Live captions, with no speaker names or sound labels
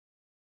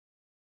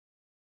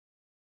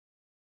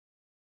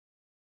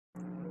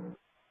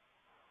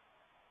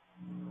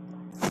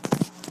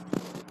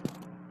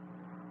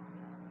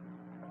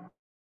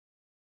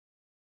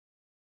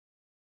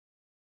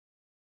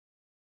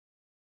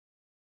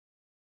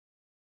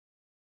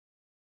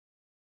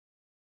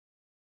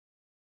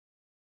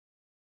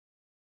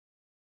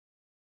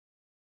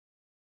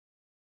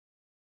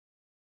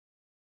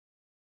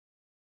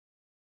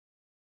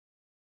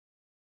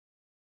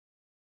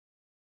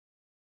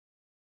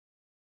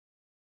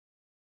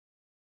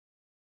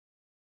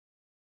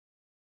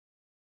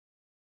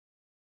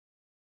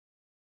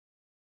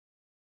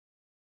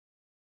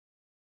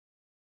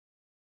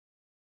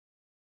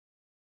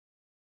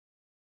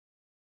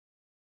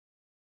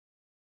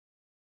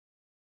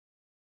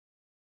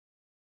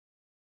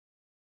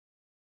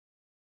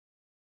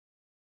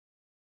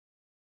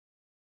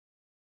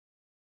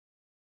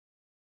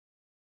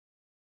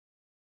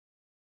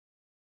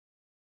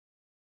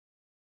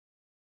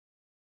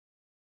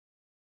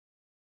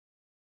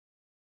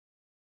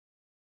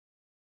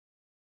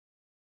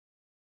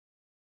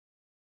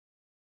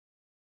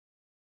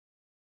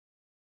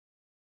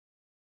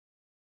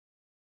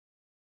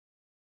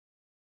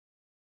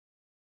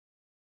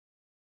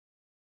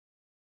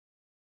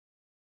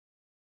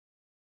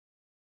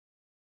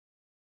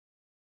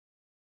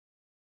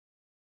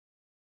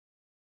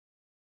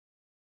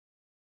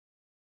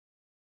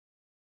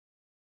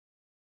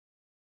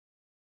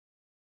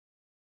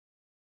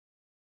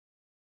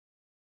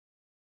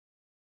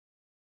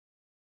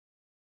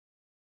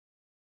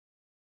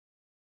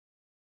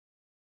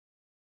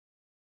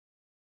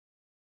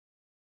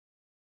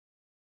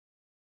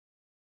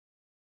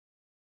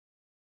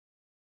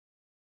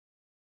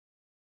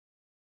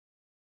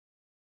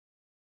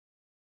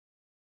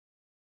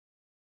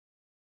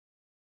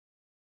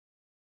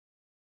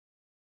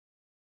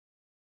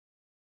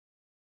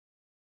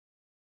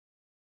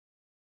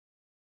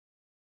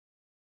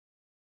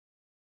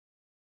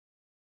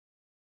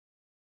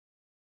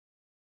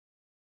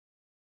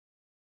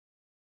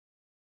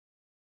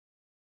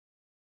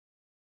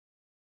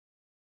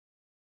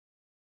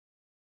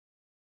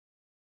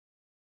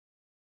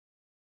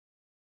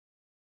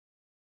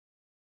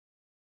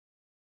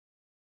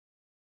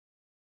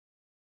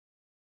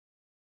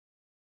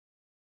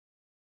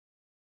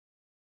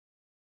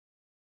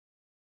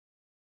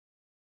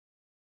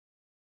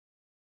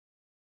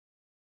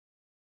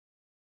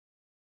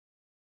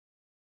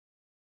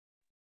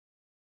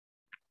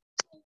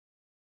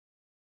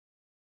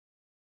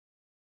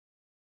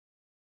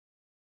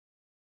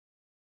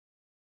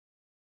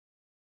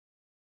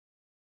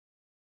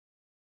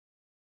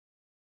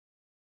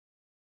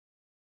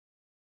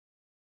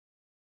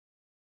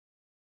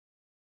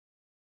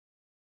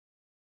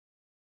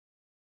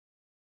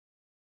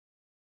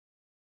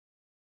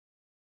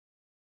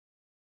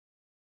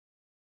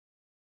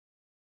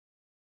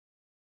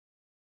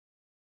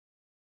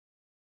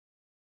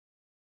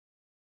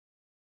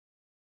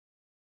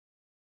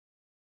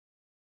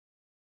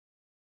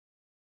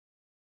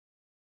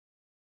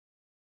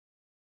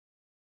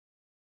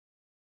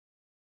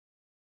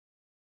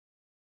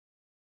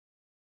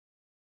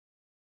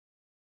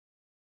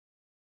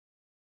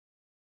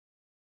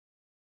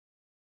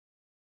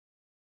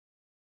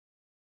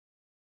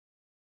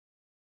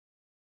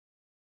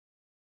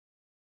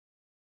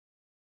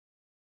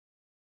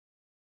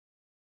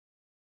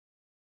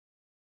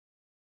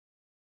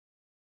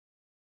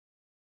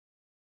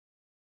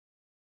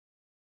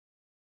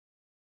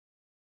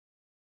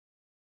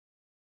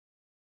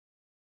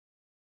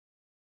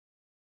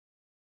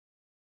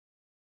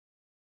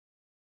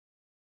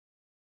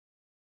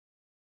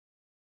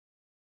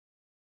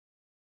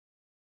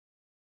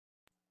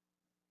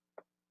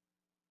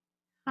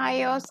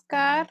Hi,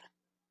 Oscar.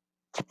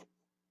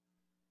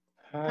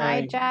 Hi,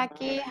 Hi.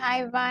 Jackie.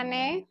 Hi,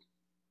 Vane.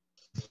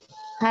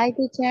 Hi,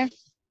 teacher.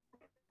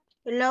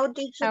 Hello,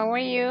 teacher. How are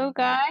you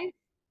guys?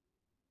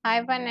 Hi,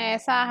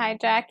 Vanessa. Hi,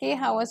 Jackie.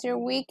 How was your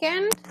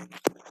weekend?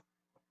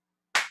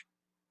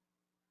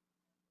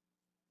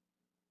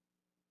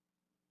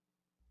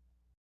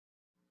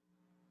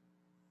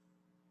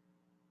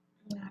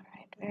 All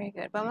right, very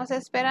good. Vamos a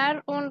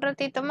esperar un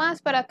ratito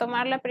más para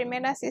tomar la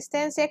primera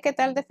asistencia. ¿Qué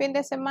tal de fin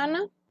de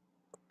semana?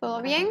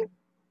 ¿Todo bien?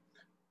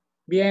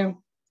 Bien.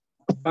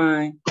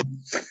 Fine.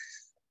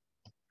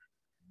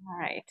 All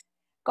right.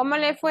 ¿Cómo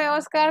le fue,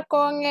 Oscar,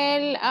 con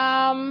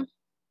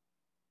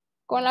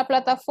con la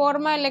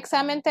plataforma, el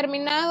examen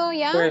terminado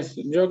ya? Pues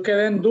yo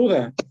quedé en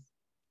duda.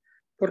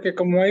 Porque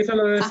como ahí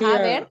solo Ajá,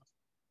 a ver. decía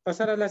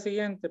pasar a la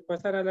siguiente,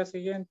 pasar a la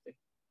siguiente.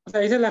 O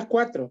sea, hice las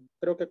 4.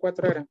 Creo que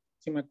 4 eran,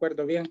 si me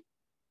acuerdo bien.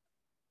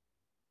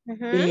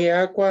 Ujú. Y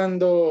ya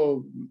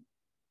cuando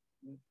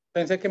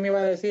pensé que me iba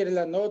a decir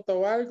la nota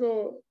o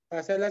algo,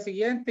 pasé a la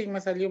siguiente y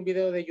me salió un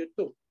video de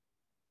YouTube.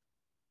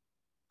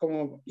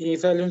 Y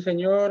sale un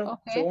señor, Ok.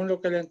 según lo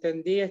que le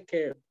entendí, es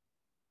que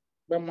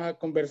vamos a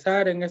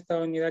conversar en esta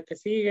unidad que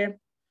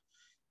sigue.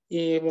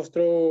 Y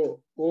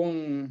mostró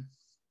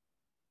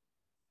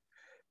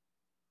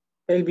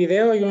el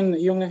video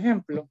y un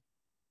ejemplo.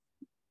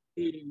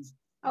 Y,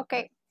 Ok,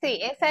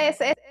 sí,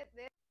 ese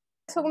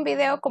es un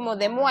video como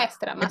de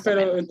muestra, más o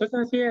pero menos. entonces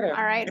así era.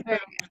 All right, very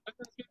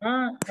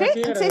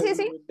Sí, así era.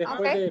 sí.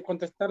 Después Ok. de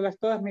contestarlas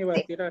todas me iba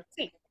a tirar.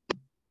 Sí.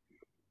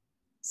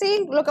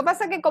 Sí, lo que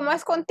pasa es que como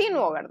es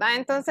continuo, ¿verdad?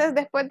 Entonces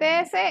después de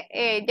ese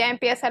ya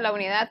empieza la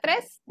unidad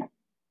 3.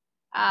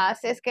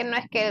 Así es que no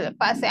es que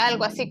pase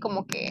algo así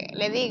como que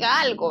le diga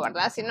algo,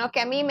 ¿verdad? Sino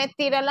que a mí me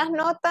tira las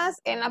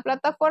notas en la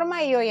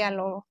plataforma y yo ya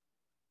lo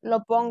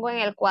pongo en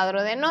el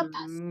cuadro de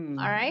notas.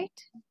 All right.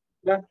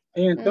 Ya.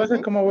 Y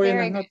entonces, ¿cómo voy en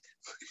las notas?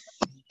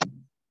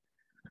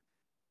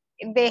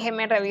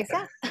 Déjeme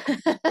revisar.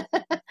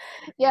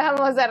 Ya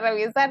vamos a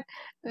revisar.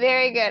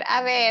 Very good.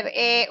 A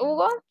ver,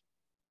 Hugo,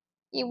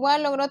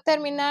 igual logró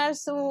terminar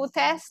su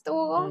test,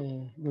 Hugo.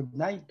 Good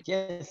night.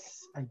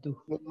 Yes, I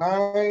do. Good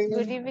night.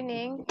 Good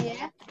evening.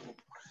 Yeah.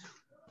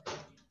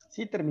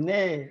 Sí,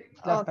 terminé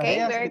las Okay,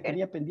 tareas very que good.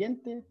 tenía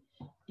pendiente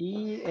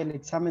y el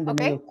examen de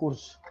Okay. medio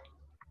curso.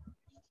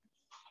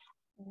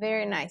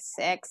 Very nice.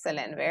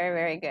 Excellent. Very,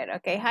 very good.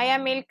 Okay. Hi,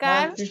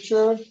 Amilcar. Hi,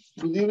 teacher.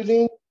 Good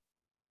evening.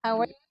 How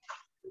are you?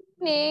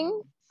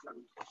 Evening.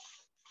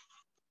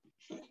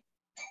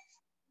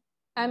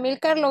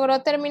 Amilcar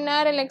logró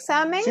terminar el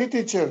examen. Sí,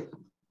 teacher.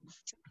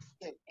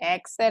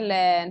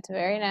 Excellent.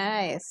 Very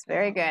nice.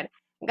 Very good.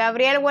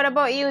 Gabriel, what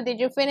about you? Did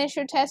you finish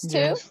your test too?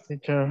 Yes,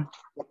 teacher.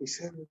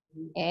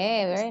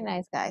 Yeah, very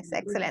nice, guys.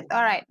 Excellent.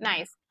 All right,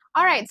 nice.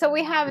 All right, so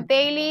we have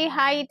Daily.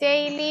 Hi,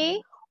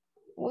 Daily.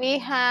 We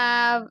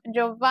have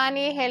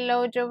Giovanni.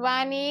 Hello,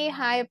 Giovanni.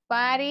 Hi,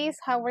 Paris.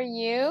 How are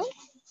you?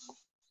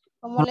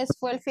 ¿Cómo les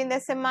fue el fin de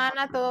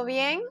semana? ¿Todo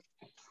bien?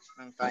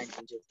 I'm fine,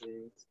 teacher.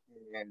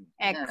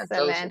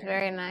 Excellent.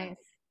 Very nice.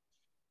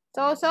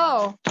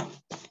 So,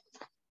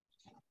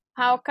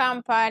 how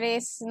come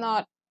Paris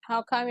not?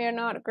 How come you're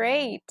not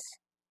great?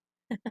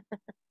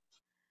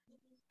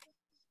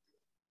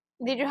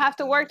 Did you have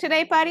to work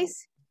today,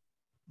 Paris?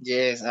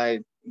 Yes, I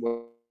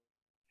work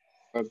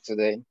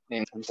today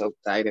and I'm so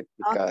tired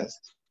because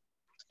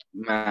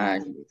my,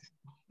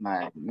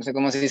 no sé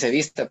cómo se dice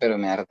vista, pero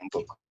me arde un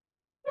poco.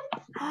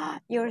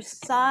 Your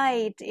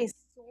sight is,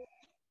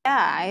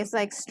 yeah, it's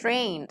like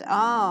strained.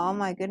 Oh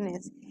my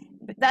goodness.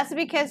 That's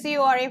because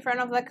you are in front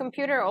of the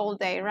computer all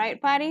day,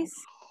 right, Paris?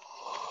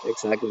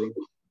 Exactly.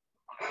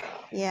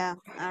 Yeah,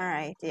 all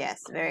right.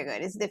 Yes, very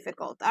good. It's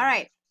difficult. All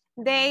right.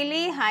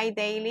 Daily, hi,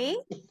 Daily.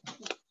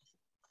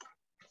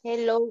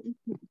 Hello.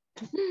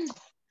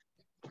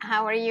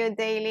 How are you,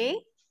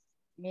 Daily?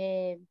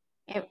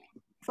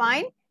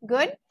 Fine?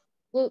 Good?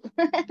 Good.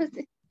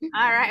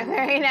 All right,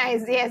 very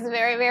nice. Yes,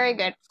 very, very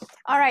good.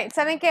 All right,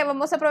 ¿saben qué?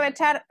 Vamos a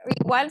aprovechar,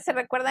 igual se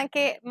recuerdan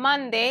que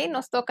Monday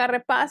nos toca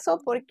repaso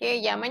porque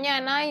ya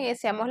mañana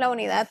iniciamos la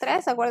unidad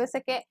 3.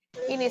 Acuérdense que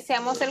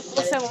iniciamos el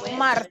curso en un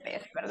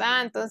martes,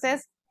 ¿verdad?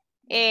 Entonces,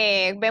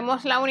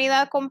 vemos la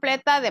unidad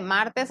completa de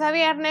martes a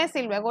viernes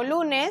y luego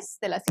lunes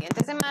de la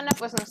siguiente semana,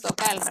 pues nos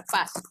toca el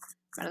repaso,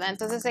 ¿verdad?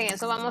 Entonces, en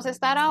eso vamos a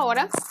estar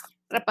ahora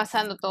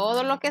repasando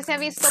todo lo que se ha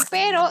visto,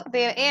 pero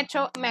de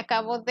hecho me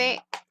acabo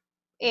de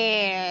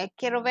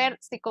quiero ver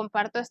si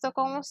comparto esto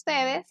con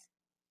ustedes,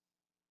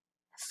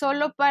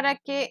 solo para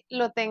que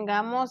lo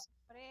tengamos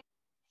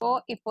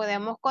y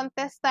podemos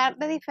contestar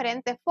de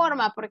diferente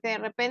forma, porque de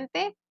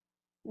repente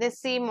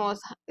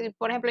decimos,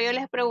 por ejemplo, yo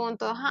les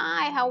pregunto,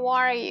 hi, how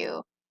are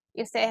you?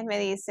 Y ustedes me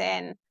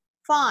dicen,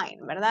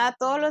 fine, ¿verdad?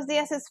 Todos los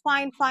días es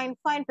fine, fine,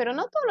 fine, pero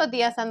no todos los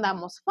días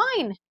andamos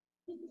fine,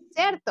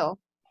 ¿cierto?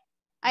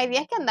 Hay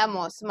días que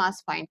andamos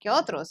más fine que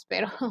otros,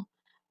 pero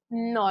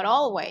not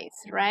always,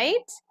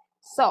 right?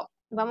 So,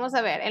 vamos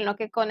a ver, en lo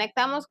que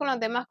conectamos con los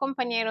demás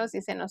compañeros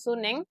y se nos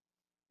unen,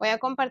 voy a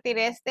compartir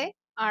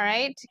all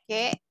right,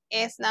 que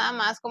es nada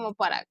más como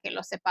para que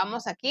lo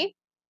sepamos aquí.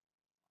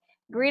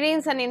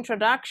 Greetings and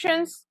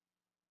introductions.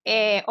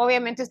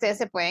 Obviamente ustedes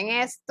se pueden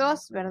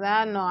estos,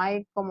 ¿verdad? No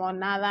hay como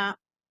nada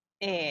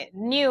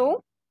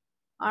new.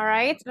 All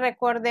right.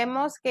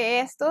 Recordemos que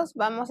estos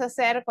vamos a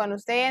hacer cuando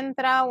usted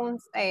entra a un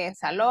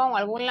salón o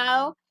algún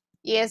lado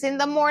y es in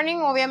the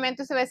morning,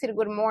 obviamente usted va a decir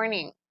good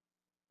morning.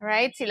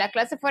 Right? Si la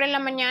clase fuera en la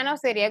mañana,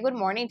 usted diría good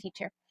morning,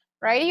 teacher.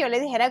 Right? Yo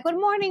le dijera good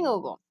morning,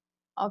 Hugo.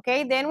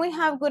 Okay. Then we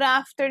have good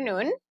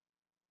afternoon.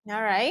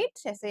 All right.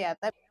 Ese ya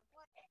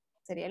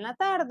sería en la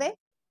tarde.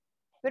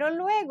 Pero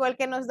luego el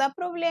que nos da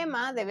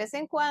problema de vez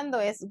en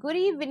cuando es good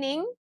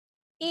evening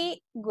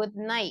y good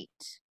night.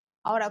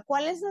 Ahora,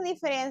 ¿cuál es la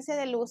diferencia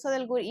del uso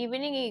del good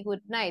evening y good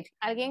night?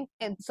 ¿Alguien,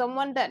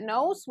 someone that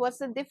knows what's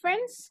the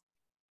difference?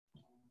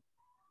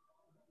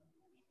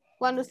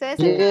 Cuando ustedes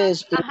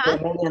Yes, ajá.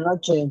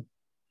 medianoche.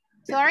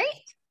 Sorry?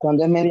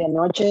 Cuando es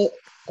medianoche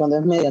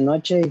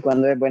y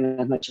cuando es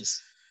buenas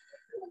noches.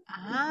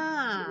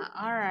 Ah,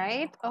 all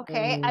right.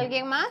 Okay.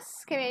 ¿Alguien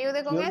más que me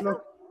ayude con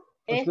eso?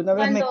 Una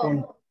vez me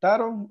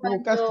contaron,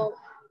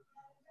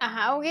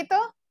 Ajá, Huguito.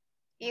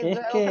 Y es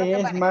luego creo que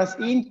es Vanessa. más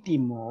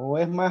íntimo o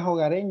es más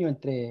hogareño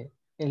entre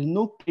el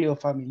núcleo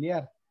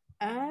familiar.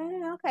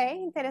 Ah, ok,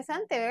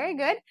 interesante, very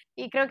good.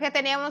 Y creo que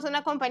teníamos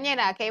una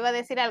compañera que iba a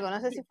decir algo, no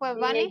sé si fue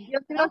Vani. Yo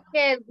creo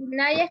que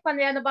nadie es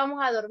cuando ya nos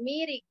vamos a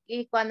dormir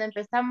y cuando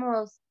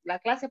empezamos la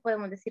clase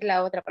podemos decir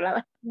la otra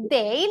palabra.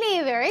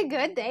 Daily, very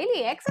good,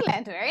 daily,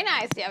 excellent, very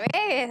nice. Ya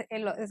ve,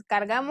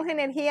 cargamos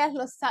energías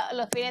los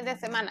fines de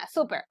semana,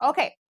 super, ok.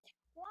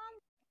 Voy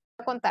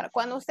a contar,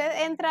 cuando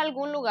usted entra a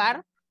algún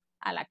lugar,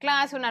 a la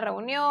clase, una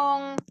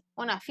reunión,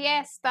 una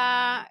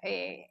fiesta,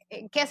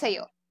 qué sé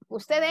yo,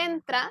 usted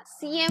entra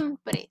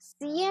siempre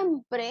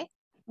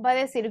va a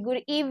decir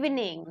good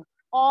evening,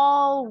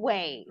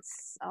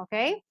 always,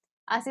 ¿ok?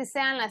 Así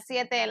sean las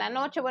 7 de la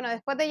noche, bueno,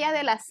 después de ya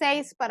de las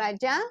 6 para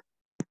allá,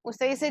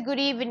 usted dice good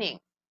evening,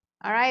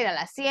 all right, a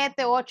las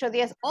 7, 8,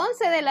 10,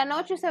 11 de la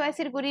noche usted va a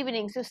decir good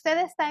evening. Si usted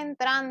está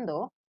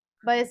entrando,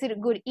 va a decir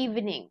good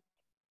evening.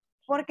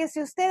 Porque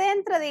si usted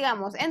entra,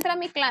 digamos, entra a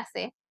mi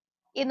clase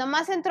y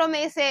nomás entró,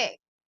 me dice,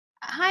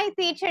 hi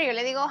teacher, yo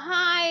le digo,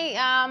 hi,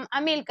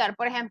 Amilcar,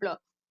 por ejemplo,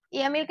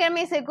 y Amilcar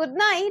me dice, good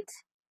night,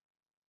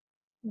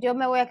 yo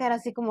me voy a quedar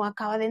así como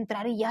acaba de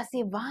entrar y ya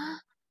se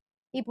va.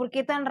 ¿Y por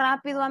qué tan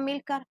rápido,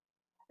 Amilcar?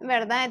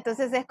 ¿Verdad?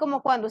 Entonces es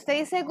como cuando usted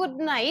dice good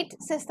night,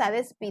 se está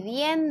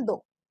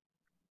despidiendo.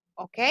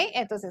 ¿Ok?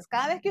 Entonces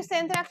cada vez que usted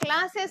entra a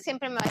clase,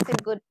 siempre me va a decir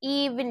good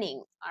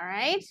evening. All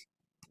right?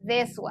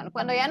 This one.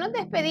 Cuando ya nos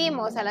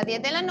despedimos a las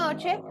 10 de la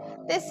noche,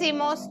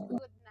 decimos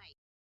good night.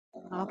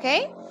 ¿Ok?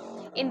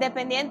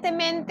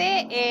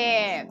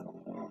 Independientemente,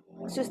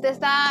 si usted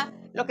está,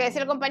 lo que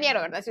decía el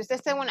compañero, ¿verdad? Si usted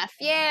está en una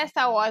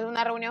fiesta o en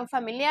una reunión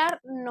familiar,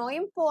 no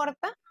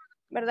importa,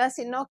 ¿verdad?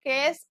 Sino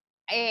que es,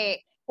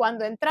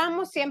 cuando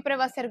entramos siempre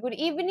va a ser good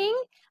evening,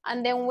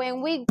 and then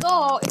when we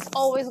go, it's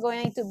always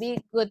going to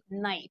be good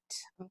night,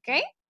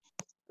 ¿ok?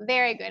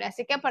 Very good.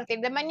 Así que a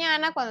partir de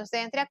mañana, cuando usted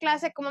entre a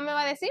clase, ¿cómo me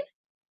va a decir?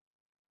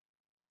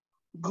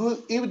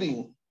 Good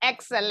evening.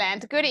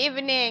 Excellent. Good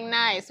evening.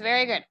 Nice.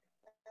 Very good.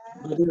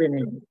 Good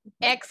evening.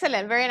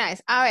 Excellent, very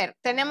nice. A ver,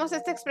 tenemos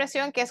esta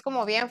expresión que es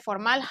como bien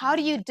formal. How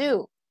do you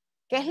do?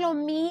 Que es lo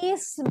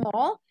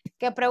mismo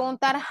que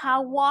preguntar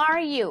how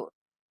are you.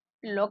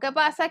 Lo que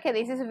pasa que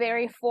this is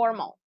very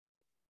formal.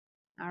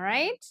 All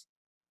right?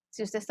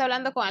 Si usted está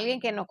hablando con alguien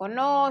que no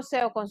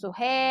conoce o con su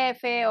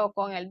jefe o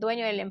con el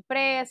dueño de la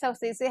empresa,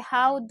 usted dice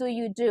how do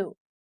you do.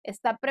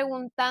 Está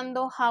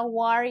preguntando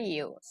how are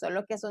you,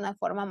 solo que es una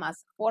forma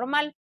más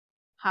formal.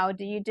 How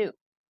do you do?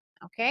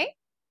 Okay?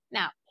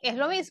 Now, es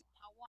lo mismo.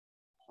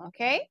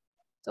 Okay,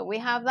 so we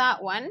have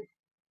that one.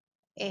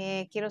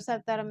 Quiero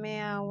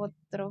saltarme a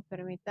otro,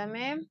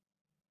 permítame.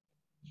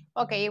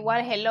 Ok,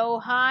 igual hello,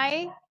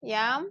 hi,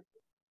 yeah.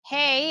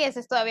 Hey, ese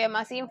es todavía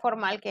más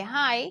informal que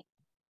hi,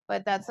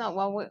 but that's not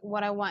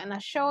what I want to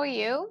show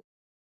you.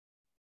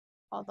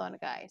 Hold on,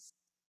 guys.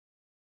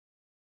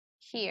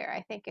 Here,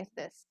 I think it's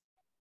this.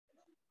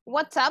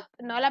 What's up,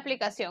 no la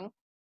aplicación,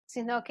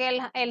 sino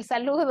que el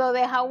saludo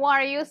de how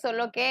are you,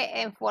 solo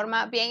que en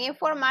forma bien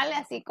informal,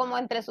 así como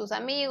entre sus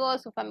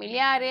amigos, sus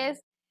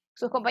familiares,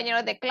 sus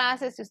compañeros de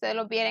clase. Si ustedes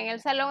lo vieran en el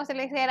salón, se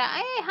le dijera,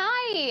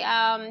 hey,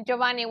 hi,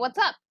 Giovanni, what's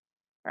up,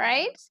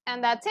 right?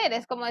 And that's it.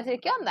 Es como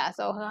decir, ¿qué onda?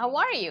 So, how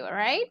are you,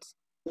 right?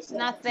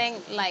 Nothing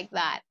like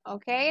that,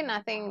 okay?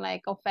 Nothing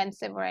like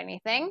offensive or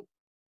anything.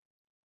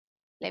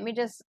 Let me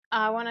just,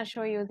 I want to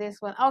show you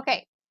this one.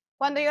 Okay.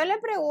 Cuando yo le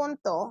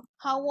pregunto,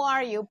 how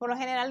are you? Por lo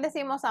general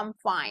decimos, I'm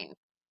fine.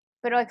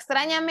 Pero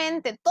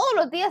extrañamente, todos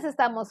los días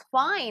estamos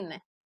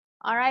fine.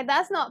 All right,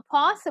 that's not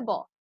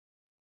possible.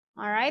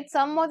 All right,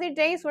 some other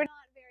days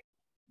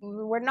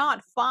we're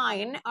not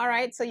fine. All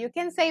right, so you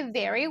can say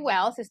very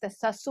well, si usted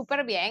está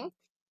súper bien.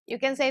 You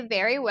can say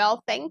very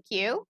well, thank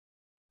you.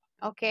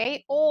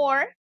 Okay,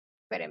 or,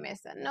 espéreme,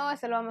 no,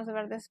 ese lo vamos a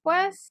ver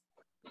después.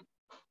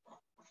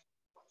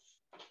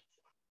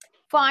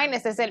 Fine,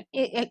 este es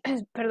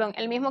perdón,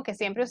 el mismo que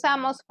siempre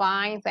usamos.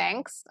 Fine,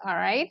 thanks. All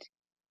right.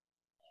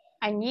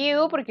 And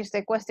you, porque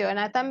usted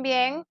cuestiona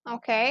también.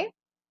 Ok.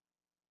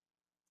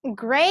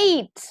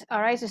 Great.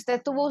 All right. Si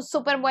usted tuvo un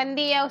súper buen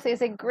día, usted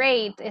dice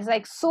great. It's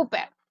like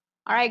super.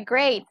 All right.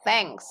 Great.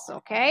 Thanks.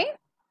 Okay.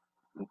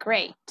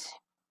 Great.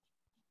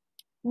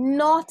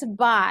 Not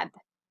bad.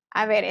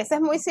 A ver, ese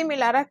es muy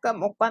similar a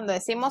como cuando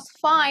decimos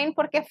fine,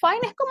 porque fine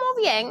es como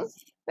bien,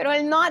 pero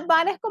el not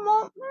bad es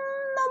como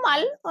no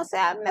mal, o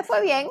sea, me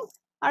fue bien.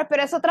 Ahora,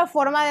 pero es otra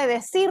forma de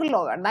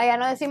decirlo, ¿verdad? Ya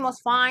no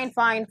decimos fine,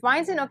 fine,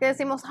 fine, sino que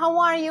decimos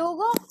how are you,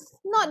 Hugo?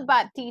 Not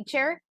bad,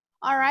 teacher.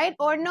 All right,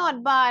 or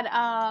not bad,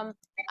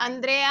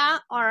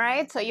 Andrea. All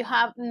right, so you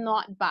have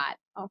not bad.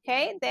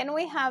 Okay, then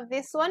we have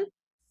this one.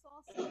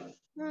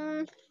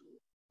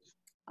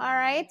 All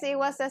right, it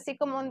was así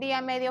como un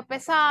día medio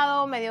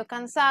pesado, medio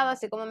cansado,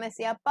 así como me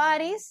decía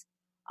Paris.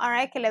 All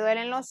right, que le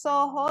duelen los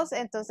ojos,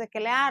 entonces que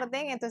le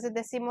arden. Entonces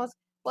decimos,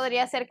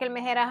 podría ser que él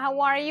me dijera,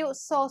 how are you?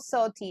 So,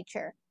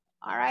 teacher.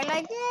 All right,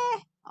 like,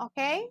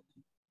 okay.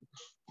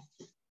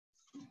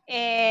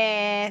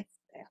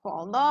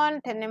 Hold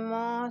on,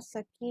 tenemos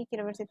aquí,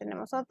 quiero ver si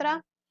tenemos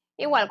otra.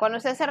 Igual, cuando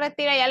usted se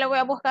retira, ya le voy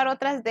a buscar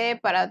otras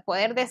para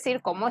poder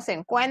decir cómo se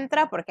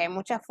encuentra, porque hay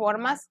muchas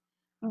formas.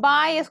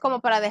 Bye es como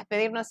para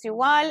despedirnos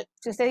igual.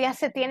 Si usted ya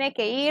se tiene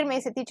que ir, me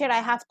dice, teacher,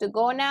 I have to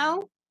go now.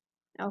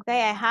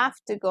 Okay, I have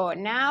to go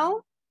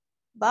now.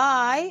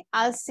 Bye.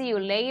 I'll see you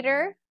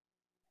later.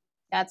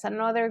 That's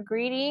another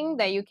greeting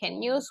that you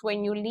can use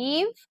when you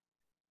leave.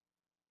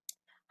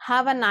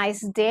 Have a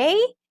nice day.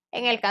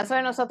 En el caso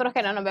de nosotros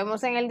que no nos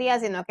vemos en el día,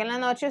 sino que en la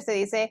noche, usted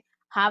dice,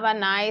 have a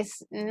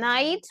nice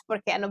night,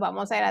 porque ya nos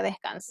vamos a ir a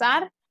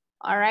descansar.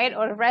 All right,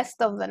 or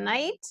rest of the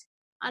night.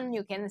 And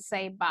you can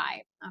say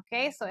bye.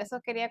 Okay, so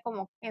eso quería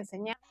como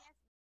enseñar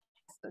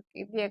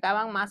que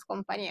llegaban más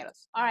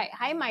compañeros. All right,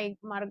 hi,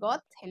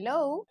 Margot.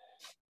 Hello.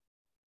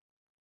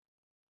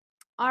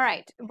 All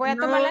right, voy a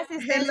tomar la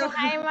asistencia.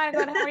 Hi,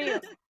 Margot, how are you?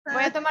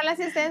 Voy a tomar la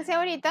asistencia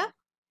ahorita.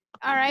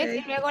 All right,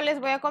 y luego les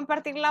voy a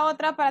compartir la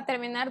otra para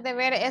terminar de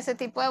ver ese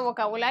tipo de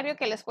vocabulario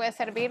que les puede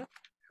servir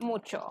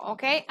mucho,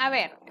 ¿ok? A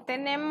ver,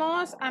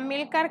 tenemos a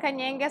Milcar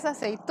Cañengues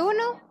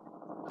Aceituno.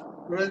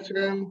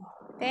 Present.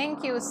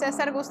 Thank you.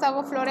 César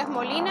Gustavo Flores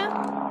Molina.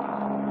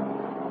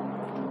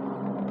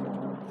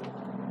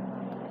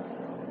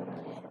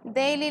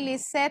 Daily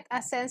Lisette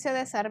Asensio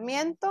de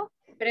Sarmiento.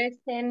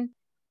 Present.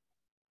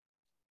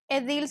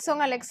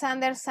 Edilson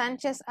Alexander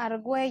Sánchez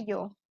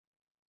Argüello.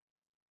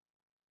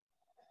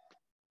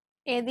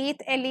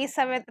 Edith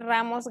Elizabeth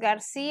Ramos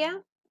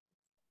García.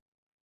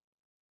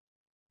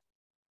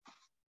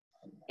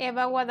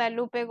 Eva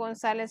Guadalupe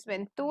González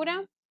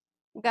Ventura.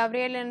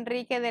 Gabriel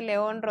Enrique de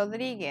León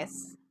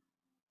Rodríguez.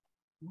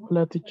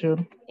 Hola,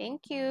 teacher.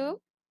 Thank you.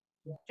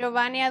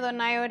 Giovanni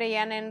Adonai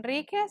Orellana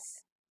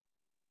Enríquez.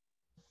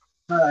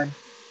 Hi.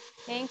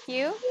 Thank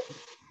you.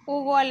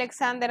 Hugo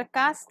Alexander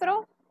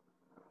Castro.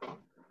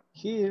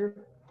 Here.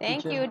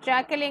 Thank teacher. you.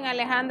 Jacqueline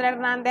Alejandra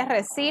Hernández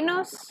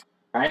Recinos.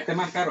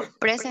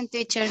 Present,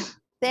 teacher.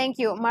 Thank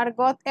you.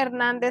 Margot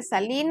Hernández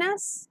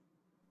Salinas.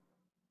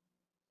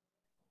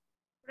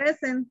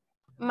 Present.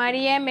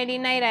 María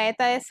Emelina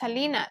Iraeta de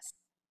Salinas.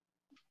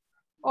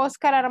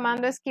 Oscar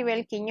Armando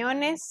Esquivel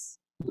Quiñones.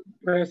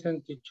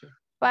 Present, teacher.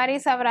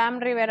 Paris Abraham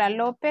Rivera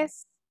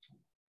López.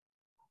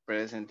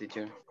 Present,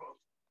 teacher.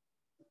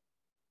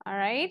 All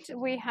right.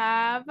 We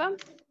have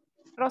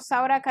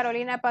Rosaura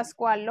Carolina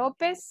Pascual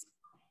López.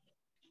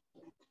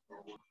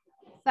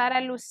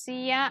 Sara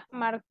Lucía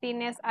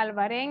Martínez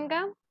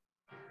Alvarenga.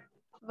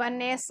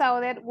 Vanessa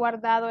Odette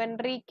Guardado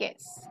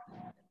Enríquez.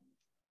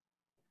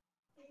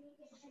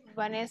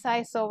 Vanessa,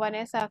 I saw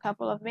Vanessa a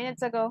couple of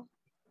minutes ago.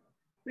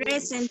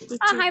 Present, teacher.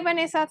 Hi,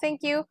 Vanessa,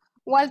 thank you.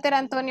 Walter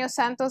Antonio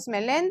Santos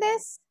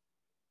Meléndez.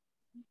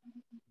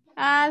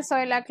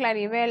 Soy la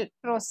Claribel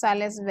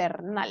Rosales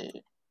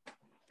Bernal.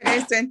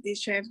 Present,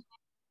 teacher.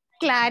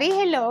 Clary,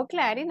 hello,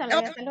 Clary, no le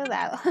había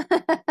saludado.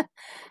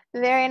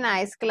 Very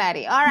nice,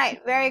 Clary. All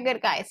right, very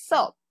good, guys.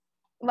 So,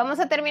 vamos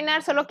a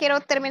terminar, solo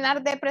quiero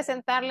terminar de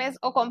presentarles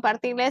o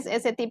compartirles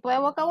ese tipo de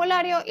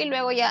vocabulario y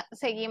luego ya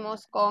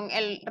seguimos con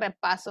el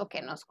repaso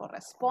que nos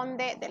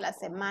corresponde de la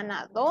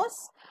semana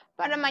 2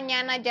 para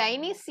mañana ya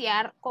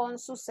iniciar con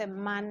su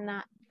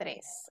semana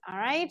 3. All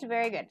right,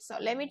 very good. So,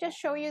 let me just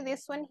show you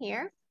this one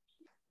here.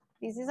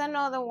 This is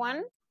another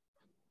one.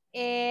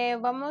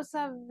 Vamos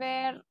a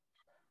ver.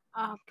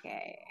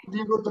 Okay.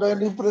 Digo, trae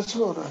la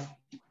impresora.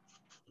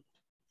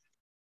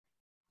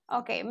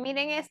 Ok,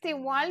 miren este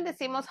igual,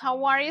 decimos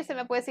how are you, se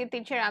me puede decir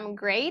teacher, I'm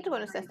great,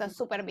 bueno, usted está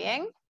súper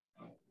bien.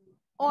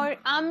 Or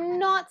I'm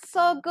not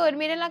so good,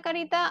 miren la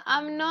carita,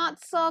 I'm not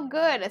so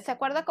good. ¿Se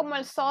acuerda como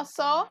el so?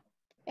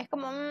 Es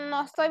como,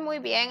 no estoy muy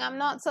bien, I'm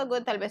not so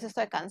good, tal vez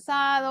estoy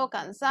cansado,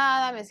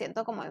 cansada, me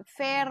siento como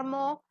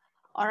enfermo,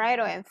 alright,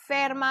 o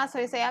enferma, so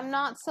you say I'm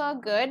not so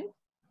good.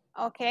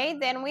 Ok,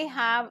 then we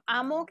have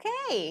I'm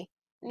okay.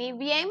 Ni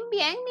bien,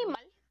 ni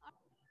mal.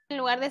 En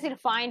lugar de decir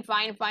fine,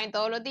 fine, fine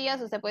todos los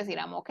días, usted puede decir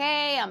I'm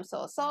okay, I'm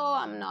so,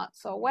 I'm not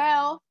so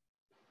well.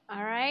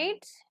 All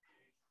right.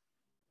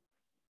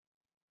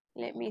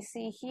 Let me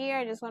see here.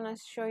 I just want to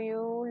show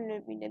you.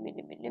 Let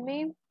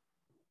me.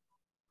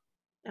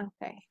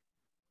 Okay.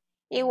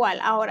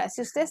 Igual, ahora,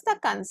 si usted está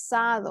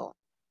cansado,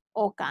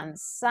 o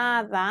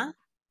cansada,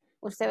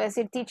 usted va a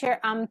decir, teacher,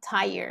 I'm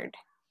tired.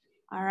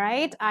 All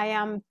right, I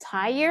am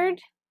tired.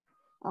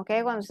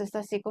 Ok, cuando usted está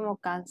así como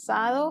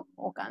cansado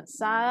o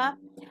cansada.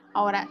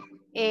 Ahora,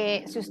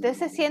 si usted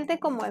se siente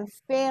como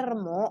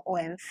enfermo o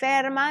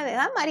enferma,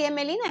 María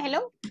Melina,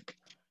 hello.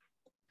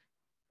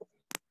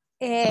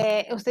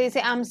 Usted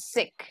dice, I'm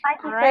sick. Hi,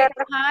 All right.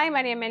 teacher. Hi,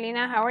 María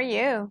Melina, how are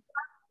you?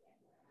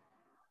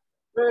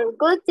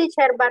 Good,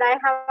 teacher, but I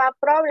have a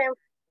problem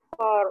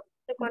for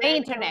the The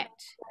connection. internet.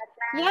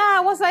 Yeah,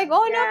 I was like,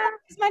 oh Yeah. no,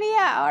 it's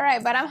Maria. All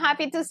right, but I'm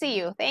happy to see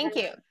you. Thank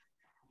you.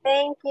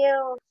 Thank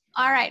you.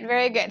 All right,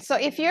 very good. So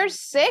if you're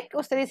sick,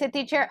 usted dice,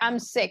 teacher, I'm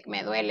sick. Me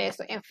duele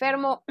esto.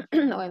 Enfermo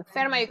o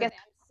enferma, you can say,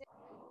 I'm sick.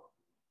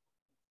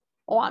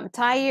 O I'm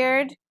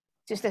tired.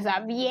 Si usted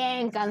está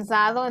bien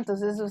cansado,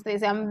 entonces usted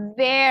dice, I'm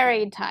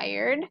very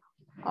tired.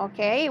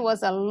 Okay, it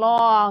was a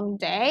long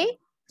day.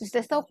 Si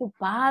usted está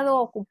ocupado,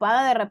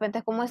 ocupada, de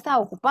repente, ¿cómo está?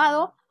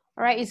 Ocupado.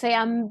 All right, you say,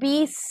 I'm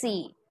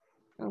busy.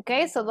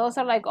 Okay, so those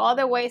are like all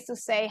the ways to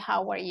say,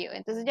 how are you?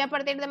 Entonces ya a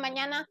partir de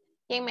mañana,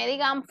 quien me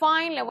diga, I'm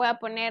fine, le voy a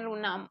poner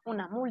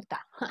una multa.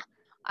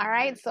 All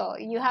right, so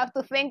you have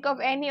to think of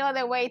any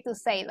other way to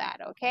say that,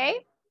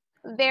 okay?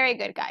 Very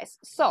good, guys.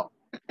 So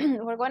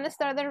we're going to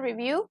start the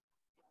review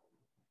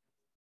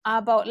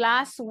about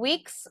last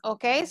week's,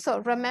 okay? So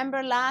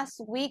remember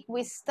last week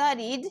we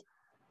studied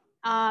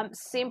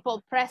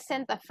simple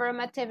present,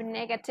 affirmative,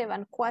 negative,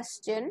 and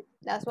question.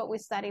 That's what we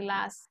studied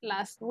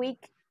last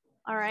week,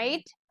 all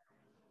right?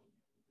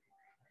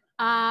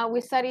 We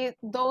studied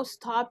those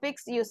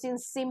topics using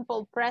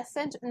simple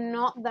present,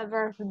 not the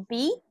verb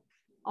be.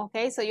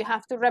 Okay, so you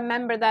have to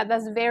remember that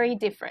that's very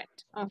different.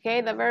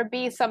 Okay, the verb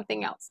be is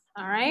something else.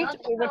 All right,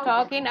 we were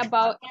talking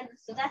about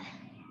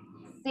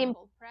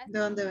simple present. ¿De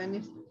dónde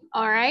venís?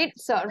 All right,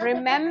 so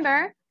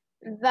remember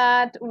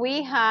that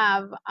we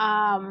have,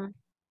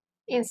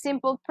 in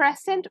simple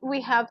present,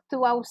 we have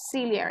two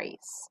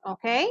auxiliaries.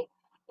 Okay,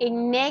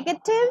 in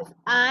negative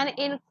and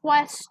in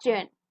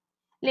question.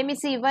 Let me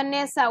see,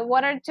 Vanessa,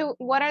 what are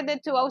the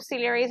two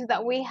auxiliaries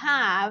that we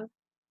have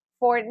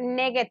for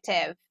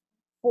negative,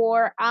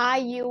 for I,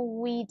 you,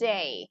 we,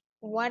 they?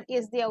 What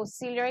is the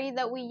auxiliary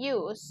that we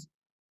use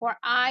for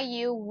I,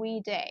 you,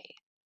 we, they?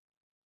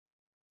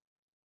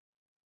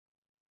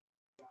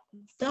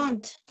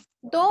 Don't.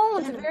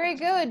 Don't, very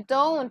good,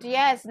 don't,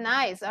 yes,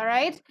 nice, all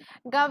right.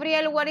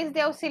 Gabriel, what is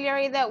the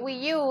auxiliary that we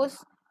use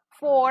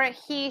for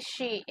he,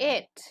 she,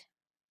 it?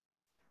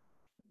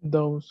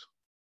 Those.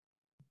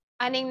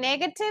 And in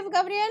negative,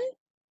 Gabriel?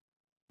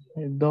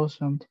 It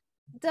doesn't.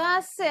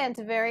 Doesn't,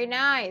 very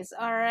nice,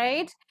 all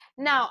right.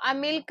 Now,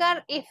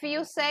 Amilcar, if you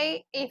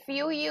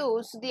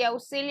use the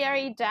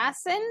auxiliary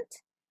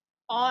doesn't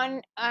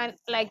on,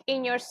 like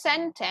in your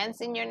sentence,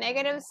 in your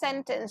negative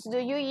sentence, do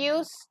you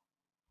use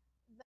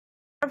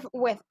the verb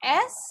with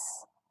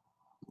S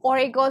or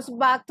it goes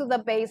back to the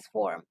base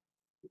form?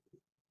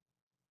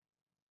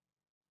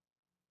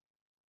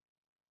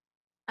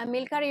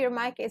 Amilcar, your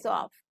mic is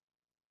off.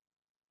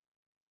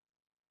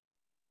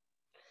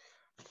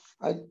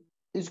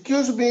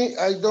 Excuse me,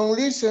 I don't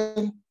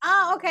listen.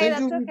 Ah, okay, Can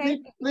that's you okay.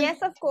 repeat, please?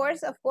 Yes, of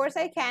course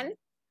I can.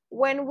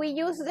 When we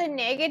use the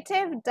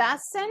negative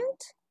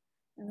doesn't,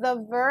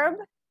 the verb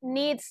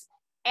needs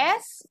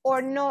S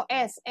or no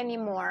S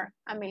anymore,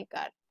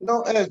 Amilcar?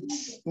 No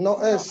S, no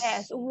S.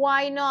 S.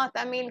 Why not,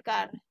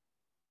 Amilcar?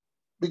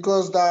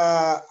 Because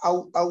the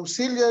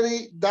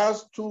auxiliary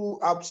does to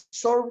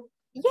absorb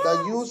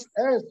the use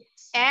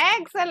S.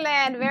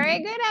 Excellent.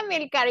 Very good,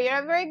 Amilcar.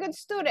 You're a very good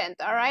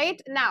student. All right.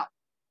 Now,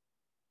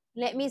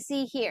 let me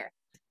see here.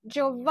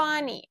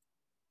 Giovanni,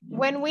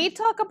 when we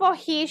talk about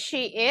he,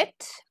 she, it,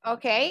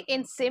 okay,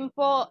 in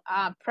simple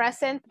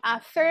present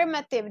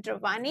affirmative,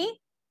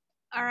 Giovanni,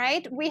 all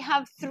right, we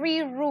have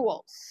 3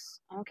 rules,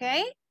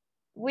 okay?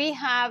 We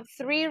have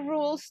 3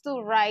 rules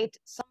to write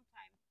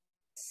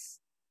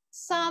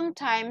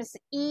sometimes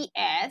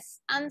ES,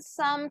 and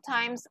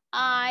sometimes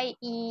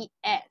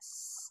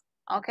IES,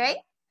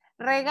 okay?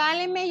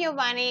 Regáleme,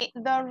 Giovanni,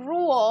 the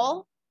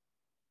rule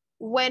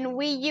when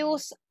we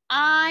use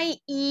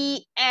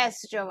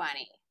IES,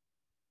 Giovanni.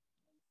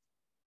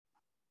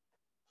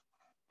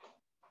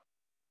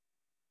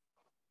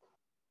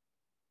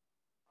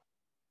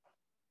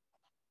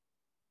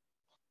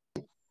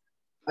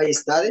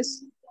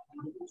 Studies.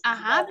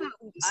 Ajá.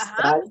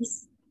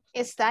 Studies.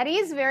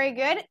 Studies, very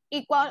good.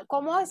 ¿Y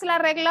cómo es la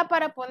regla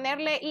para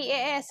ponerle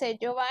IES,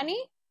 Giovanni?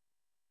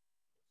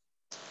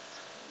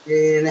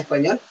 En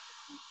español.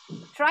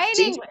 Try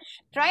in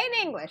English. Try in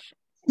English.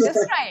 Just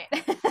try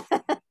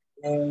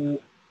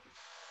it.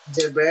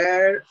 The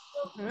verb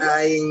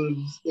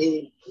in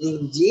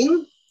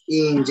J.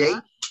 In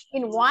J.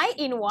 In Y?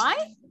 In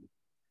Y?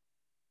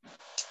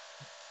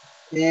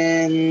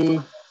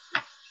 En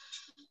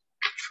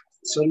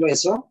solo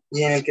eso.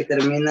 Y en el que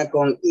termina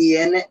con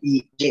IN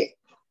y Y.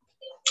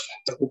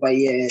 Se ocupa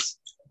IES.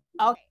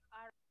 Okay.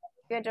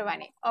 Good,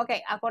 Giovanni. Ok,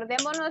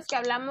 acordémonos que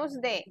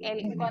hablamos de,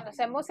 cuando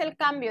hacemos el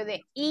cambio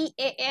de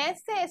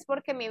IES es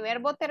porque mi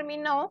verbo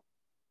terminó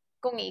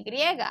con Y.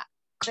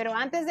 Pero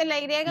antes de la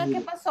Y,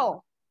 ¿qué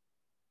pasó?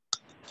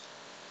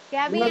 ¿Qué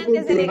había Una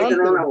antes del Tiene que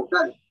tener una Y?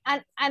 vocal.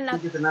 A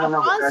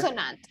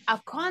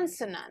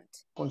consonant.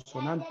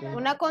 Consonante.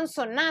 Una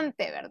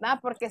consonante, ¿verdad?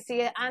 Porque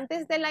si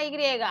antes de la Y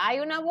hay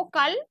una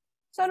vocal,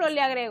 solo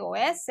le agrego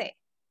S.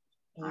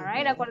 All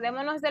right,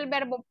 acordémonos del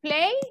verbo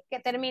play, que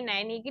termina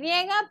en Y,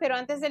 pero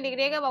antes del Y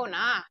va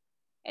una A.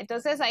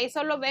 Entonces ahí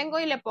solo vengo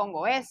y le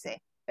pongo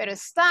S. Pero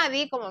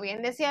study, como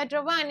bien decía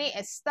Giovanni,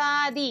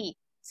 study.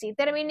 Si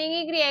termina en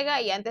Y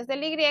y antes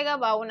del Y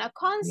va una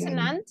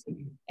consonant,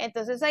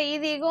 entonces ahí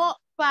digo,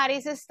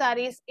 Paris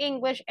studies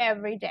English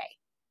every day.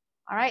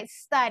 All right,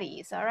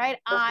 studies, all right,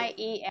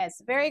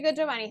 I-E-S. Very good,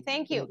 Giovanni,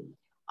 thank you.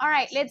 All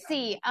right, let's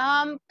see.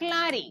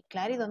 Clary.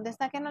 Clary, ¿dónde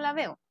está que no la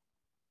veo?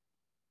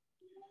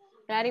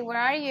 Clary, where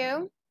are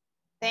you?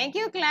 Thank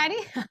you, Clary.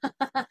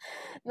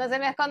 No se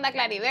me esconda,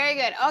 Clary. Very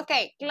good.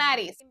 Okay,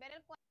 Clary. Sin ver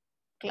el cuadro.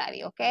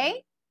 Clary, ok.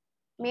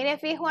 Mire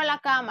fijo a la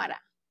cámara.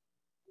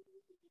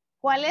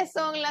 ¿Cuáles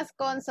son las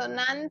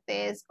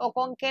consonantes o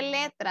con qué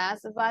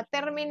letras va a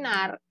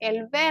terminar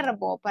el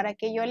verbo para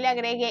que yo le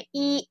agregue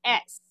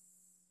ES?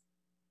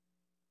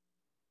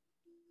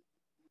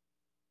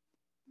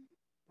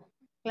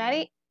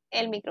 Clary,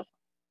 el micrófono.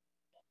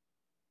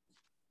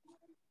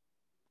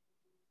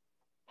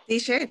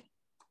 Teacher,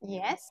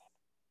 Yes.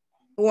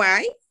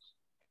 why?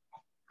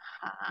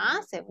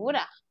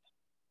 Segura.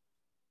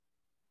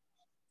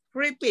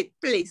 Repeat,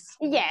 please.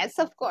 Yes,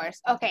 of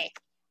course. Okay.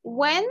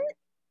 When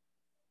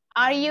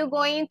are you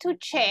going to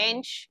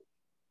change,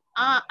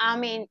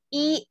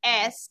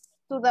 ES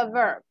to the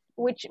verb?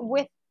 With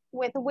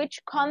which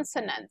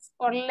consonants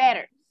or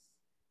letters?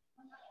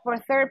 For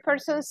third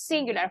person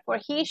singular, for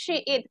he,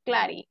 she, it,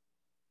 Clary.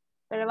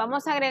 Pero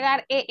vamos a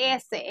agregar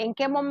ES. ¿En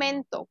qué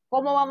momento?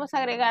 ¿Cómo vamos a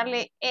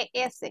agregarle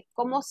ES?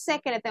 ¿Cómo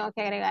sé que le tengo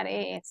que agregar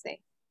ES?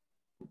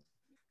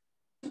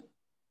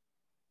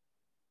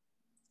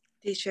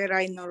 Teacher,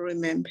 I don't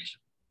remember.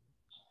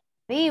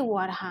 Sí,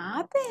 what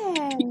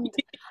happened?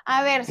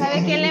 A ver,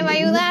 ¿sabe quién le va a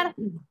ayudar?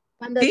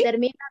 Cuando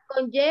termina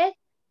con Y.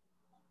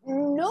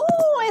 No,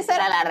 esa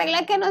era la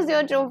regla que nos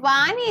dio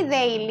Giovanni,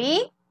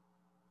 Daily.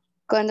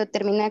 Cuando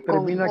termina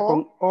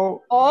con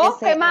O. O,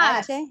 ¿qué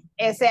más?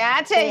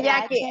 SH,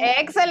 Jackie.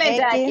 Excelente,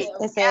 Jackie.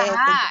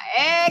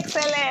 Ajá,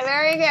 excelente,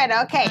 very good.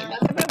 Ok, no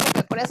se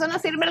preocupe, por eso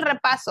nos sirve el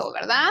repaso,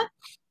 ¿verdad?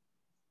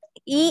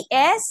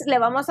 ES, le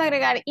vamos a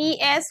agregar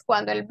ES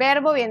cuando el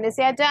verbo, bien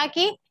decía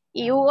Jackie,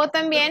 y Hugo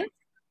también,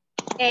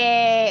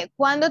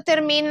 cuando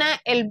termina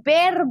el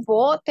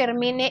verbo,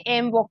 termine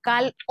en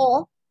vocal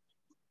O,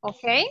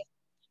 ¿ok?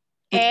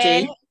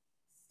 En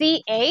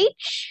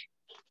CH,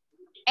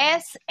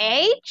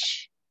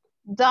 SH,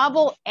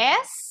 double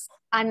S,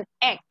 and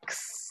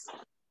X.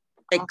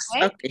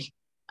 Okay.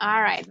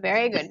 All right,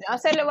 very good. No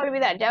se le va a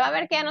olvidar. Ya va a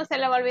ver que ya no se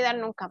le va a olvidar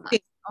nunca más.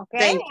 Ok,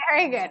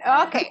 very good.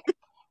 Ok.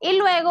 Y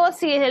luego,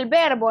 si el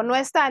verbo no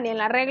está ni en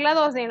la regla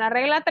 2 ni en la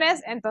regla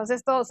 3,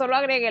 entonces todo solo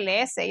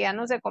agréguele S, ya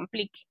no se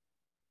complique.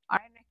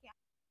 Ahora,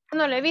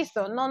 no lo he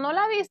visto. No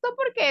la he visto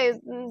porque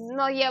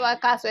no lleva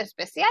caso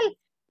especial.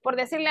 Por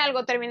decirle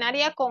algo,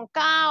 terminaría con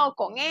K o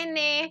con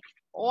N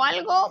o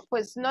algo,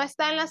 pues no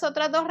está en las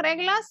otras dos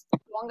reglas.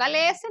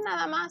 Póngale S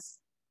nada más.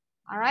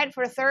 All right,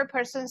 for third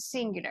person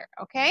singular,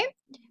 okay?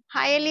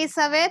 Hi,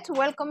 Elizabeth.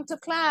 Welcome to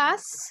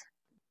class.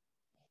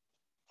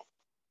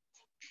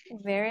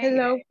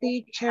 Hello,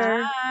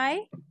 teacher.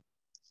 Hi.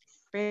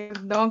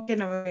 Perdón que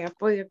no me había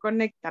podido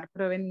conectar,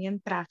 pero venía en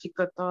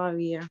tráfico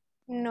todavía.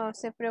 No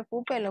se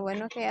preocupe, lo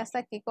bueno que ya está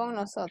aquí con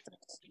nosotros.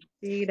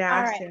 Sí,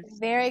 gracias. All right,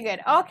 very good.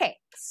 Okay,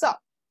 so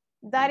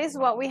that is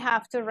what we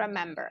have to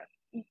remember.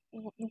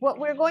 What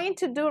we're going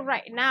to do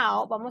right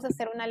now, vamos a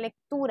hacer una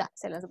lectura.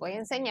 Se las voy a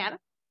enseñar.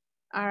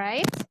 All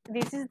right,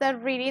 this is the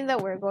reading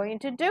that we're going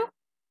to do.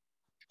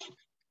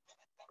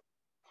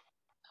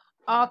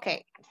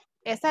 Ok,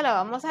 esta la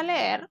vamos a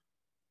leer.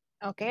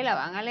 Ok, la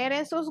van a leer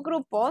en sus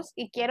grupos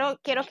y quiero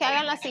que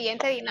hagan la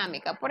siguiente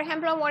dinámica. Por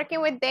ejemplo, I'm working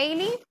with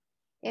Daily.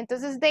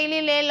 Entonces,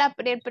 Daily lee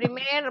el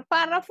primer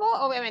párrafo,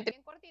 obviamente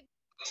bien cortito,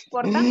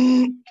 corta.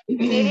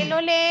 Daily lo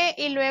lee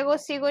y luego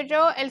sigo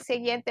yo el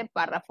siguiente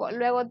párrafo.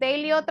 Luego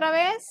Daily otra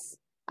vez,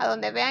 a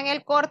donde vean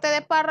el corte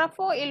de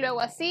párrafo y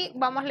luego así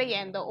vamos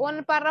leyendo.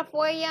 Un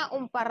párrafo ella,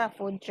 un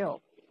párrafo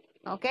yo.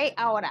 Ok,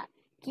 ahora,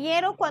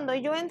 cuando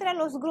yo entre a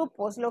los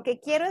grupos, lo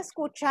que quiero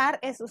escuchar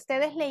es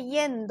ustedes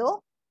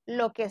leyendo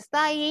lo que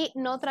está ahí,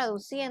 no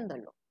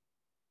traduciéndolo.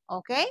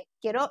 ¿Ok?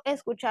 Quiero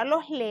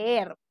escucharlos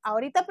leer.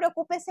 Ahorita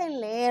preocúpese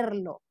en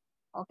leerlo.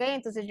 ¿Ok?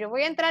 Entonces yo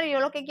voy a entrar y yo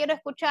lo que quiero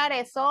escuchar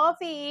es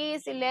Sophie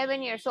is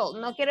 11 years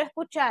old. No quiero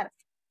escuchar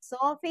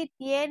Sophie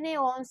tiene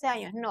 11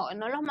 años. No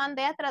los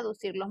mandé a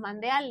traducir, los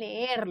mandé a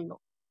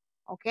leerlo.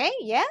 ¿Ok?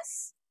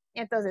 Yes?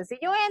 Entonces, si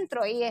yo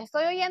entro y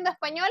estoy oyendo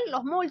español,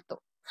 los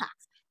multo.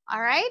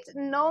 All right?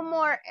 No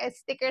more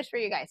stickers for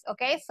you guys.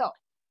 ¿Ok? So,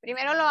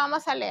 primero lo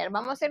vamos a leer.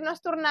 Vamos a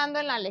irnos turnando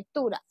en la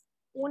lectura.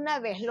 Una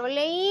vez lo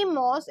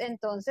leímos,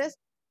 entonces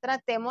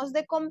tratemos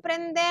de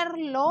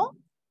comprenderlo,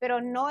 pero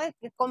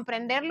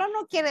comprenderlo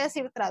no quiere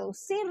decir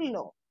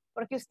traducirlo,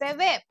 porque usted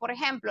ve, por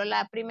ejemplo,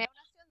 la primera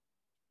oración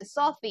de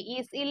Sophie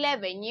is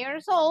 11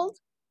 years old,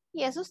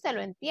 y eso usted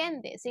lo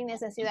entiende sin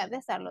necesidad de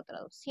estarlo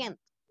traduciendo.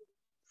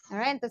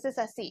 Alright, entonces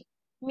así.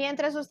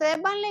 Mientras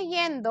ustedes van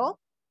leyendo,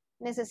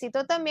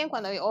 necesito también,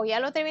 o ya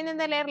lo terminen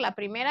de leer la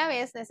primera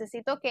vez,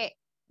 necesito que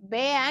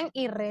vean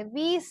y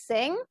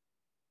revisen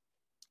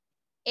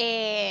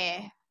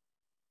y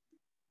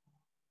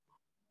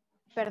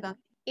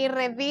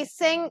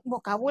revisen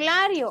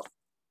vocabulario.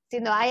 Si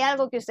no hay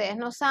algo que ustedes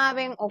no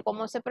saben o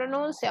cómo se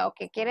pronuncia o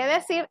qué quiere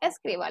decir,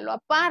 escríbalo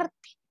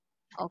aparte.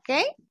 ¿Ok?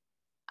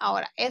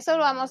 Ahora, eso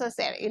lo vamos a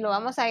hacer y lo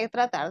vamos a ir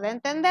tratar de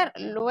entender.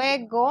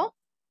 Luego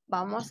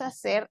vamos a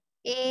hacer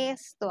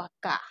esto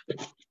acá.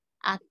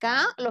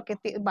 Acá,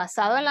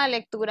 basado en la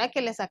lectura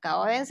que les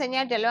acabo de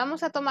enseñar, ya le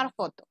vamos a tomar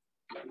foto.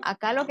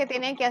 Acá lo que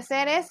tienen que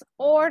hacer es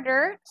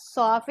order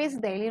Sophie's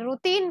daily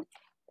routine.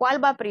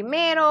 ¿Cuál va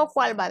primero?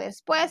 ¿Cuál va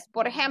después?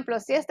 Por ejemplo,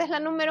 si esta es la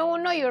número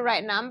 1, you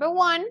write number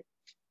 1.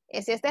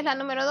 Y si esta es la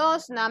número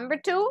 2,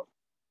 number 2.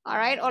 All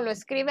right, o lo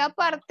escribe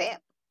aparte,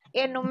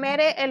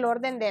 enumere el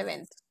orden de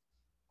eventos.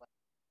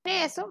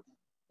 En eso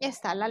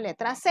está la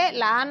letra C.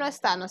 La A no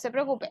está, no se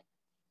preocupe.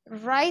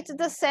 Write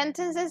the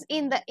sentences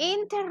in the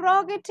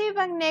interrogative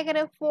and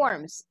negative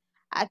forms.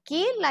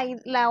 Aquí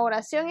la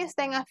oración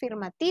está en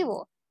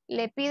afirmativo.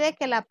 Le pide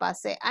que la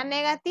pase a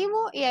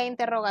negativo y a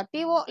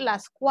interrogativo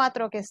las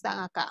 4 que están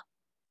acá.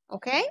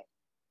 ¿Ok?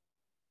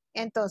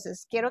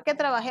 Entonces, quiero que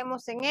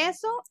trabajemos en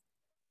eso.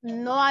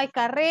 No hay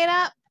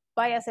carrera.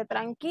 Váyase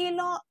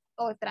tranquilo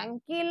o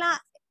tranquila.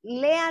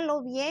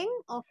 Léalo bien.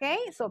 ¿Ok?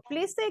 So,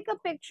 please take a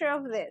picture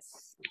of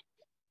this.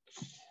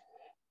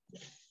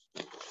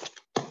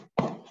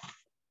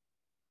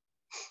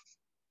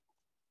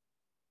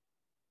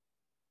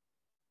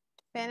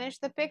 Finish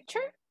the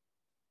picture.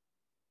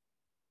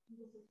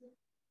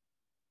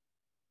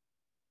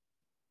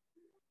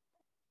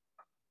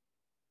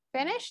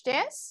 Finished,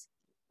 yes?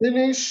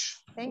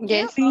 Finish. Thank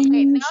Yes. you.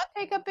 Okay, now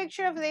take a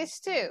picture of these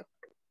two.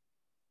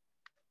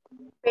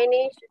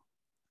 Finish.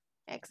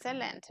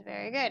 Excellent.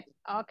 Very good.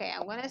 Okay,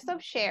 I'm going to stop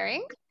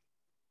sharing.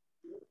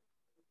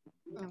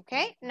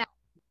 Okay, now.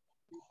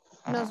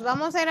 Nos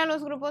vamos a ir a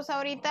los grupos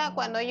ahorita.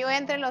 Cuando yo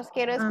entre, los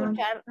quiero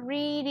escuchar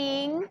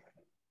reading.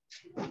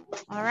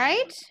 All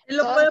right.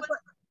 ¿Lo puede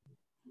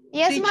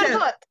Yes, teacher,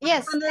 Margot.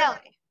 Yes, tell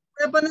me.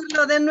 Voy a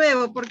ponerlo de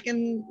nuevo porque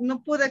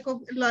no pude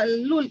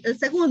el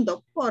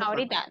segundo. Por favor.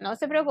 Ahorita, no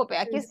se preocupe.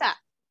 Aquí está.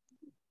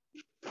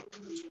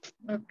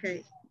 Ok.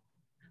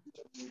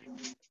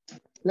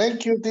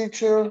 Thank you,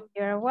 teacher.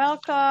 You're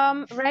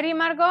welcome. Ready,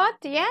 Margot?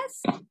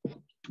 Yes?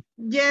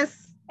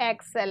 Yes.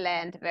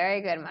 Excellent.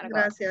 Very good, Margot.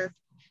 Gracias.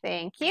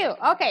 Thank you.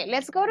 Okay,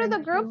 let's go to the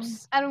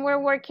groups and we're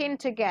working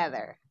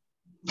together.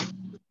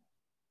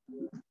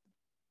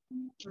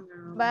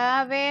 Va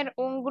a haber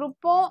un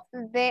grupo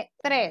de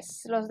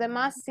 3. Los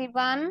demás sí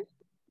van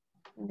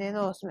de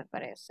 2, me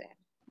parece.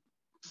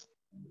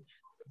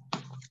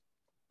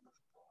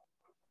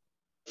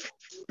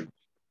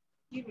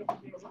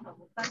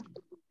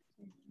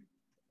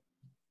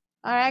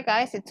 All right,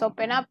 guys, it's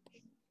open up.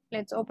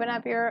 Let's open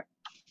up your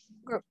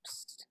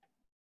groups.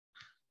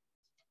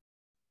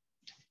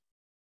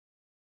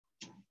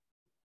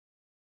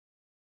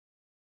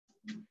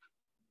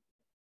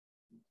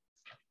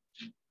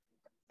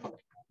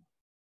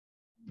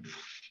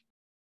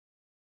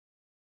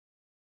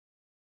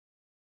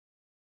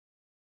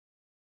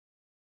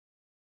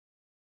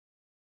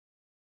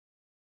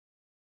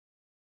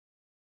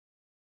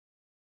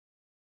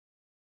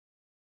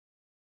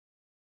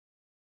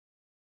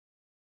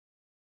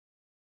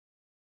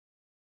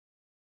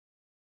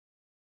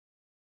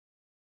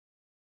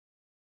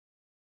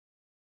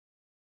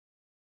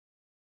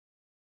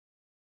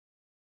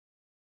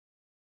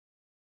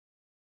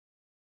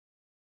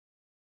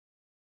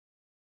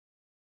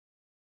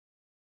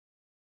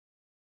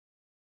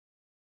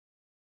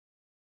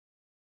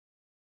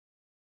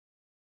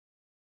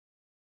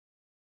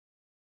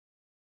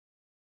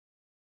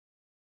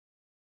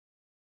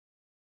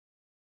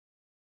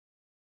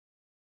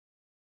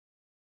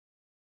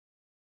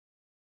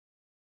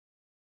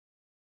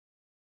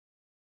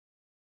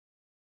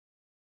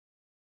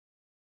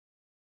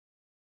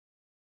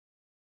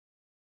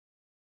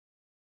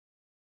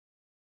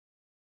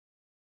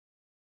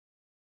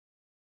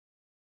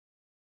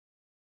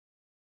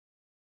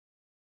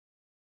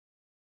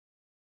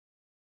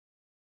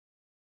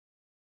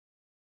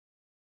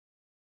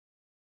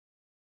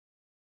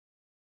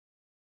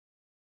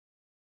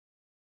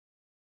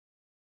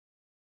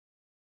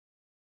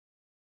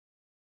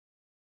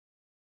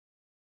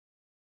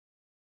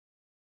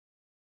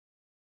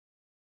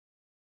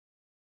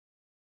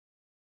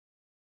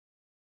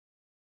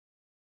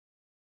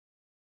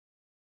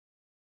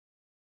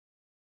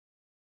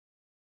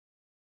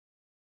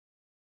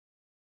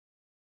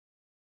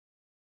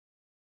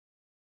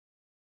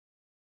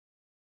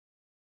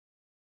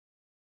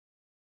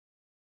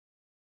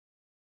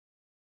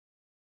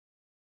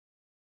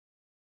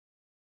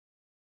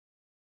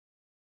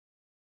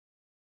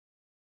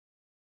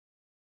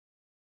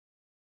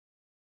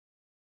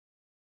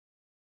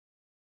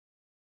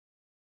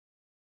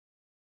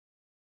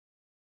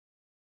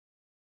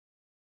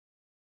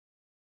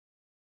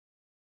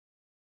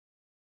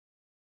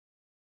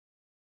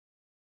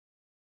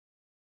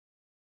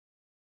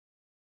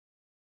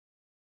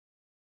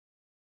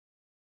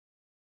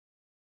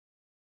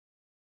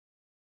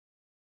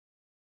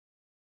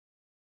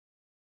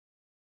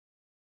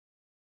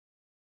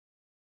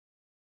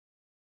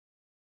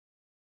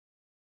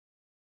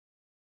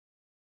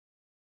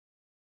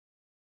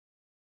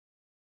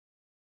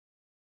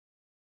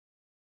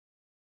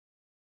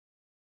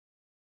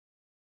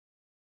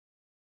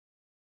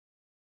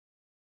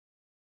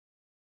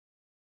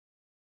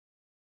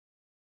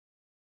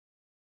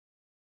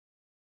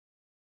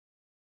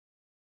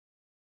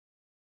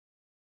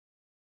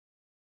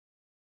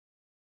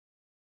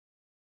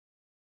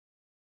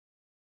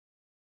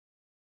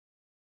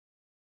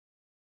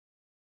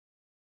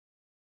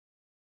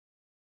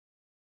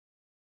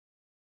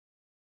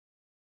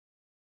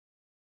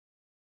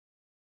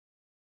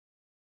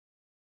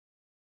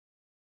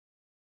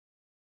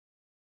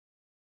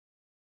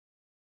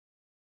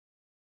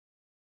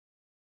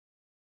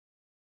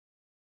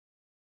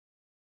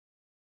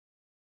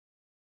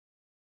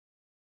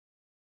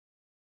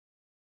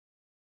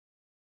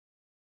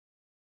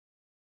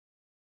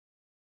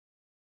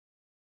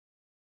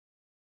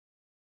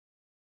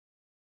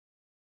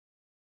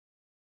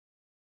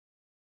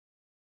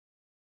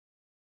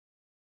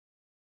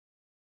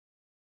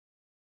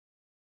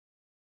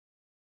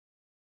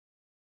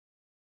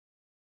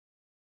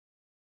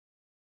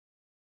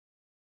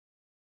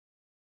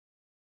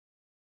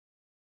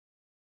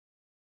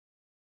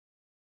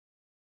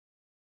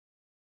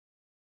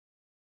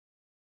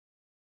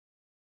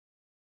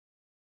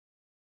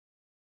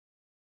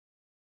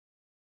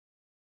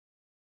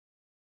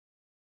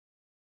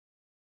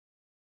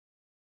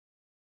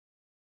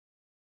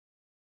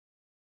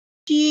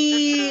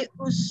 She,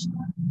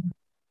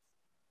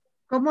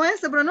 ¿cómo es?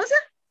 ¿Se pronuncia?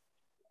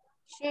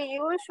 She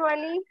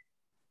usually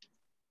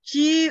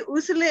She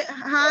usually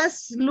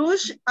has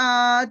lunch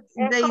at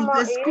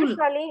the school.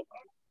 usually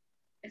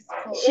es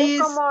She's,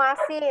 como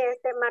así,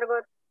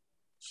 Margot.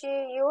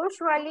 She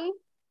usually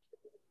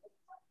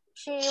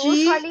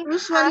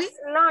has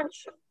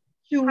lunch.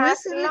 she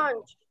Has usually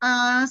lunch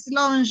has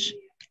lunch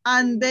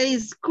at the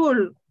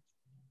school.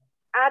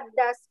 at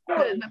the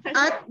school.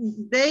 At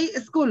the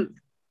school.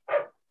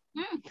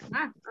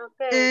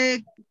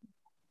 Okay.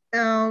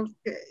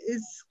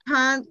 It's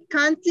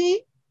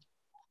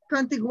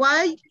Canty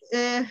white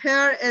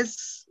hair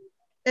is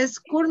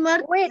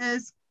schoolmate With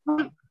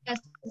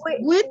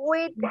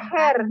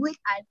her.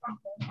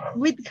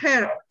 with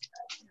her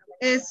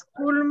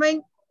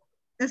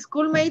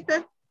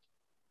schoolmate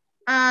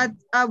at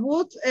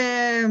about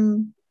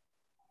 12,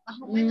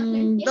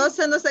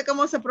 no sé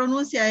cómo se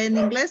pronuncia en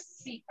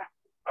inglés.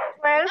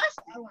 12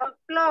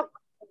 o'clock.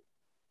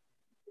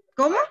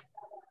 ¿Cómo?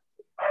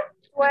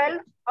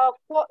 12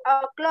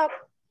 o'clock.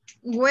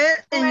 Well,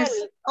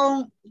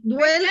 on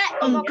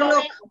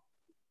clock.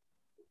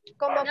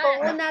 Como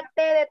con una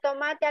T de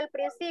tomate al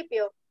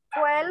principio.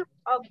 12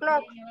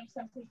 o'clock.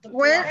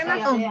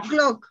 Well, on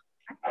clock.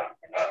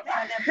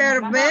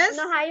 Her best.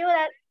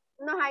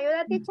 ¿Nos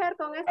ayuda, teacher,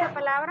 con esta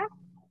palabra?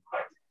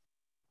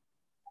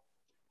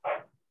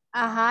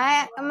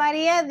 Ajá,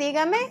 María,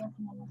 dígame.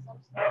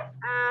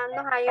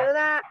 Nos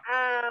ayuda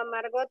a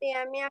Margot y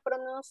a mí a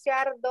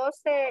pronunciar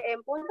 12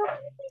 en punto.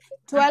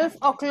 12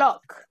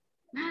 o'clock.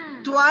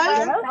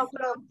 12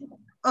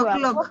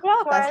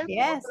 o'clock. Así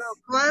es.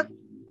 12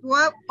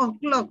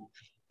 o'clock.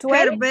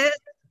 12.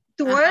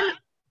 12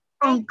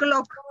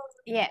 o'clock.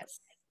 Yes.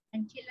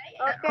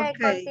 Okay,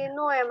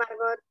 continúe,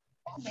 Margot.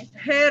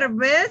 Her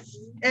best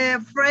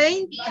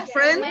friend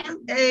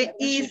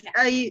is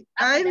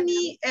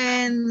Amy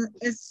and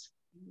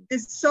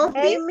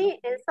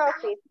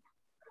Sophie.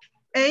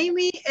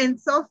 Amy and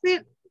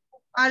Sophie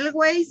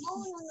always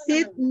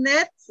sit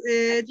next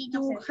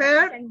to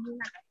her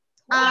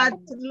at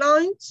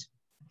lunch.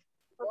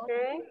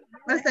 Okay.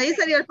 Hasta ahí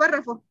sería el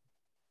párrafo.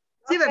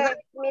 Sí, Okay, ¿verdad?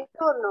 mi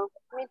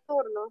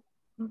turno.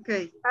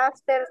 Okay.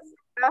 After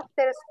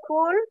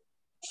school,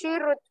 she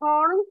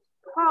returns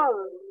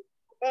home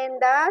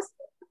and does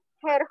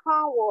her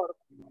homework.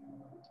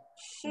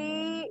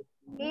 She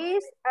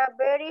is a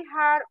very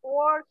hard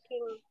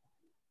working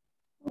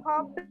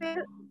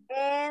couple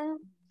and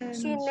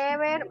she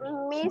never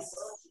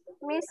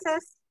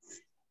misses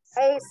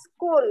a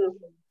school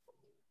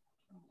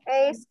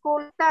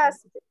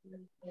task.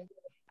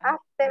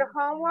 After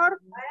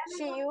homework,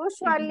 she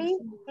usually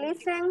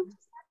listens.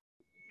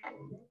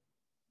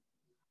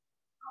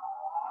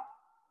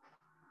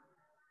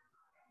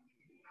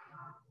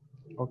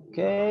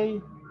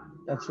 Okay,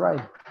 that's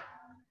right.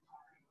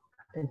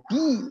 El P.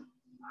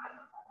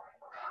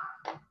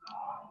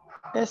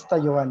 Esta,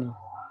 Giovanni.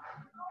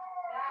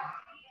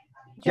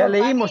 Ya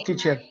leímos,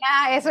 teacher.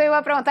 Eso iba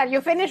a preguntar.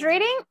 You finished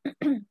reading?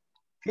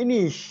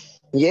 Finish.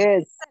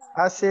 Yes.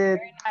 Hace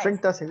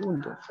 30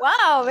 segundos.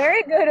 Wow,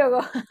 very good,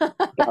 Hugo.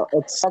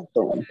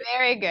 Exacto.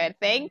 Very good.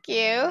 Thank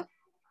you.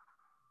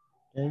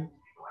 Okay.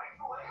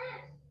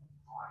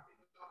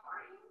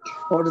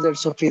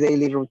 Orders of the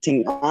daily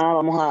routine.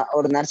 Vamos a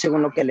ordenar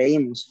según lo que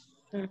leímos.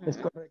 ¿Es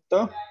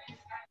correcto?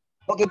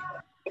 Okay.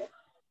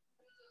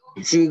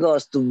 She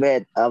goes to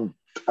bed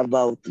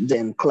about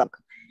 10 o'clock.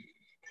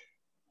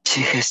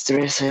 She has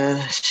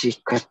stressed. She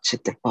catches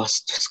the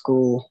bus to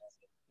school.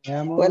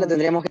 Bueno,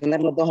 tendríamos que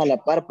tener los dos a la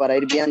par para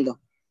ir viendo.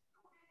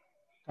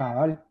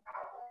 Cabal.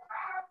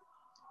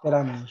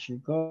 Espérame,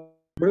 chicos.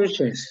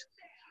 Brushes.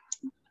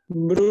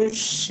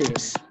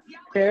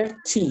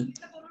 13.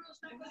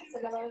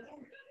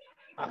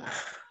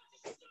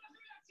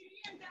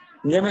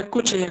 ¿Ya me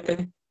escucha,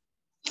 Jacqueline?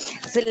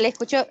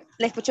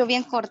 Le escucho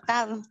bien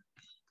cortado.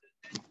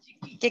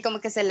 Que como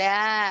que se le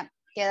ha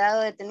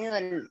quedado detenido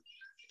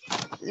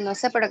no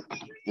sé, pero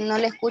no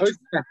le escucho.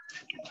 Ahorita.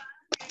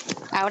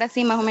 Ahora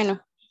sí, más o menos.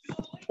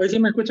 Hoy sí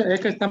me escucha, es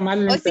que está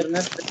mal el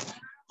internet. Sí.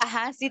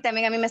 Ajá, sí,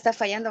 también a mí me está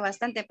fallando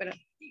bastante, pero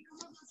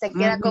se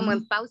queda como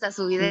en pausa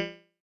su video.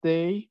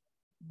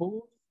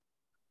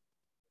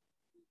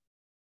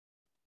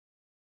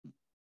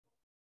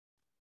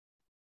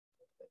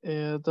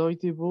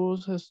 Deutsche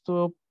Bus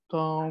stop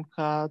to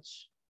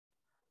catch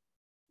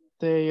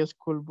the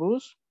school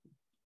bus.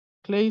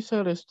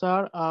 Classes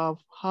start at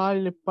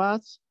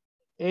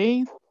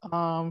 8:30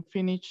 and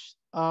finish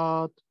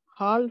at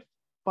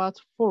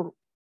 4:30.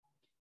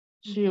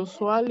 She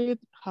usually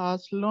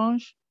has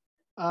lunch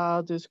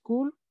at the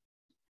school,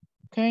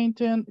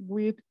 canteen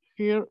with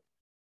her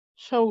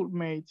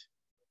schoolmate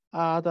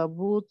at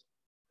about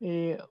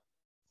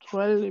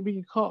 12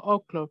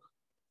 o'clock.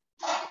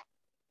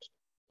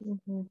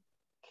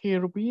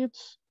 Her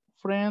best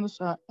friends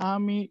are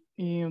Amy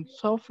and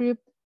Sophie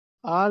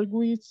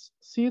always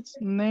sits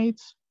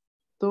next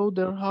to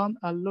their hand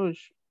at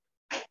lunch.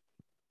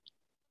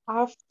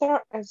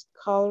 After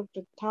school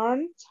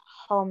returns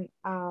home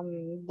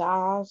and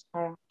does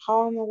her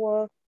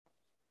homework,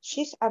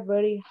 She's a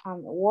very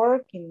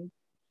hardworking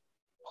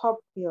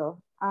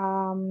pupil.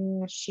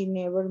 She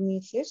never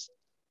misses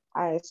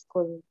a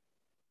school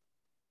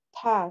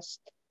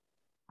task.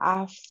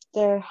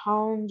 After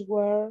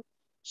homework,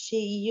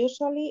 she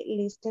usually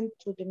listens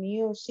to the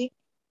music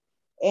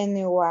and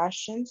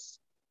watches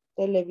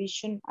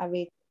television a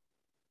bit.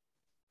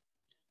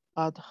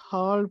 At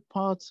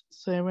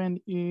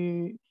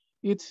 7:30,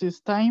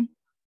 it's time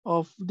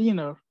of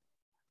dinner.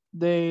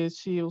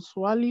 She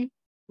usually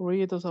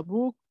reads a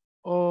book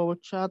or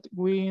chat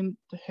with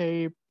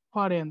her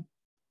parent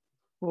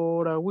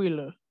for a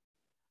while.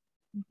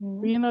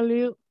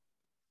 Finally,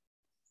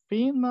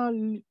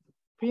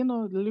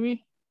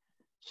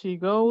 she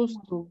goes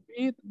to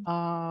bed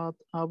at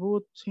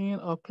about 10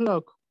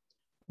 o'clock,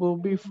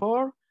 but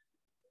before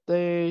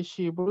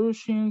she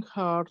brushing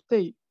her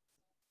teeth.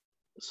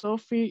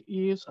 Sophie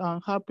is a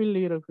happy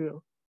little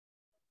girl.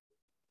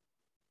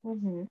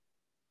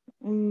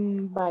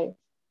 Vale.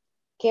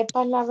 ¿Qué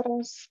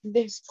palabras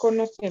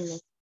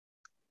desconocemos?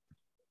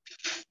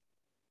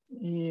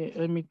 Y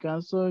en mi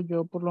caso,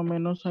 yo por lo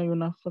menos hay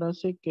una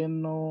frase que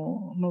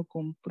no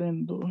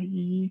comprendo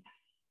y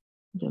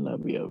ya la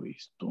había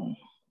visto.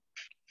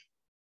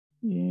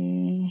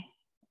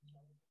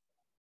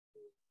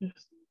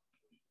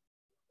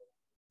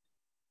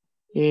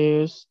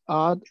 Es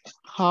at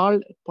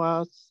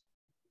 8:30.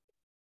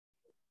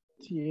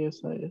 Sí,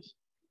 esa es.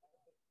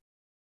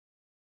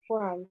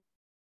 ¿Cuál?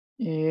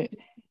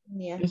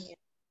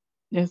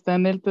 Está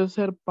en el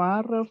tercer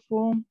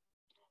párrafo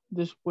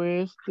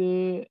después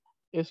de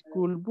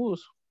school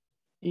bus.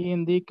 Y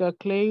indica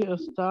Clay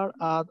start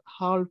at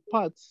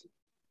 8:30.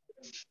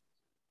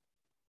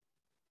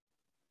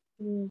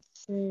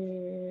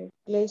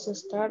 Place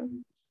start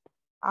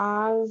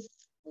al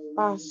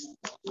past.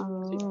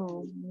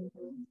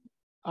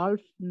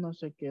 Half, no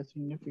sé qué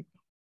significa.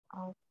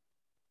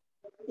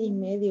 Y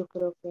medio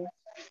creo que.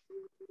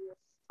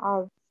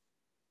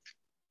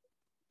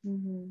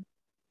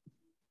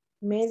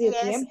 Medio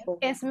Sí, tiempo.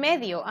 es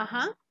medio,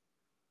 ajá.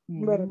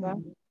 ¿Verdad?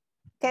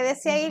 ¿Qué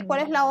decía ahí?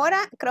 ¿Cuál es la hora?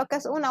 Creo que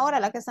es 1 hora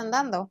la que están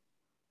dando.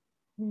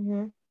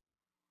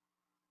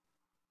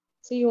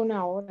 Sí,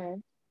 1 hora.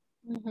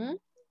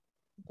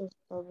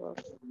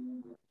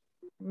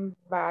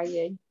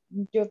 Vaya,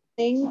 yo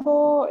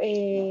tengo,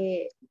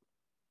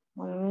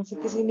 bueno, no sé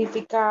qué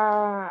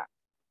significa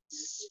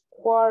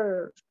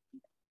quarter.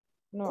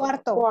 No,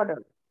 Cuarto.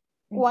 quarter.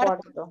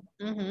 Cuarto.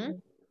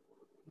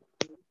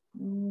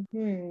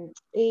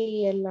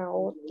 Y la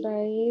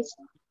otra es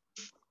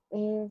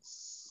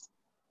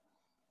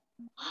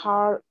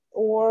hard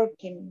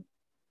working.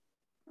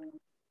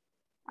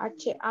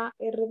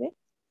 H-A-R-D.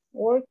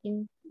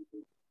 Working.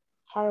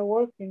 Hard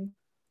working.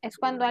 Es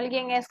cuando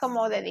alguien es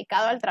como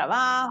dedicado al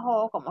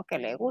trabajo, como que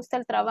le gusta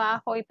el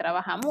trabajo y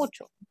trabaja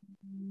mucho.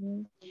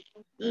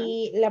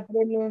 Y la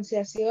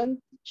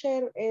pronunciación,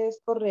 teacher,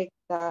 es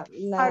correcta.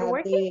 La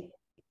Hardworking. de...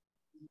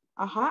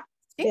 Ajá.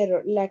 ¿Sí?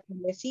 Pero la que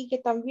le sigue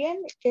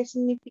también, ¿qué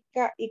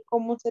significa y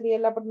cómo sería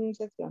la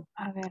pronunciación?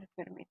 A ver,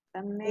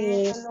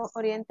 permítame, solo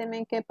oriénteme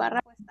en qué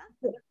párrafo está.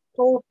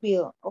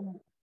 Pupil.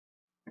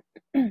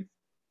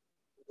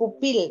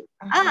 Pupil.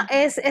 Ajá.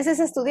 Ese es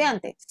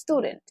estudiante,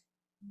 student.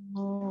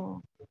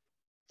 No.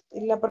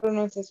 ¿Y la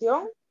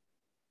pronunciación?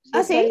 Sí,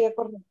 estaría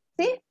correcta.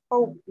 Sí.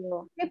 Pupil.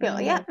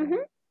 Pupil, ya.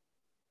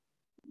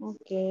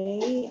 Ok.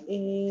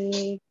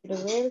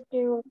 Quiero ver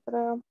qué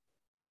otra.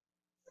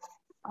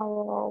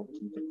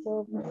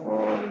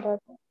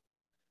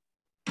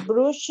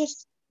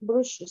 Brushes.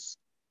 Brushes.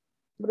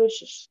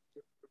 Brushes.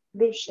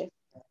 Brushes.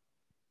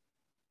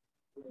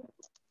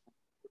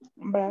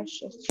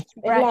 Brushes. Es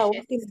la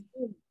última.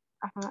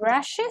 Ajá.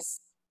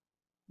 Brushes.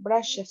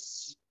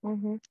 Brushes.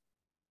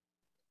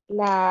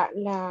 La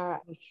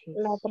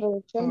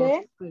traducción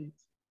de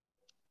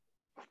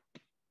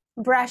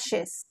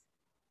Brushes.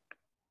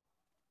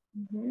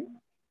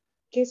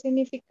 ¿Qué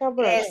significa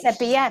brush?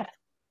 Cepillar.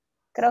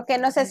 Creo que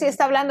no sé si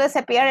está hablando de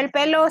cepillar el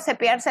pelo o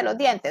cepillarse los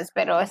dientes,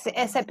 pero es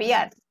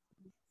cepillar.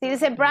 Si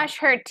dice brush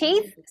her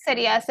teeth,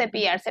 sería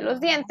cepillarse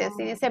los dientes.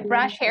 Si dice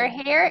brush her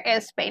hair,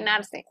 es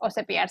peinarse o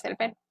cepillarse el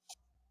pelo.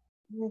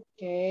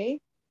 Ok.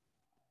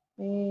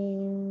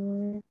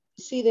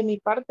 Sí, de mi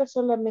parte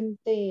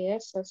solamente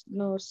esas.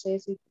 No sé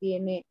si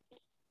tiene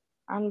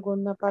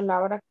alguna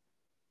palabra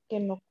que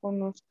no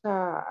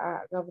conozca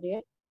a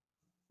Gabriel.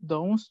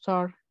 Don't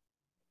start.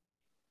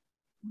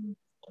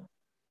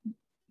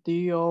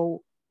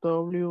 D-O-W-N-A-S-T.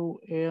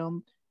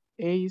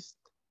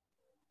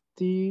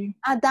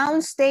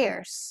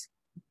 Downstairs.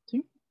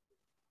 ¿Sí?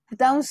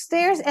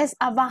 Downstairs es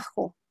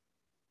abajo.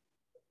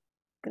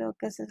 Creo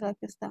que esa es la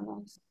que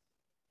estamos.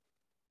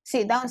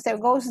 Sí, downstairs,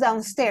 goes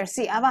downstairs,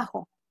 sí,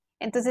 abajo.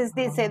 Entonces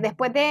dice,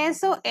 después de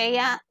eso,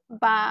 ella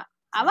va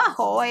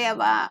abajo o ella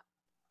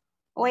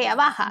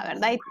baja,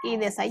 ¿verdad? Y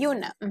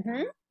desayuna.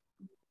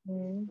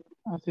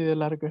 Así de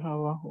largo es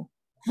abajo.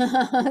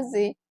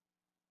 Sí.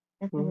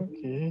 Ok.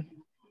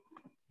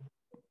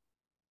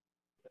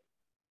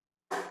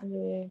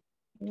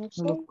 No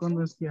sé. No lo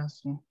conocía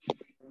así.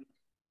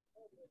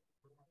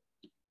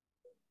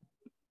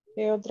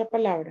 ¿Qué otra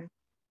palabra?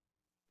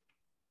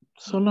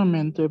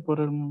 Solamente por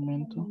el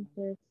momento.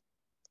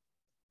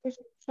 Pues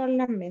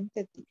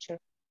solamente, teacher.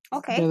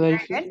 Okay, Ya de ahí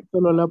very good.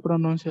 solo la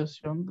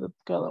pronunciación de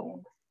cada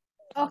uno.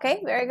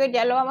 Okay, very good.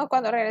 Ya lo vamos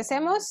cuando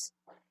regresemos.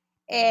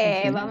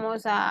 Ok.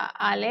 Vamos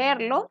a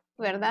leerlo,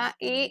 ¿verdad?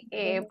 Y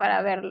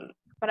para ver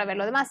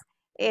lo demás.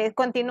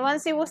 Continúan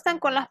si gustan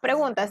con las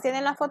preguntas.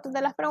 ¿Tienen las fotos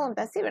de las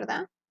preguntas? Sí,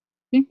 ¿verdad?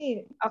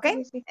 Sí, Ok,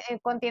 sí, sí.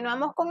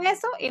 continuamos con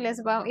eso y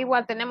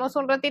igual tenemos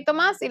un ratito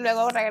más y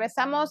luego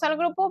regresamos al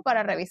grupo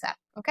para revisar,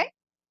 ¿ok?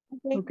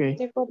 Ok.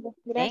 De acuerdo.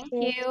 Thank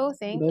Gracias. you,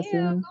 thank you.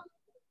 Gracias.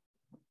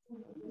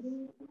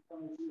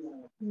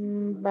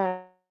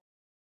 Bye.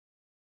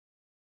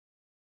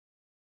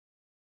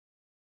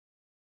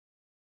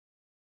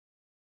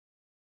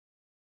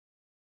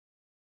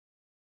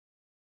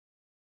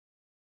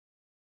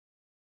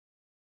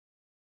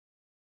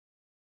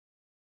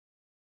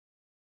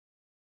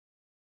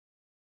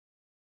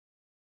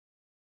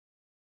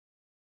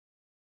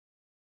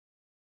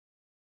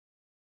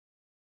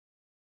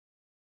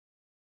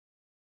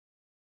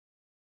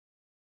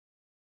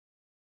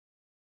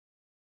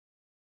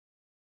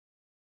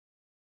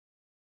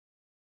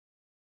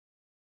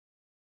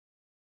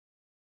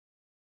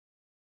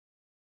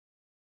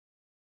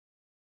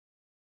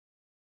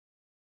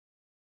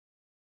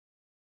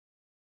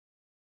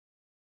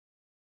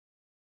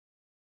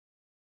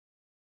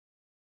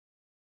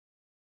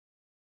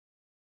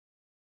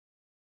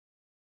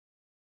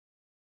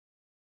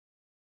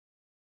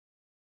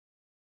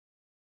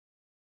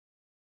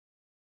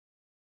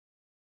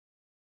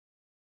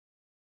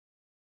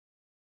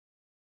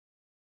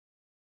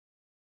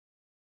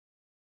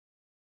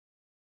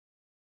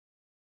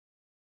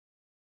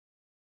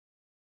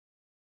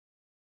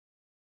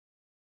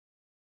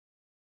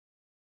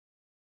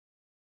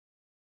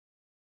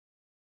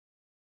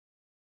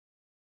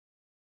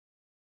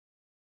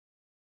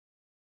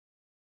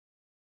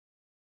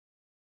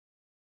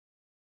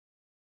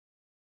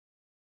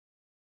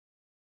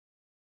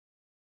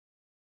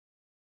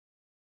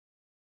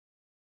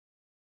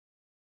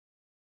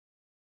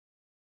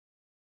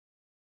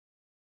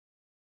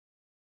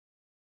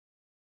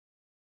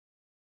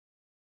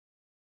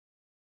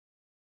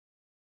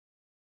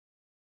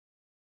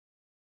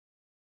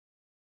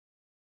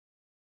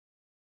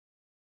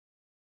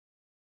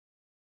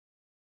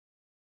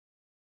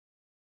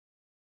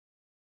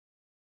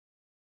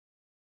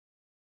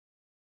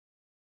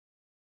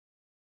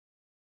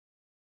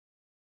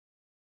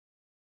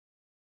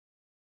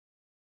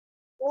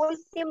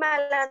 Última,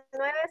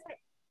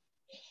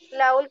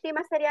 la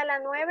última sería la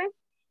 9,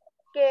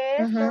 que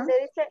es Ajá. donde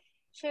dice,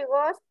 she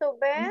goes to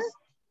bed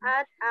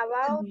at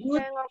about Good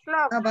 10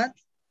 o'clock. about,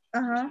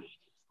 ajá.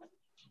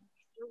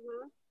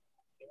 Ujú.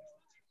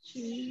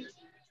 She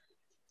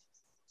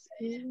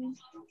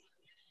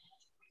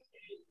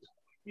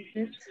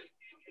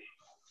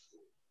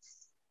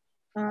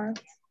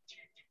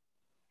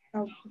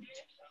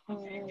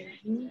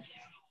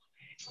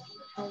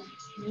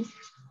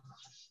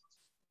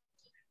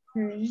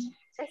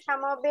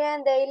Estamos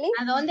bien, Daily.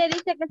 ¿A dónde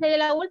dice que sería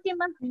la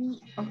última?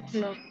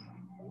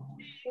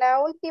 La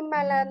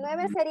última, la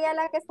 9 sería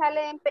la que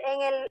sale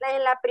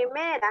en la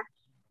primera.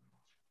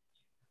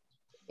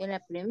 En la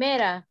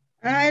primera.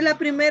 Ah, es la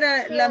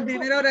primera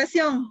Sí,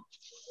 oración.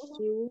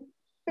 sí,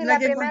 La la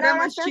que primera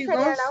encontramos, oración chicos.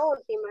 sería la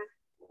última.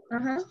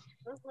 Ajá.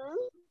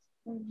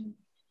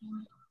 Ujú.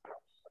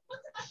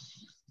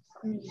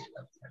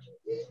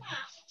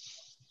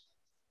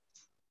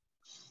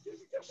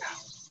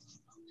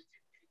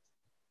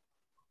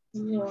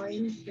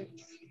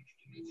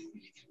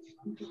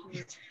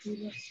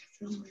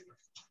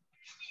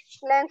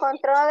 ¿La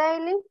encontró,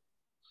 Daily?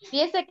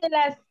 Fíjese que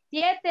las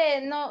 7,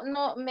 en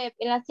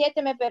las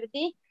 7 me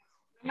perdí.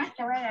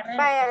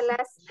 Vaya,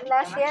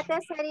 las 7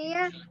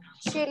 sería,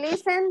 she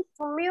listens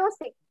to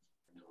music.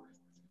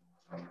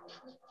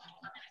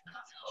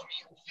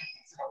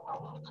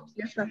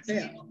 Ya está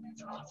fea.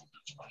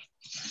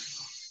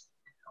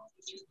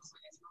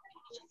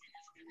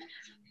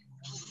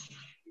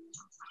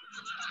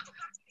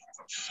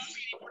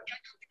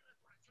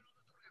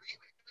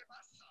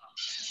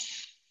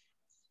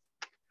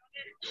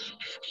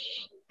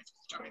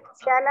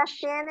 ¿Ya las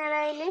tiene,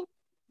 Daily?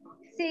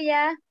 Sí,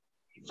 ya.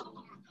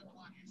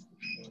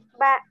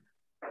 Va.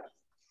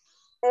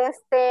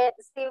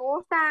 Si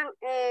gustan,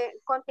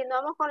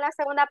 continuamos con la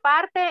segunda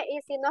parte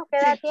y si nos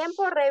queda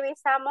tiempo,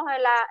 revisamos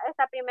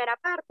esta primera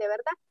parte,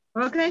 ¿verdad?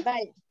 Ok.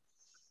 Bye.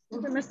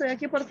 Me estoy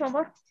aquí, por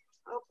favor.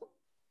 Okay.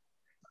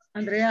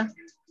 Andrea.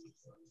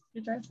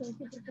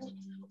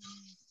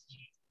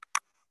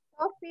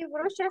 Sophie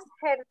brushes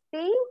her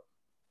teeth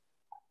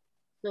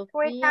 3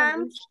 Sofía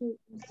times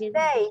a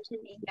day.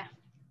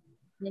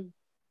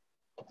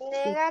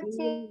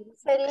 Negative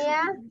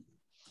sería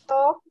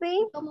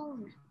Sophie.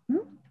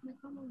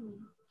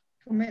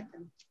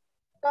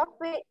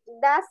 Sophie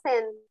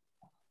doesn't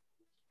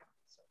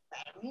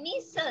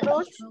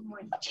brush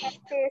her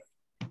teeth.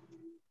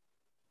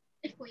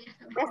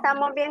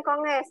 ¿Estamos bien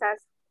con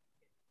esas?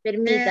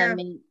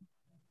 Permítame.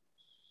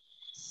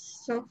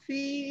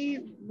 Sophie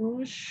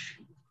Bush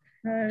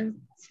her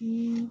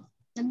teeth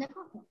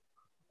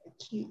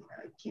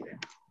aquí veo.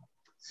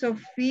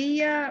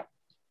 Sofía,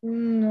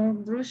 no,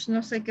 brush,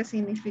 no sé qué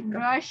significa.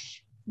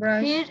 Brush.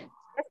 Brush.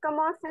 Es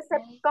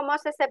como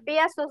se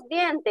cepilla sus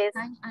dientes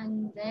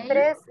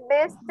 3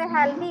 veces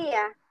al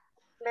día,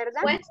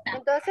 ¿verdad?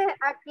 Entonces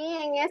aquí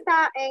en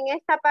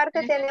esta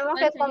parte tenemos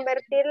que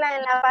convertirla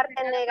en la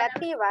parte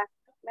negativa,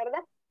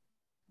 ¿verdad? O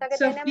sea que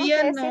Sofía tenemos que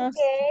decir no.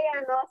 que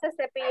ella no se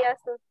cepilla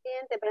sus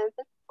dientes, pero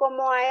entonces,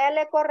 como a ella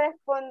le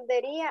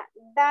correspondería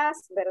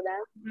das, ¿verdad?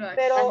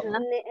 Pero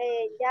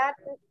ya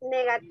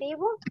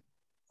negativo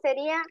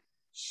sería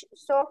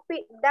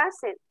Sophie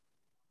doesn't.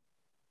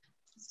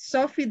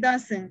 Sophie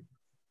doesn't.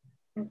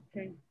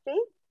 Okay. ¿Sí?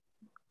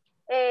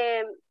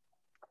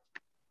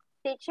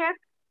 Teacher.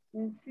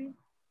 Okay.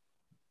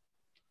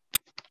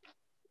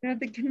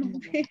 Espérate que no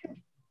veo.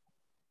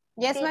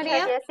 Yes, Teacher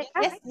Maria? Jessica?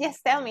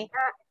 Yes, tell me.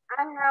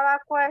 I have a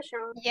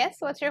question.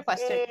 Yes, what's your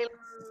question?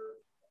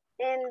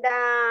 In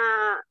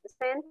the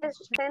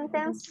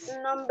sentence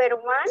number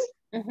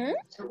 1,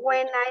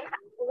 when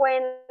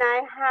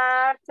I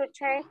have to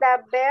change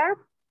the verb,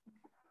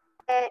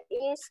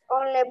 is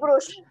only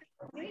brush.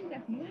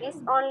 It's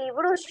only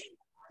brush.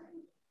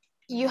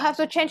 You have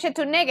to change it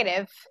to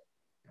negative.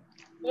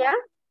 Yeah.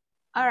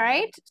 All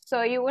right.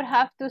 So you would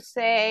have to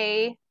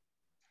say,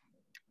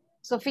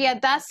 Sophia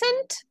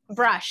doesn't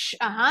brush.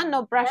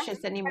 No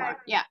brushes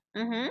anymore. Yeah.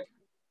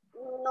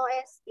 No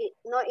es,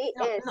 no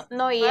es.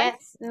 No, right?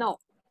 yes, no.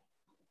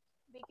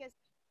 Because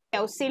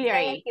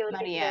auxiliary, Thank you,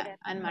 Maria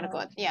and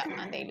Margot. Yeah,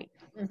 and Daily.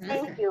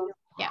 Thank you.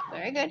 Yeah,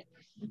 very good.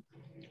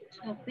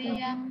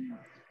 Sophia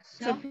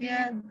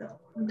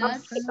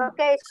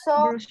Okay,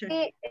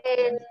 Sophie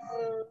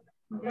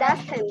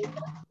doesn't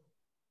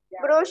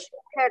brush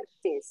her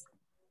teeth.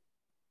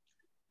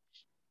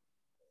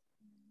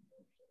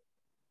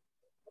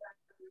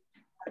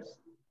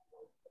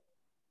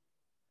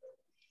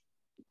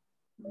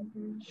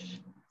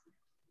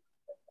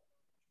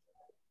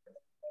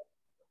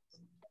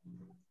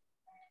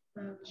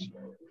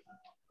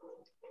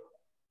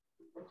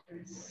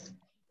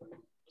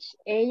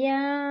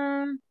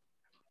 Ella,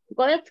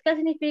 ¿qué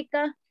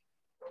significa?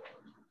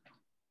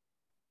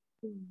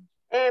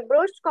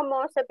 Brush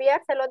como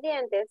cepillarse los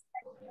dientes.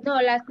 No,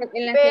 en la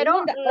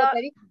Pero segunda.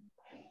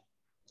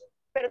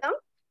 ¿Perdón?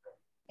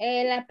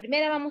 En la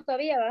primera vamos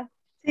todavía, ¿va?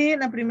 Sí, en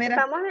la primera.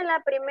 Estamos en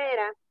la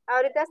primera.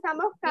 Ahorita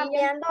estamos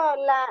cambiando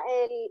la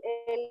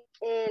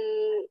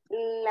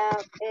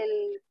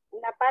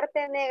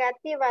parte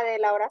negativa de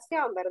la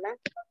oración, ¿verdad?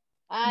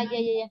 Ya.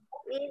 Y,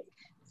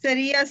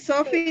 sería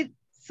Sophie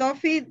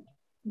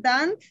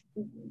doesn't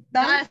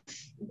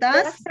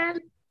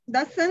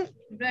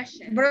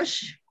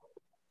brush.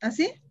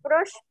 ¿Así?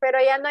 Brush, pero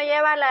ya no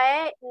lleva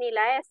la E ni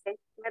la S,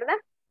 ¿verdad?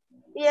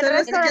 Y el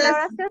resto de la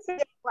oración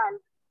sigue igual.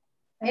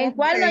 ¿En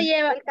cuál no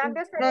lleva? El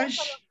cambio sería brush.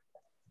 solo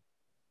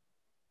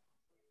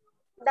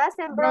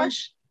doesn't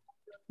brush.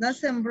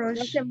 Doesn't brush.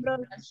 Doesn't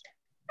brush.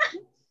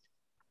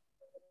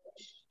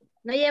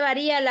 No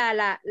llevaría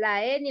la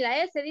E ni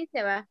la S,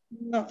 dice, va.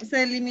 No,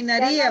 se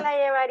eliminaría. Ya no la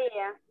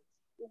llevaría.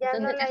 Ya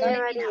no la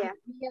llevaría.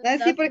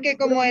 Así porque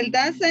como el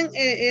doesn't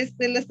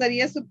lo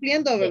estaría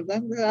supliendo,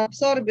 ¿verdad?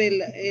 Absorbe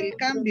el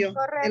cambio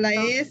de la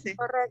ES.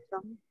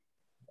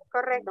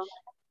 Correcto.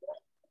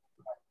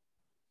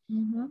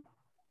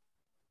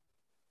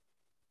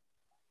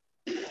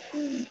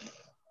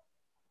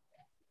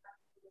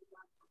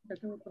 Ya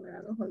tengo que poner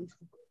a los ojos.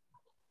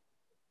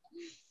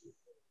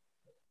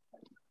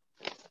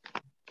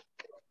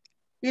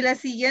 Y la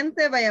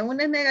siguiente, vaya,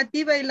 una es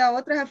negativa y la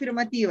otra es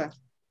afirmativa.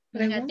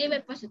 Negativa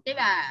y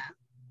positiva.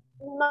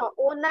 No,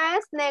 una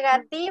es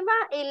negativa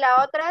y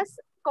la otra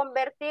es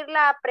convertir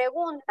la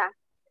pregunta.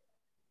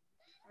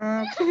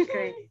 Ok.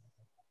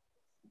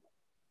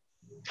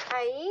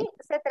 Ahí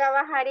se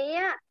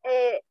trabajaría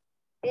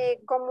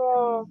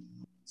como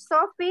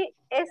Sophie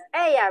es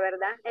ella,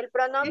 ¿verdad? El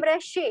pronombre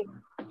es she.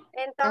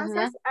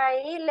 Entonces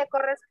ahí le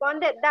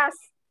corresponde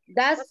does.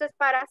 Entonces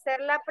para hacer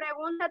la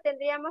pregunta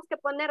tendríamos que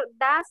poner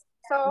does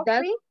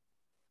Sophie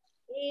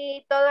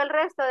y todo el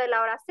resto de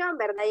la oración,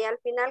 ¿verdad? Y al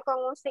final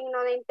con un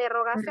signo de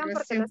interrogación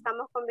porque lo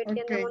estamos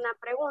convirtiendo en una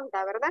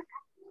pregunta, ¿verdad?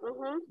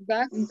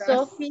 Does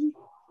Sophie.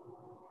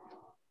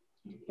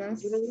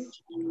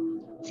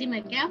 Si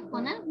me quiero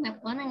poner, me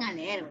ponen a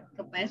leer,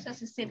 que para eso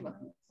se sirve.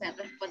 O sea,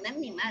 responder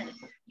mi madre.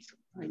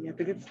 Ay, ya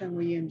te están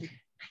oyendo.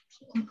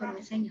 Con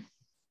mi señor.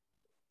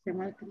 Ya,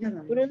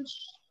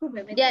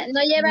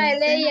 no lleva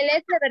el E y el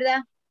S,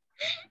 ¿verdad?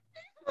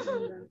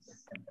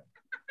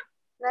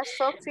 La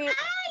Sophie.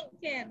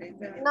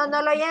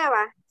 No lo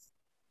lleva.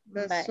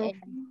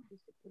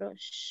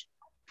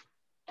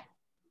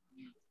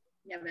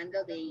 Y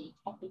hablando de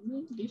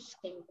English,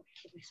 tengo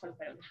que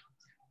resolver una.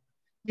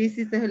 ¿Ya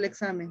hiciste el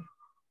examen?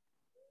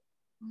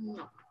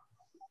 No.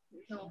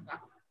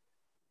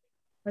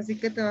 Así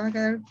que te vas a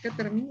quedar que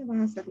termine, vas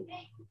a hacerlo.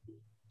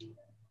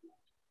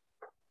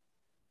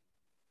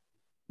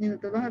 Y no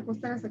te vas a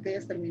acostar hasta que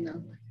hayas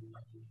terminado.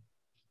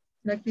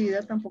 La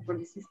actividad tampoco lo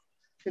hiciste.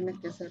 Tienes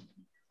que hacerlo.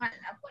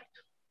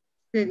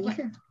 Te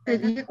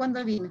dije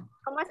cuando vine.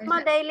 ¿Cómo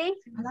estamos, Daily?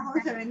 A las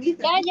 11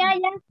 veniste. Ya.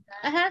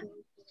 Ajá.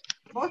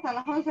 Vos a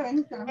las 11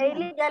 veniste a la Hailey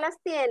mañana. ya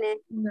las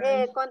tiene. No.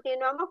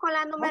 Continuamos con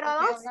la número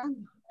No, 2. estoy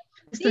hablando.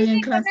 Estoy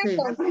en clase.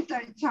 Correcto.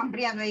 Estoy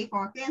chambreando ahí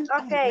con aquel.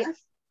 Ok.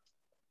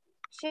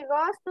 She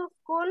goes to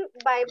school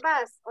by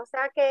bus. O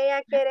sea que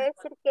ella quiere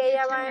decir que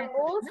ella va en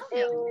bus,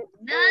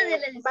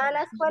 va a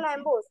la escuela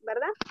en bus,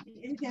 ¿verdad?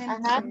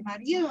 Ajá.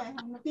 Marido,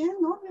 no tiene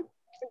novio.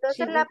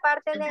 Entonces la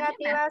parte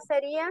negativa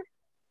sería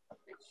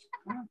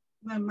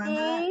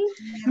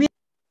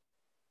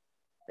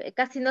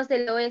Casi no se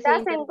lo oye.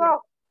 doesn't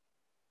go.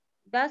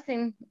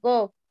 Doesn't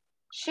go.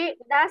 She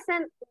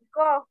doesn't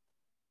go.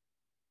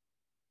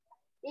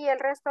 Y el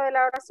resto de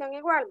la oración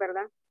igual,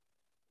 ¿verdad?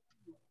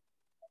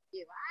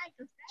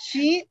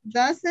 She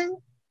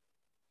doesn't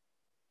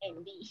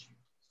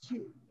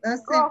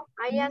Go.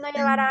 Ahí ya no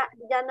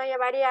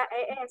llevaría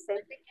ES.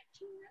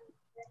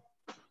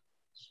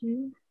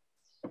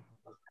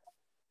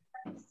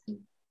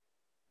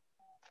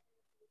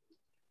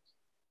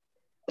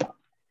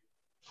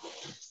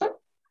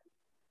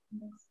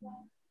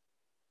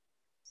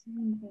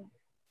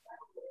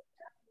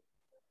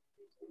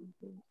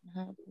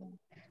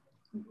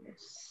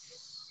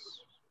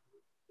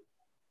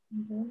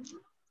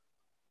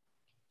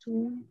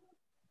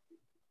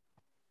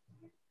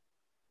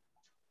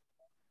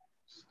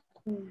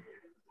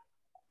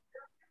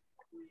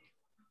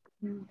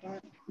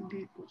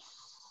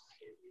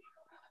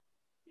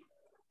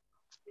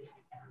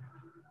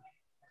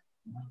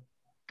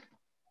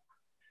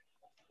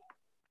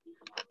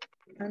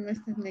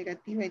 Esta es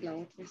negativa y la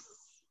otra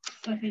es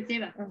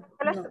positiva. Solo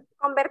es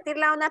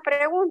convertirla a una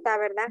pregunta,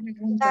 ¿verdad?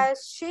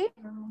 Does she?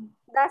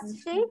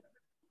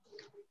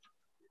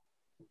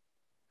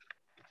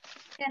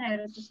 ¿Qué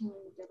era tu signo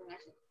de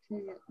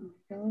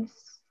interrogación?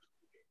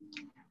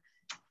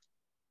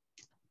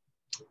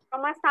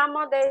 ¿Cómo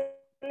estamos,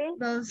 Daily?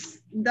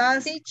 Does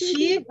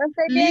she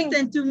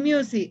listen to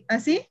music?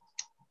 ¿Así?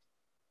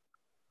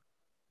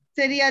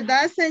 Sería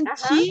doesn't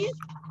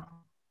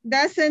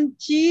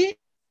she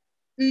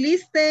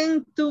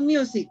listen to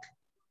music?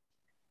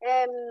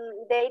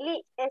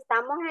 Daily,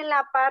 estamos en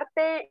la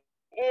parte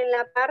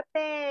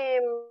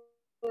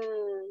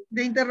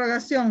de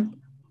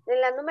interrogación. En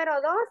la número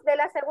 2 de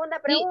la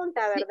segunda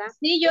pregunta, ¿verdad?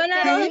 Sí, yo en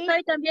la 2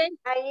 estoy también.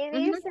 Ahí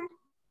dice,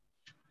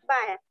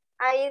 vaya,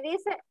 ahí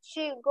dice,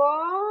 she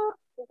goes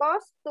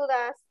to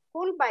the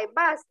school by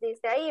bus,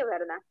 dice ahí,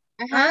 ¿verdad?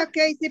 Ajá. Ok,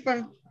 sí,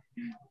 pero...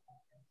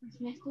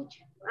 ¿Me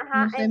escucha?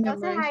 Ajá, No sé,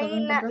 entonces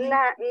ahí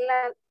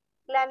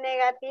la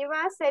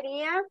negativa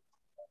sería...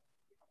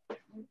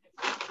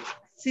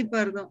 Sí,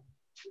 perdón.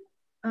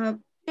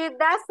 She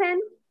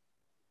doesn't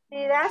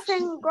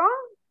go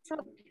to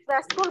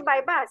the school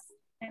by bus.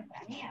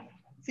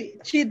 Sí,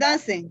 she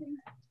doesn't.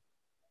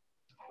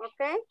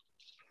 Ok.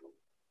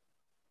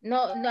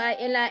 No,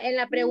 en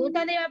la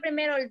pregunta no iba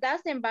primero el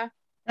doesn't, va.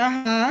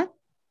 Ajá.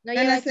 No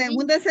en la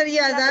segunda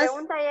sería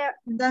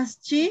does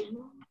she.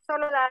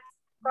 Solo das,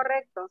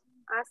 correcto.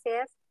 Así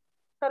es.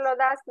 Solo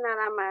das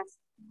nada más.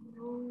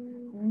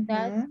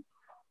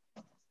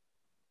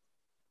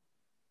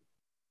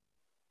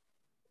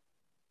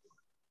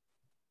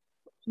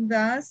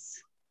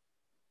 Does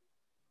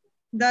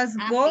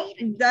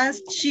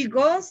she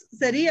goes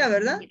sería,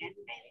 ¿verdad?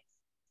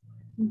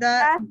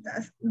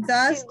 Does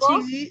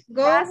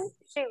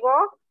she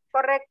go,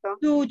 correcto.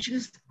 To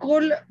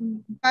school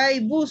by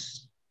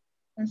bus.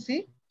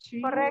 ¿Así?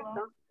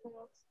 Correcto.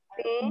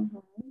 Sí.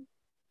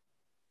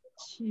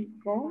 She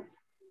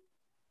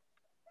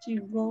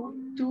go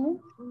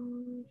to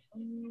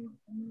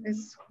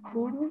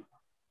school.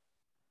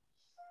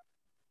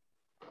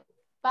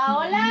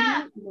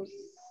 Paola.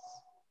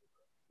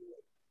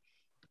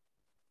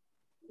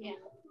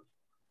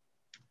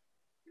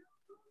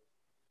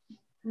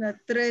 La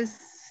 3.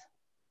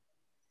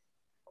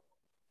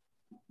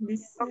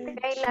 Ok,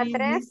 la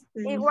 3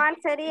 igual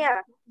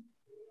sería,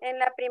 en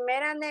la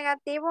primera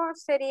negativo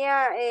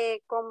sería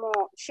como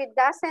she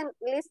doesn't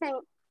listen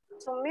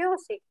to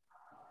music.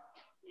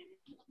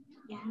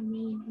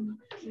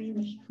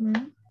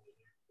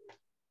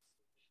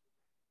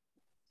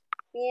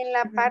 Y en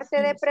la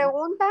parte de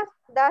preguntas,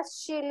 does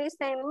she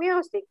listen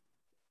music?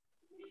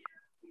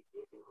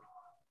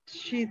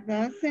 She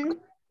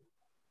doesn't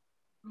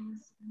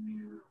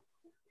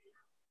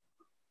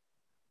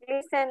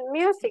listen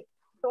music,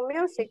 to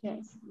music.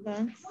 Yes,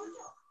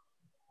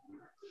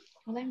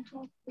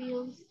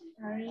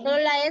 Solo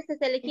la S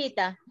se le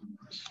quita.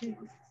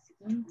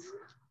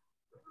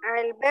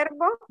 Al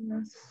verbo.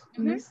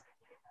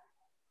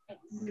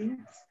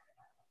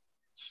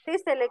 Sí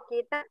se le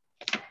quita.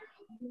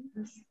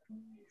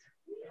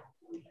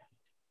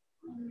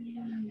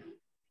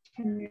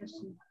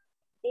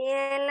 Y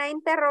en la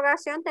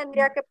interrogación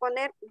tendría que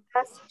poner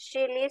does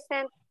she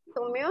listen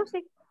to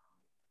music?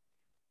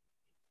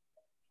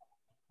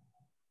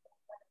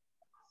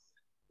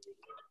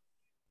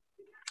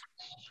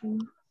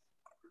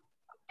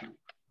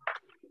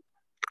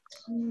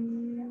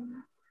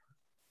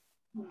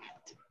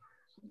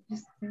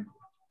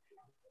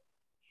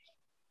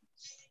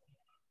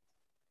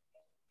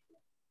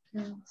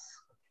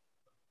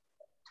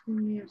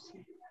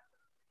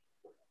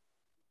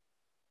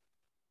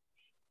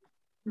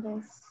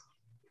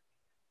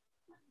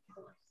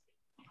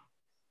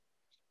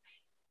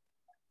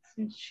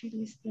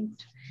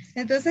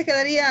 Entonces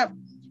quedaría,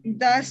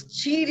 does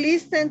she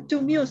listen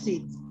to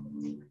music?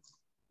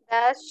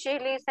 Does she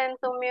listen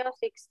to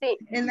music? Sí.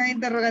 En la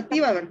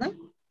interrogativa, ¿verdad?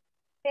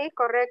 Sí,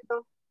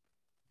 correcto.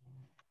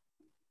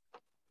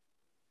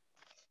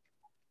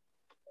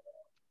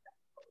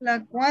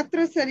 La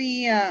 4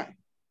 sería,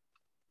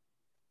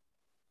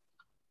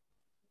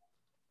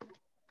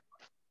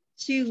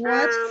 she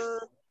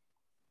watches,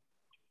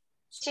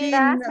 She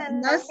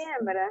doesn't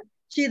también, ¿verdad?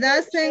 She She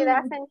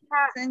doesn't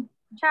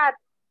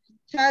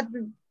chat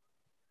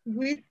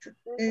with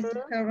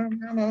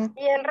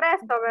y el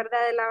resto, ¿verdad?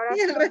 De la y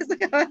el oración. resto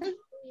cabal.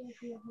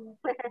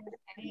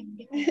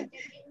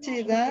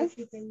 She does.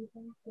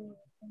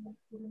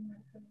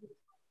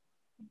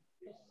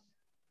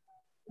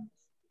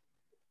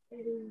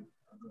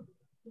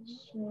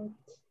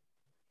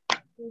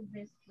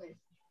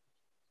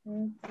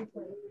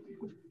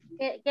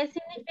 ¿Qué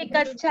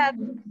significa chat?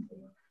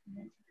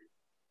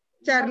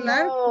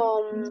 Charlar.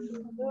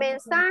 Como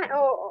mensaje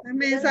o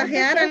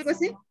Mensajear, no sé si algo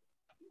así.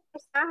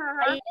 Ajá.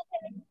 Ahí se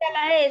le quita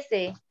la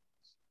S.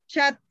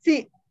 Chat,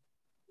 sí.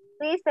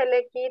 Sí, se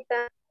le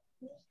quita.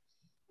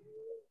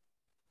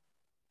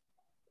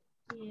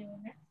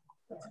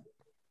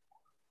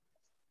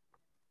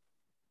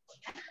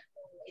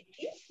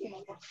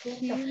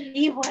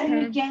 Y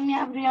bueno, ¿y quién me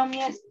abrió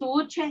mi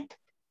estuche?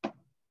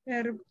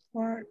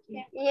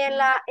 Y en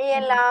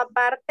la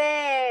parte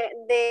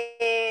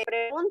de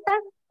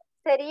preguntas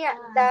sería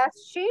does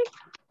she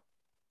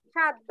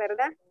chat,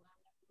 ¿verdad?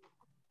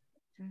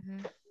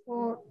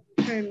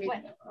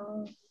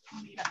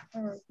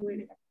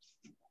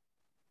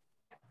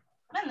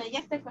 Bueno, ya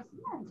estoy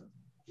cocinando.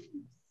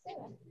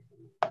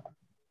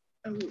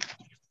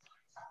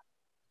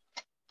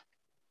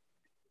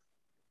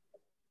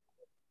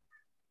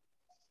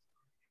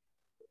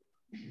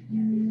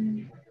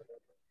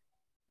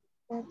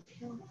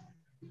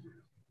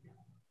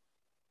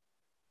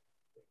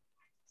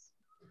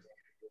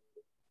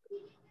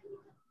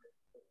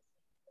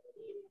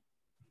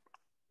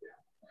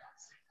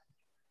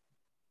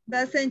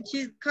 Doesn't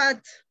she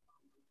cut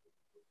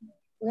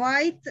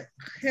white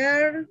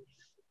hair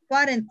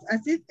parents?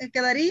 ¿Así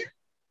quedaría?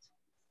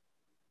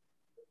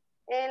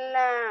 En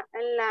la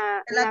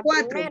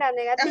cuatro. primera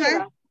negativa.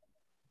 Ajá.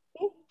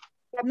 ¿Sí?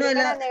 La No,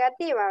 primera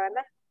negativa,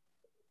 ¿verdad?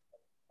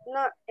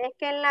 No, es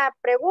que en la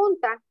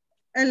pregunta.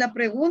 En la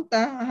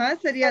pregunta, ajá,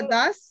 sería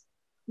does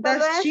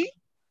she?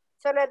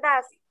 Solo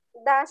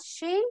does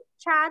she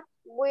chat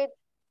with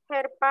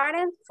her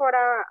parents for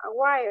a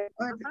while?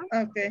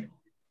 Ajá. Okay.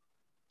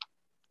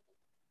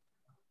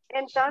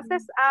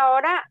 Entonces,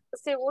 ahora,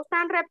 si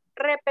gustan,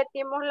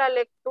 repetimos la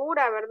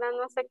lectura, ¿verdad?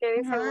 No sé qué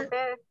dicen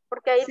ustedes.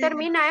 Porque ahí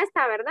termina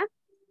esta, ¿verdad?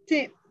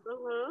 Sí.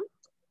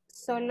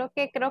 Solo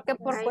que creo que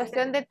por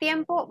cuestión de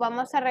tiempo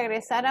vamos a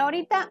regresar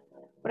ahorita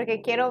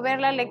porque quiero ver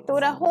la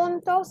lectura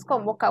juntos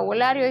con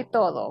vocabulario y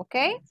todo, ¿ok?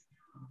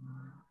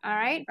 All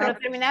right. Pero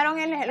terminaron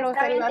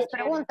las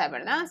preguntas,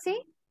 ¿verdad?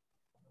 ¿Sí?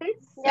 Sí,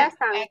 ya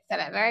están.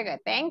 Excellent. Very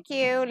good. Thank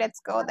you.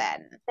 Let's go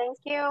then. Thank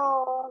you.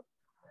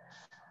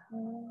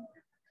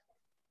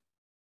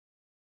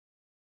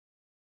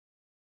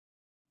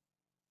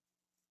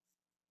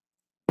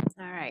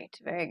 All right,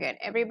 very good.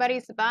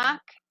 Everybody's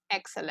back.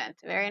 Excellent,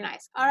 very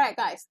nice. All right,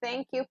 guys,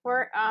 thank you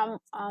for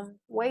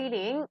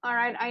waiting. All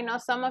right, I know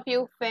some of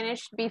you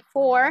finished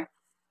before,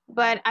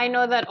 but I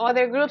know that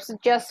other groups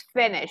just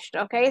finished,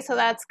 okay? So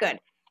that's good.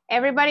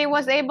 Everybody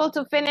was able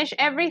to finish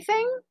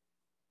everything?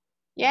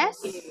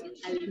 Yes?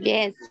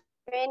 Yes.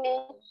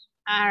 Finish.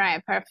 All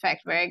right,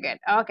 perfect, very good.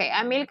 Okay,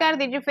 Amilcar,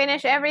 did you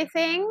finish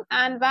everything?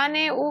 And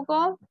Vane,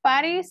 Hugo,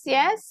 Paris,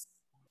 yes?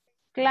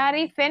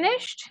 Clary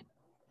finished?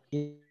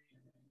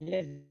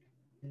 Yes.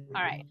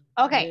 All right.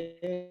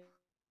 Okay.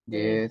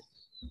 Yes.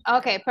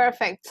 Okay,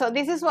 perfect. So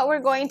this is what we're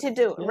going to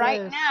do.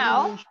 Right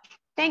now,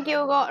 thank you,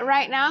 Hugo.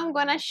 Right now, I'm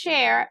going to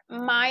share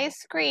my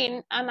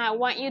screen and I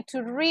want you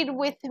to read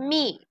with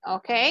me,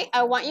 okay?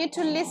 I want you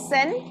to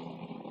listen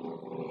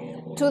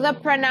to the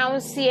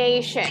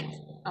pronunciation,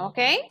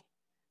 okay?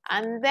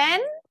 And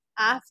then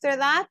after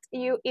that,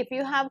 if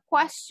you have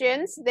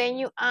questions, then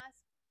you ask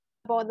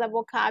about the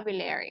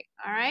vocabulary,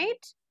 all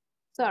right?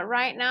 So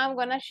right now, I'm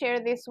going to share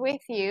this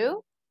with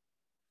you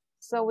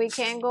so we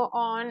can go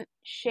on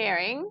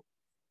sharing.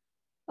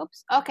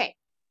 Oops, okay.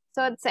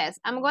 So it says,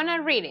 I'm going to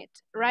read it.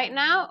 Right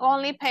now,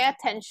 only pay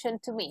attention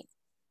to me.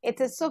 It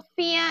says,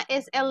 Sophia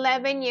is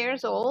 11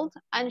 years old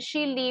and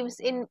she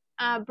lives in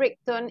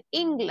Brighton,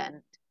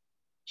 England.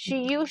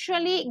 She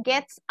usually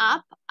gets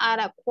up at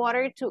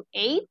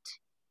 7:45.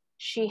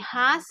 She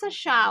has a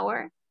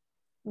shower,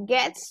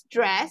 gets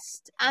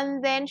dressed,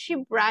 and then she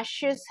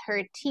brushes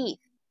her teeth.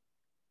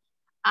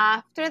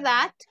 After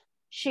that,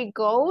 she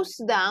goes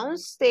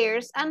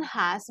downstairs and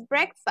has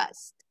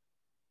breakfast.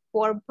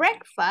 For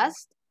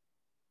breakfast,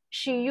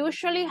 she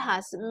usually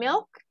has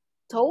milk,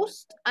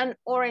 toast, and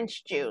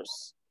orange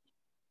juice.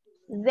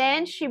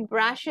 Then she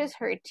brushes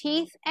her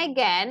teeth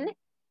again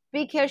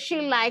because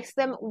she likes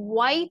them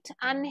white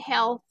and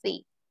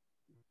healthy.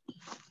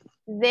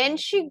 Then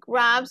she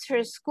grabs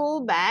her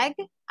school bag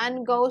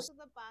and goes to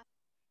the bus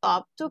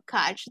stop to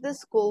catch the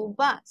school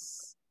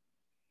bus.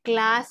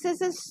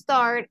 Classes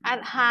start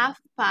at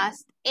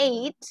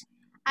 8:30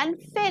 and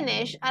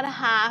finish at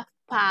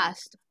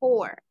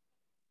 4:30.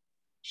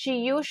 She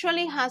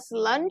usually has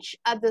lunch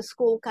at the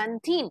school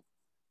canteen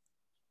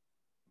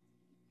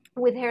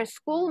with her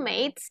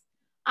schoolmates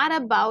at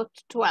about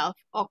 12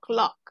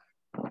 o'clock.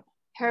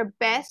 Her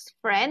best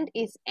friend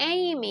is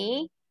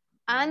Amy,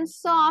 and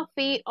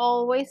Sophie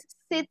always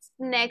sits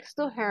next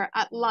to her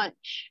at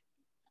lunch.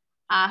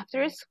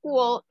 After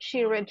school,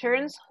 she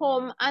returns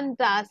home and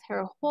does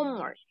her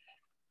homework.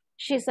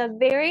 She's a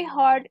very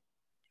hard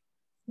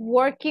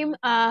working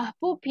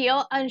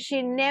pupil and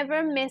she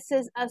never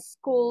misses a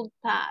school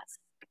task.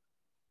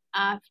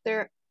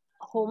 After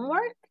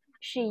homework,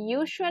 she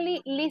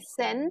usually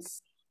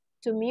listens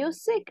to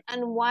music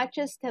and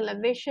watches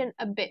television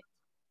a bit.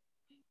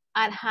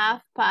 At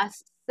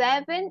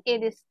 7:30,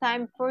 it is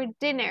time for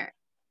dinner.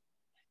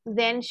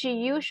 Then she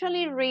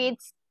usually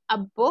reads a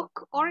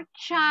book or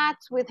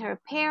chats with her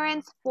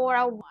parents for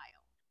a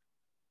while.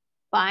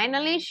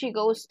 Finally, she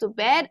goes to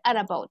bed at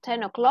about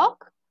 10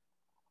 o'clock.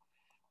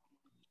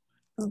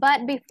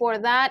 But before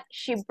that,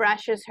 she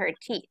brushes her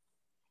teeth.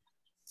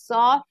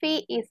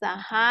 Sophie is a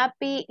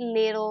happy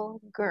little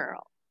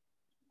girl.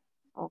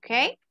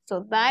 Okay,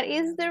 so that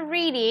is the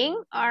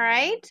reading, all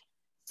right?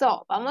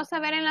 So, vamos a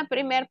ver en el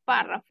primer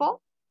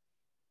párrafo.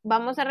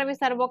 Vamos a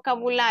revisar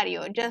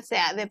vocabulario, ya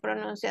sea de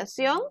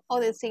pronunciación o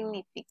de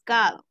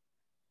significado.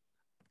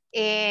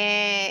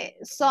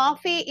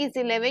 Sophie is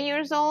 11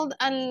 years old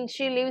and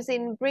she lives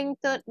in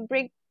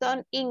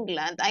Brighton,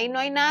 England. Ahí no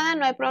hay nada,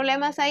 no hay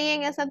problemas ahí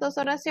en esas dos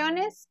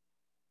oraciones.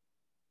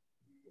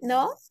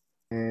 ¿No?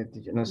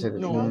 No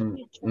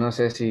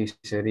sé si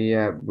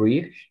sería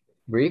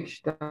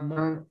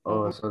Brighton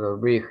o solo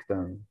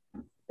Brighton.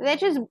 De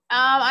hecho,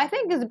 I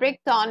think it's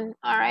Brighton.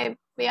 All right.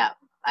 Yeah.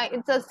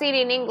 It's a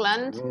city in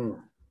England.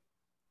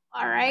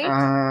 All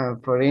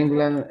right. Por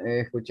England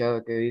he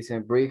escuchado que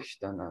dicen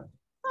Brighton.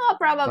 Oh,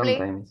 probably.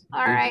 Sometimes.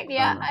 All right.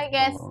 Yeah, I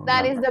guess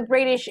that is the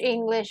British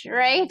English,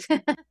 right?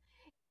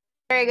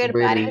 Very good,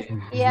 British.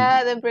 Patty.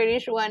 Yeah, the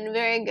British one.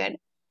 Very good.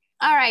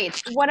 All right.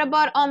 What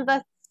about on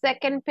the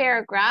second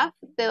paragraph?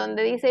 De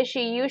donde dice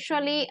she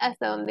usually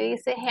hasta donde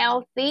dice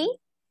healthy.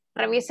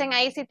 Revisen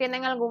ahí si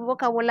tienen algún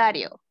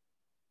vocabulario.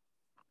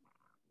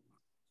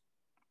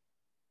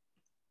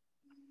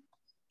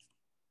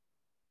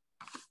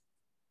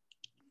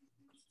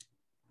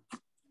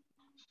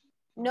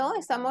 No,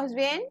 ¿estamos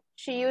bien?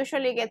 She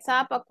usually gets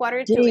up at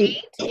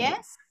 7:45,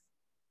 yes?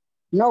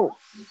 No.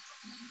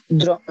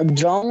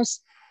 Downstairs.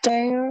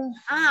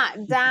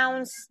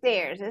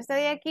 Downstairs. ¿Está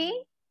de aquí?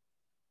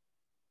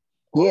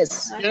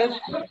 Yes.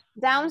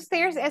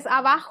 Downstairs es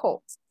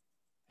abajo.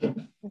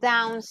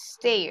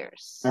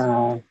 Downstairs.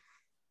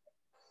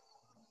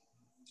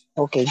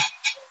 Okay.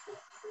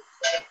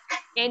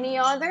 Any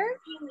other?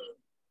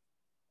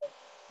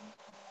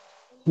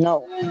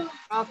 No.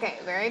 Okay,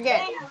 very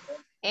good.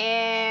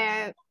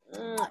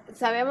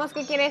 ¿Sabemos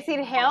qué quiere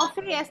decir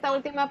healthy, esta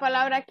última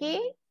palabra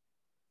aquí?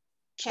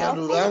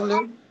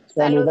 Saludable.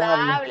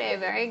 Saludable,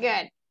 very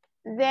good.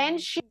 Then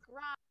she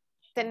grabs.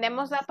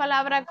 Tenemos la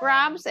palabra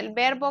grabs, el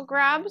verbo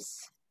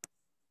grabs.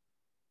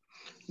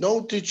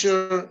 No,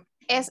 teacher.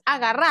 Es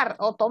agarrar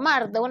o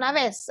tomar de una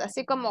vez,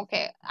 así como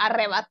que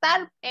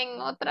arrebatar en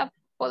otra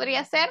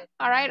podría ser,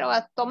 all right, o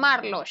a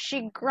tomarlo.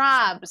 She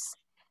grabs.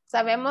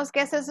 Sabemos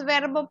que ese es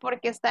verbo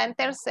porque está en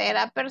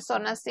tercera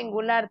persona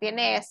singular,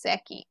 tiene ese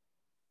aquí.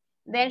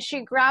 Then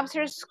she grabs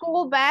her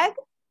school bag.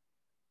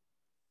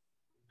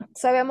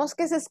 ¿Sabemos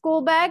que es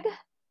school bag?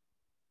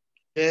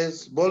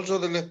 Es bolso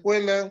de la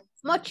escuela.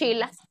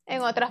 Mochila,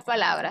 en otras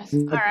palabras.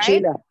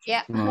 Mochila. All right?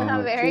 Yeah,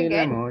 very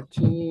good.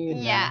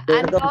 Mochila. Yeah,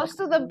 and goes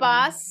to the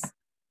bus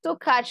to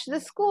catch the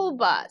school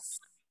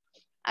bus.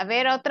 A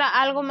ver,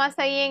 algo más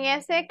ahí en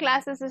ese.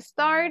 Classes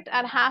start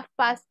at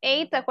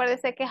 8:30.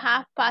 Acuérdese que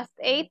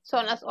 8:30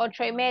 son las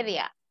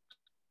 8:30.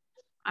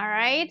 All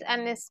right,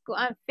 and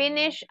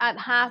finish at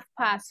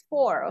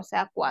 4:30, o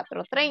sea,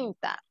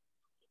 4:30.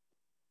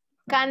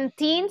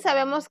 Canteen,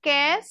 ¿sabemos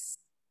qué es?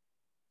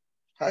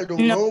 I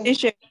don't know.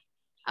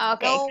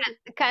 Ok, no.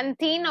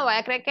 Canteen, no voy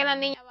a creer que la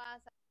niña va a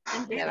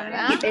saber,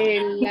 ¿verdad?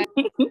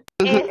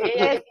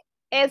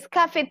 Es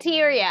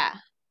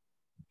cafeteria.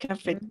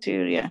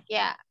 Cafeteria.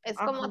 Yeah, es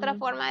como otra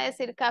forma de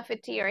decir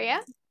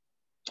cafeteria.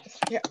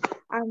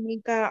 A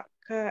mí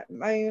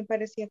me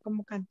parecía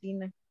como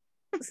cantina.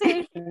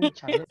 Sí.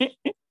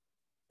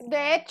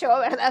 De hecho,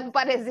 ¿verdad?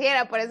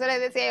 Pareciera, por eso les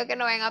decía yo que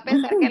no vengan a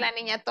pensar que la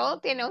niña todo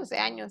tiene 11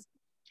 años.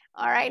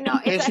 All right, no,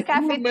 es a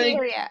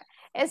cafeteria.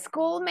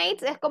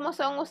 Schoolmates es como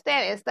son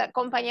ustedes,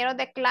 compañeros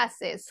de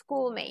clase,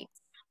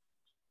 schoolmates.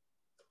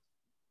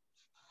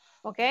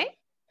 ¿Ok?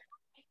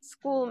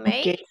 Schoolmate.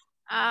 Okay.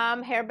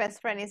 Her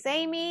best friend is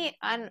Amy,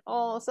 and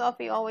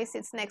Sophie always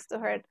sits next to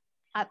her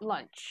at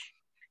lunch.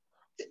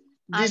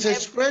 This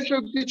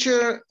expression,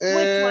 teacher,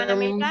 which one,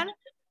 Amilcar?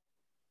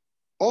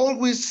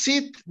 Always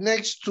sit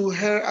next to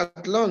her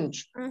at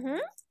lunch.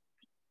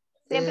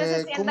 Siempre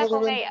se sienta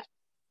con ella.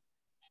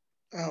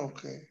 Ah,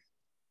 ok.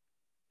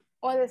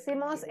 O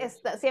decimos,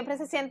 siempre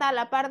se sienta a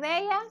la par de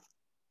ella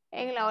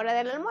en la hora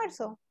del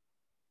almuerzo.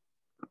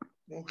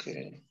 Ok.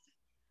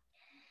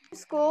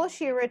 School,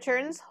 she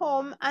returns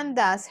home and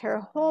does her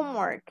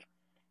homework.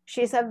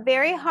 She's a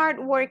very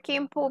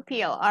hardworking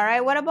pupil. All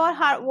right, what about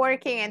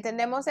hardworking?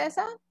 ¿Entendemos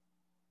esa?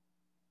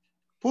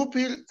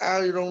 Pupil,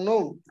 I don't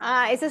know.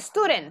 It's a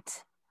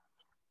student.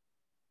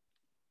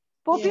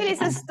 Pupil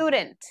is a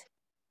student.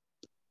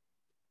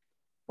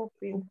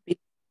 Pupil.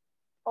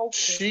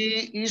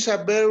 She is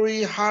a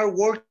very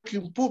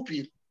hardworking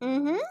pupil.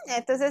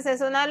 Entonces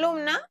es una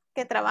alumna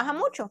que trabaja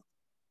mucho,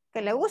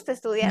 que le gusta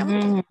estudiar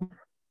mucho.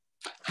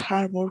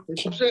 Hardworking.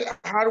 Entonces,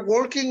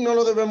 hardworking no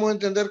lo debemos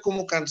entender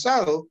como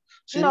cansado,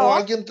 sino No.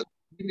 alguien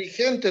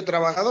diligente,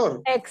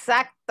 trabajador.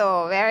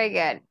 Exacto, very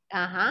good.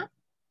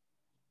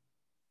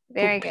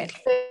 Very good.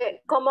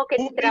 Como que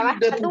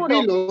trabaja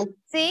duro.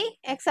 Sí,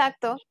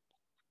 exacto.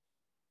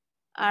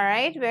 All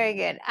right, very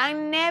good.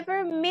 And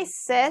never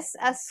misses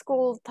a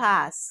school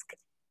task.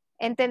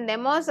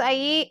 ¿Entendemos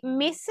ahí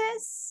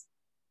misses?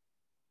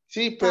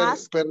 Sí,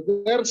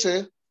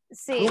 perderse.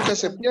 Sí. Nunca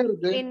se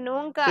pierde. Y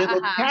nunca, pero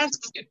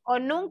o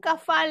nunca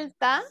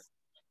falta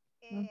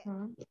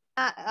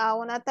a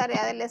una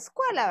tarea de la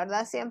escuela,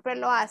 ¿verdad? Siempre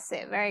lo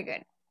hace. Very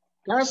good.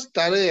 Task,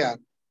 tarea.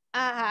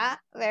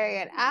 Very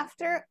good.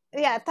 After,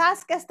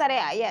 task es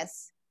tarea,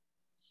 yes.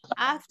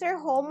 After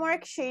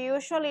homework, she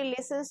usually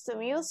listens to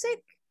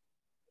music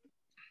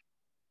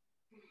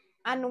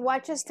and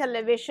watches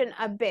television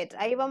a bit.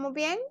 ¿Ahí vamos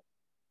bien?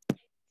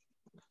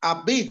 A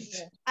bit.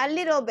 A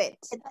little bit.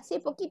 Así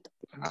poquito.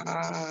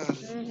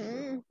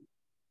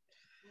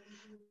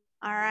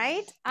 All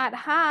right. At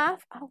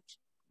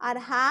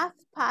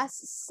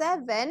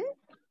 7:30,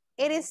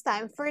 it is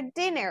time for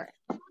dinner.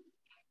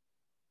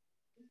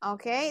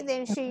 Okay.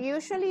 Then she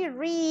usually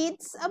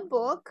reads a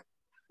book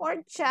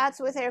or chats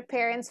with her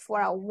parents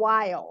for a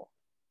while.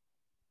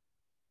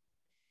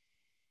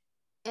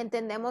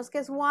 ¿Entendemos qué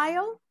es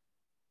while?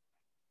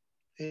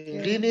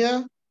 En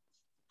línea.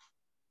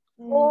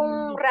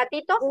 Un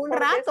ratito. Un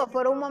rato,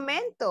 por un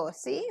momento,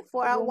 ¿sí?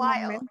 For a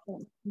while.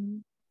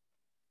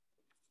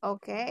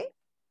 Okay.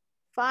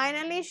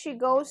 Finally, she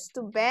goes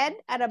to bed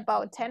at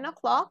about 10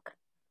 o'clock,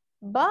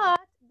 but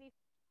before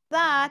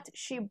that,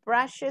 she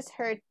brushes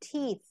her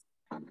teeth.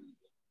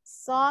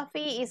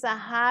 Sophie is a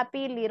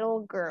happy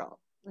little girl.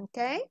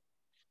 Okay?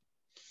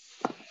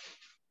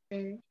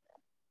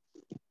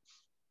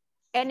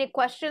 Any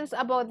questions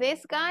about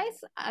this,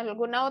 guys?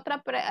 ¿Alguna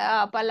otra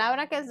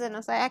palabra que se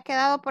nos haya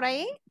quedado por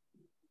ahí?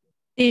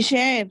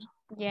 Teacher.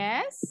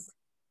 Yes.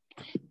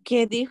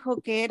 Que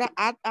dijo que era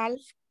at half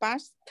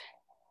past.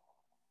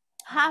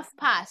 Half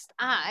past.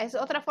 Es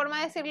otra forma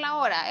de decir la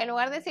hora. En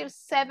lugar de decir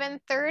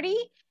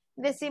 7:30,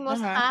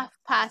 decimos half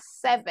past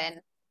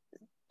 7.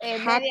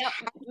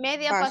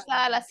 Media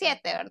pasada a las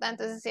 7, ¿verdad?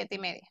 Entonces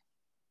 7:30.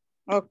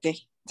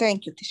 Okay.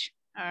 Thank you, teacher.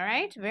 All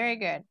right. Very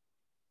good.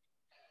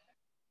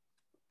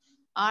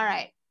 All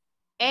right.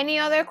 Any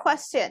other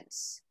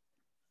questions?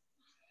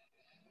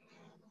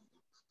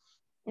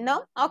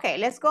 No? Okay,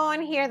 let's go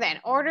on here then.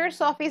 Order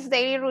Sophie's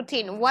daily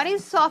routine. What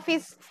is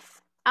Sophie's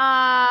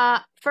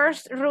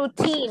first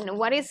routine?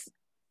 What is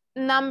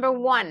number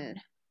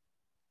 1?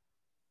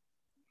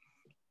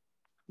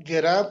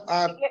 Get up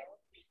at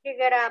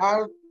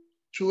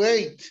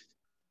 8.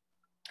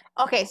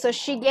 Okay, so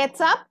she gets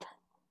up.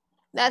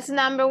 That's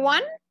number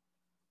 1?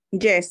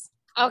 Yes.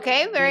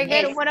 Okay, very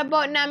good. What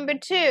about number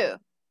 2?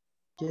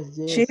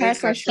 She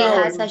has a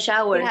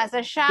shower. She has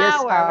a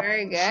shower.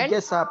 Very good. She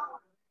gets up.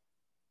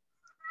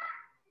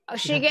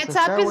 She gets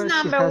up is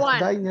number 1.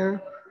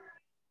 Dinner.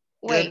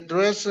 Wait. Get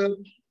dressed.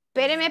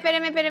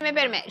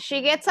 Espérame.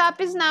 She gets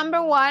up is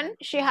number 1.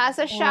 She has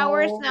a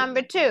shower is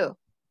number 2.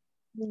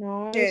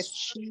 No.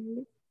 Yes.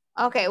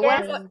 Okay,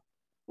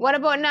 what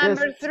about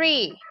number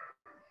 3?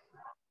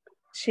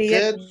 She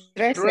gets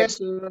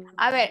dressed.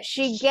 A ver,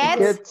 she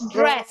gets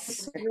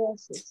dressed.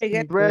 She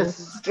gets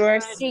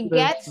dressed. She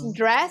gets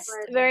dressed.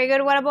 Very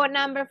good. What about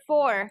number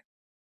 4?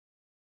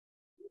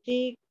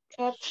 She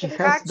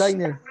has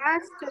dinner.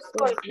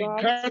 She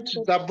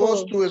catches the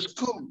bus to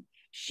school.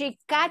 She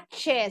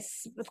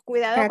catches.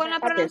 Cuidado con la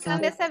pronunciación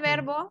de ese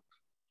verbo.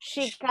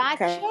 She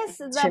catches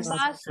the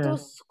bus to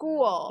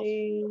school.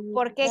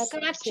 ¿Por qué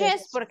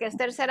catches? Porque es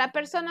tercera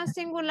persona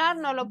singular.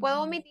 No lo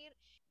puedo omitir.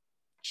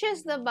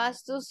 Catches the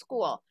bus to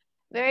school.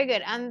 Very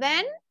good. And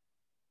then?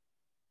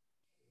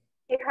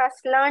 She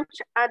has lunch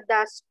at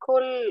the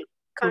school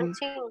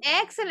canteen.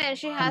 Excellent.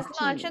 She has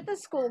lunch at the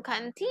school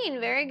canteen.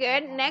 Very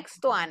good.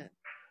 Next one.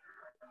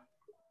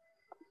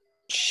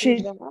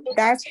 She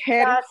does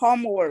her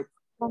homework.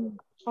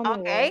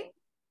 Okay.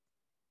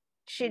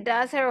 She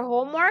does her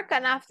homework,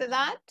 and after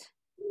that?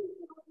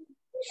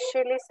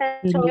 She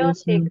listens to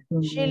music.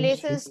 She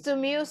listens to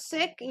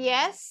music,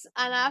 yes.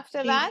 And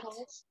after that?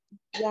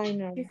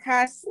 She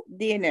has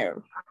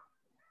dinner.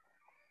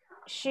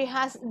 She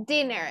has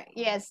dinner.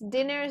 Yes,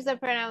 dinner is the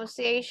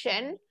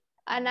pronunciation.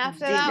 And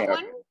after that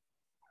one?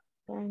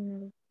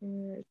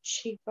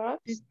 She got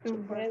to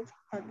bed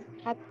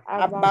at It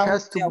about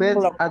has to 10 bed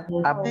o'clock. at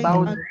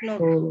about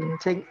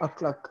 10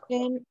 o'clock.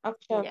 10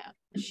 o'clock. Yeah.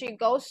 She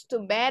goes to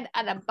bed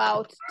at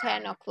about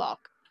 10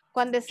 o'clock.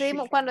 Cuando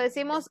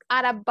decimos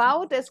at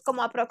about es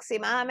como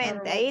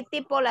aproximadamente, ahí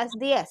tipo las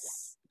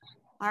 10.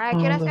 Ahora,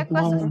 ¿qué hora se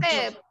acuesta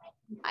usted?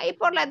 Ahí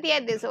por las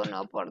 10 dice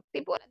uno, por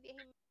tipo las 10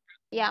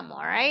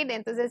 llamo, right?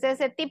 Entonces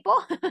ese tipo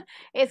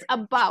es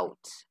about,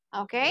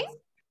 okay?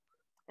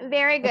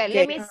 Very good. Okay.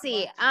 Let me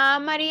see.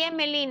 Maria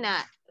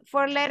Melina,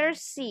 for letter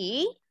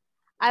C,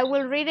 I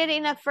will read it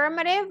in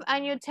affirmative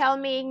and you tell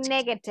me in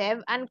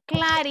negative. And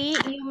Clary,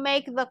 you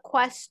make the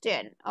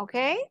question,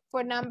 okay?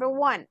 For number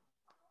 1.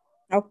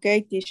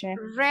 Okay, teacher.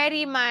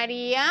 Ready,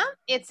 Maria?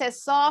 It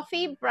says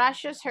Sophie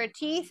brushes her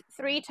teeth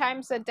 3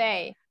 times a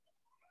day.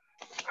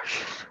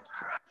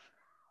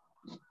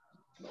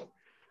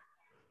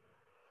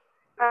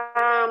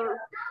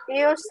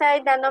 You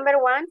say the number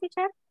 1,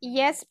 teacher?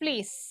 Yes,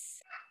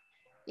 please.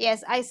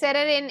 Yes, I said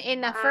it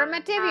in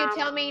affirmative. You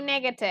tell me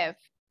negative.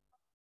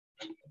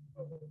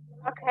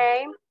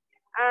 Okay.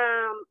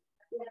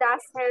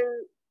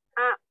 Doesn't,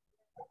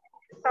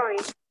 sorry.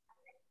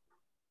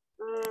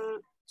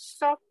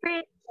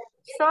 Sophie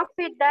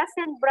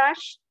doesn't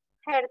brush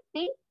her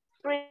teeth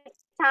 3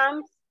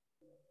 times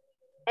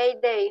a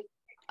day.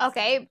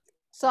 Okay.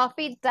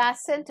 Sophie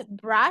doesn't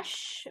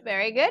brush,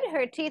 very good,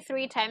 her teeth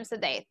 3 times a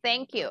day.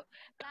 Thank you.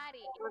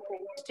 Clary,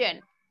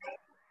 question.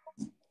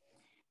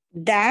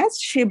 Does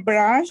she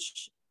brush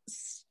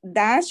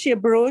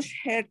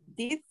her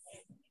teeth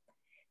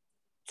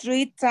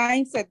 3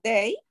 times a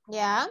day?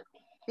 Yeah.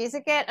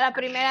 Dice que la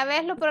primera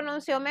vez lo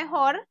pronunció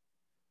mejor.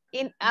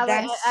 A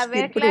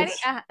ver, Clary.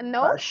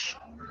 No. Brush.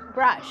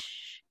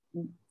 Brush.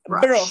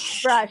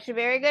 Brush. Brush.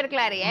 Very good,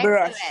 Clary.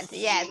 Brush.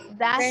 Excellent. Yes.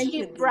 Does Thank she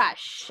you.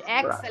 brush?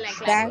 Excellent,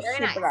 Clary. Does Very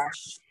she nice.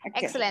 brush?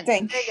 Okay. Excellent.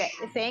 Thank Very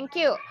good. Thank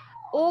you.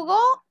 Hugo,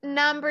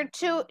 number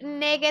 2,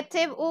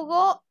 negative,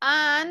 Hugo.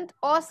 And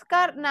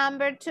Oscar,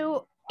 number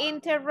 2,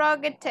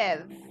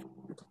 interrogative.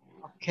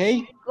 Okay.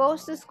 She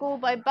goes to school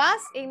by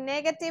bus. In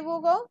negative,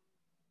 Hugo?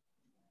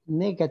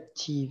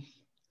 Negative.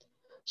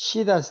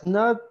 She does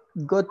not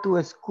go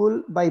to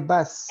school by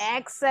bus.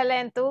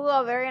 Excellent,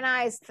 Hugo. Very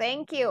nice.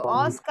 Thank you.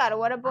 Oscar,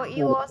 what about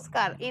you,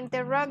 Oscar?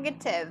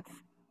 Interrogative.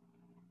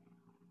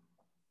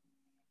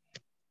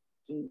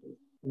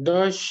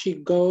 Does she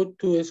go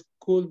to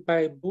school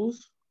by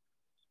bus?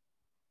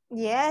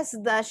 Yes,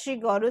 does she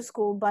go to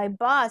school by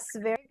bus?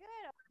 Very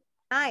good.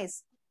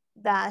 Nice.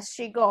 Does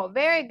she go?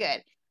 Very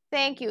good.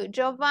 Thank you.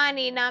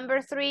 Giovanni,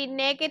 number 3,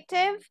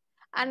 negative.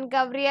 And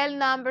Gabriel,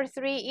 number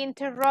 3,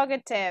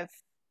 interrogative.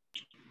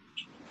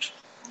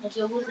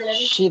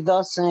 She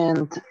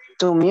doesn't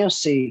do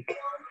music.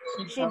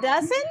 She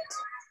doesn't?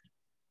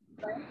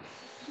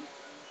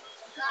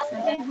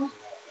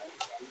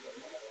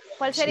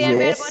 ¿Cuál sería el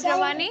verbo,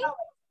 Giovanni?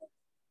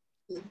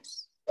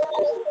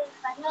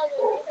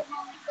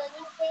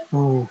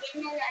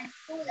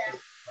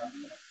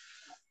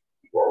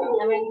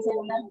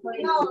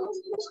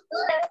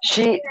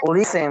 She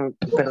listen,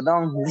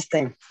 perdón, this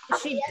time.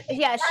 She She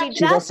doesn't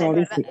doesn't.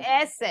 listen.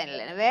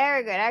 Excellent.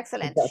 Very good.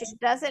 Excellent. She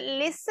doesn't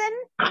listen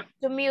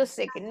to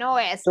music. No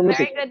es. To Very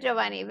music. good,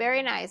 Giovanni.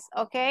 Very nice.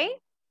 Okay.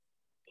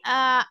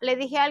 Le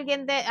dije a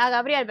alguien a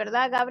Gabriel,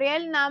 ¿verdad?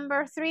 Gabriel,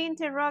 number 3,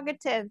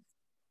 interrogative.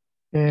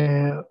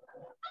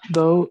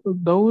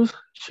 Those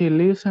she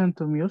listen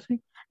to music?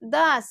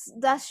 Does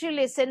she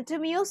listen to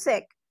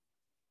music?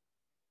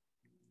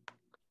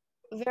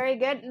 Very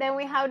good. Then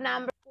we have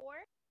number 4.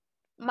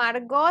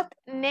 Margot,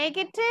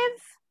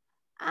 negative.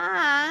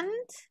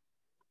 And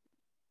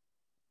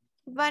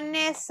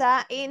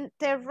Vanessa,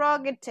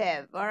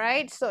 interrogative. All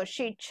right. So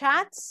she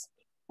chats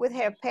with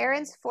her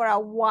parents for a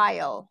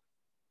while.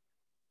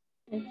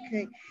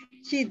 Okay.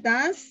 She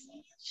does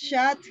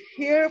chat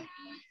her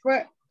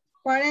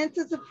parents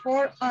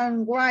for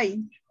and why.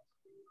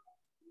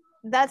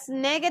 That's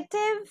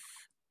negative.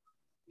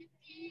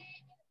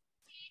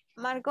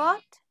 Margot?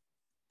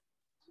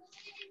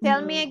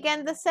 Tell me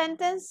again the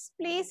sentence,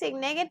 please, in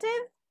negative.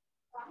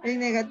 In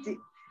negative.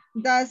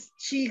 Does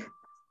she,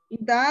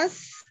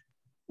 does.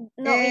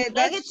 No, in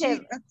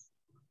negative.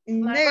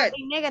 In Margot,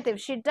 in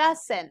negative, she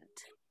doesn't.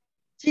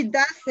 She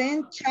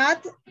doesn't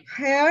chat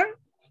her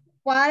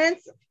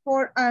parents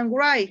for and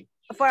why.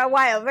 For a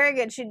while, very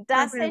good. She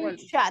doesn't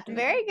chat,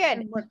 very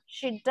good.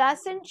 She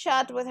doesn't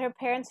chat with her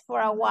parents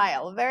for a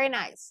while, very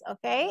nice,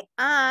 okay?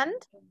 And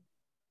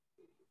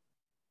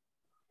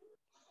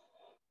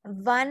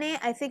Vane,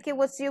 I think it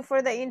was you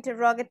for the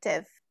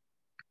interrogative.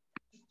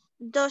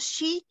 Does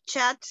she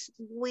chat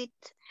with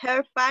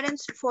her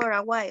parents for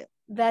a while?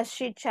 Does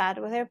she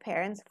chat with her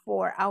parents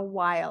for a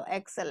while?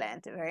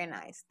 Excellent, very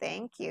nice.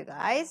 Thank you,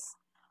 guys.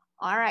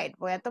 All right,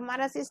 voy a tomar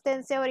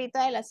asistencia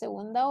ahorita de la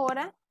segunda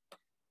hora.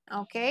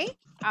 Okay,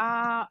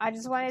 I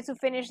just wanted to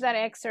finish that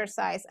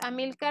exercise.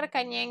 Amilcar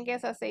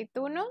Cañengues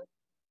Aceituno.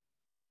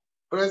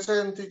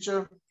 Present,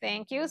 teacher.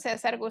 Thank you.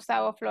 César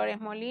Gustavo Flores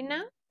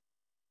Molina.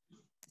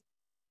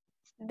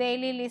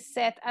 Daily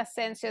Lisette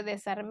Asensio de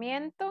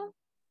Sarmiento.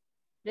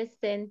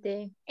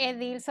 Presente.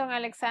 Edilson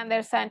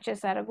Alexander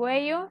Sánchez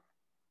Argüello.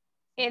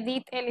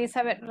 Edith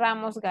Elizabeth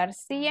Ramos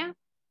García.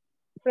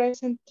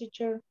 Present,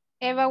 teacher.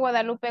 Eva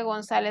Guadalupe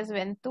González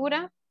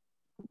Ventura.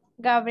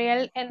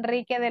 Gabriel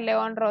Enrique de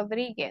León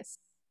Rodríguez.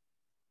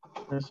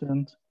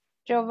 Present.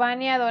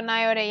 Giovanni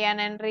Adonai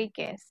Orellana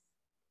Enríquez.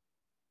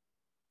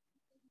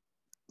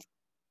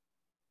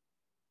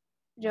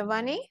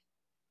 Giovanni?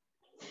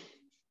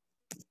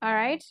 All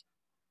right.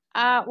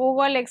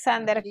 Hugo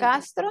Alexander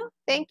Castro.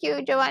 Thank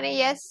you, Giovanni.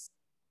 Yes.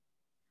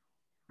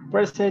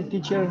 Present,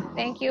 teacher.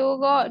 Thank you,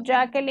 Hugo.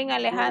 Jacqueline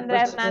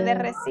Alejandra Hernández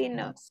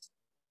Recinos.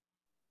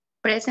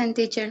 Present,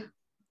 teacher.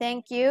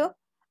 Thank you.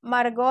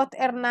 Margot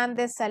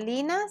Hernández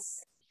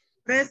Salinas.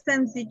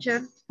 Present,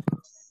 teacher.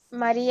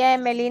 María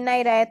Emelina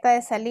Iraeta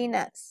de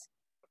Salinas.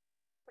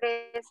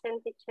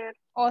 Present, teacher.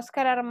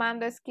 Oscar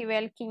Armando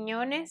Esquivel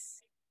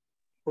Quiñones.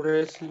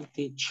 Present,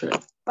 teacher.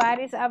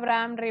 Paris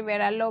Abraham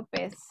Rivera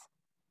López.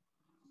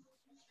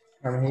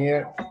 I'm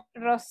here.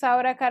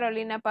 Rosaura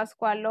Carolina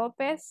Pascual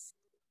López.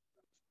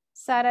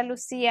 Sara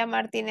Lucía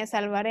Martínez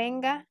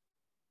Alvarenga.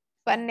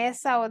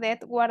 Vanessa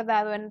Odette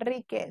Guardado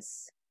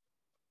Enríquez.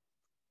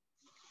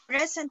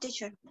 Present,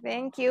 teacher.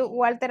 Thank you.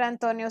 Walter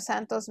Antonio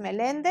Santos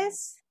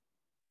Meléndez.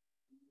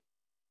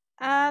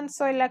 And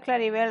soy la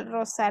Claribel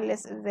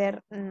Rosales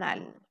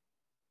Bernal.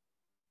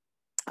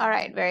 All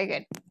right, very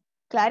good.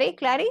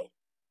 Clary?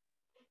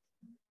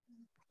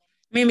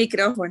 Mi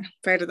micrófono,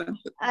 perdón.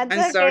 That's I'm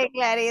okay, sorry.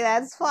 Clary,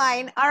 that's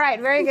fine. All right,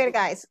 very good,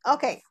 guys.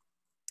 Okay,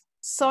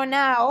 so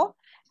now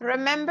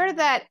remember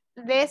that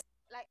this,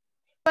 like,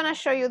 I'm gonna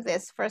show you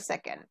this for a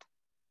second.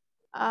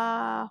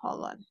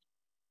 Hold on.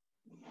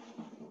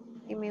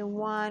 Give me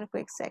one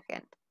quick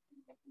second.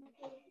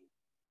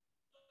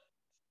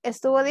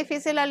 ¿Estuvo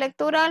difícil la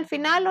lectura al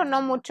final o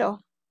no mucho?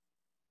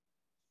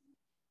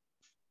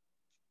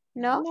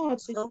 No?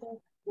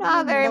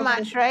 Not very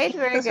much, right?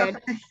 Very good.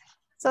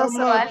 So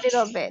a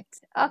little bit.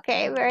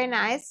 Okay, very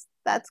nice.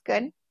 That's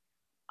good.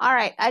 All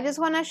right, I just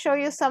want to show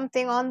you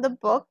something on the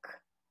book.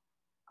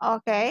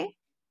 Okay.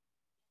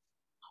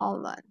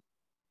 Hold on.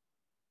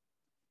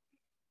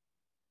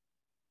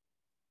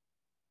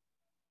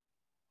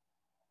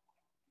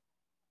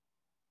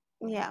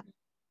 Yeah.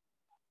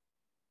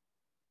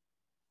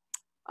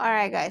 All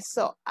right, guys.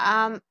 So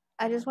I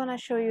just want to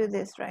show you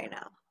this right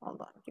now.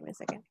 Hold on, give me a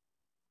second.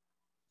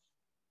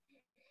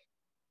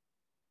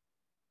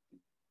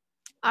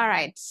 All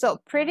right, so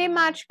pretty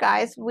much,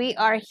 guys, we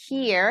are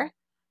here.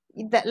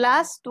 The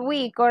last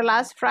week or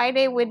last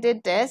Friday we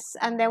did this,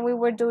 and then we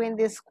were doing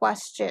these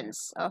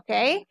questions,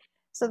 okay?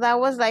 So that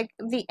was like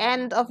the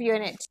end of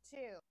Unit 2.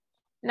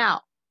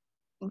 Now,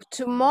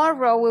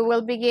 tomorrow we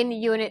will begin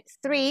Unit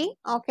 3,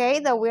 okay?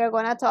 That we are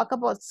going to talk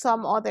about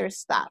some other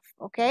stuff,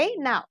 okay?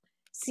 Now,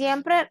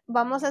 siempre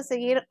vamos a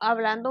seguir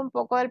hablando un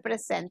poco del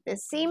presente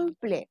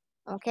simple,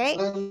 okay?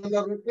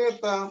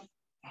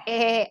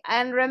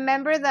 And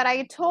remember that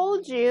I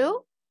told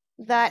you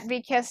that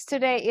because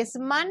today is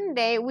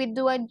Monday, we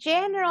do a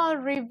general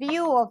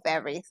review of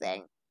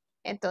everything.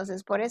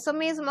 Entonces, por eso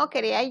mismo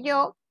quería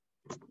yo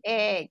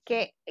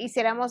que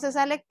hiciéramos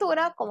esa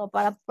lectura como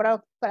para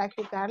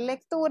practicar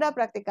lectura,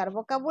 practicar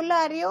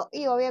vocabulario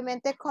y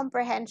obviamente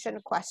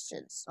comprehension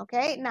questions.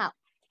 Okay, now,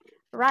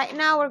 right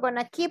now we're going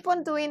to keep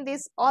on doing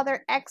this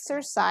other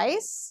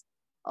exercise.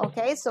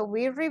 Okay, so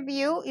we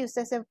review y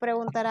usted se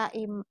preguntará,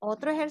 ¿y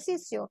otro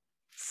ejercicio?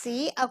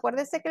 Sí,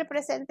 acuérdese que el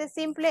presente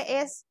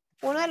simple es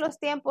uno de los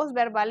tiempos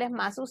verbales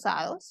más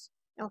usados,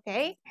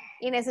 ¿ok?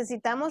 Y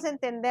necesitamos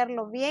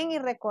entenderlo bien y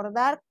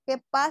recordar qué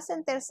pasa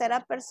en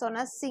tercera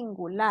persona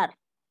singular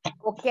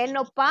o qué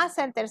no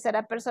pasa en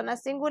tercera persona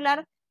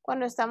singular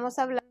cuando estamos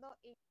hablando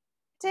in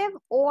negative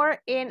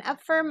or in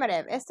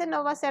affirmative. Este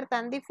no va a ser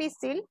tan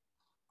difícil,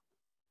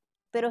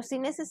 pero sí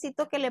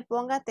necesito que le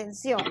ponga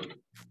atención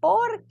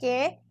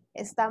porque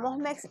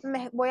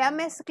voy a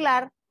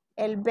mezclar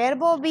el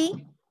verbo be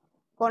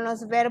con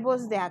los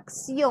verbos de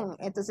acción.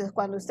 Entonces,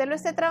 cuando usted lo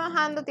esté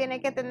trabajando,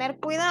 tiene que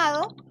tener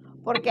cuidado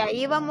porque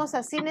ahí vamos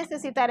a sí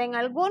necesitar en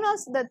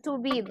algunos the to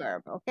be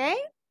verb, ¿ok?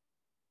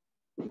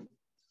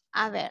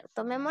 A ver,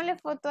 tomémosle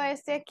foto a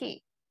este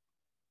aquí.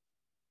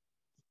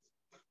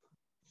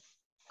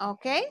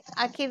 ¿Ok?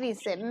 Aquí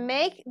dice,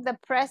 make the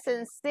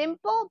present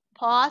simple,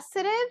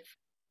 positive,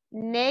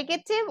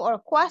 negative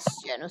or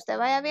question. Usted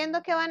vaya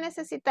viendo qué va a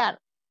necesitar.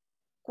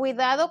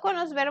 Cuidado con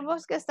los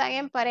verbos que están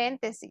en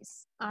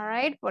paréntesis, all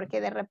right? Porque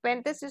de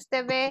repente si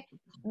usted ve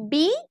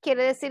be,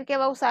 quiere decir que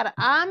va a usar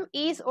am,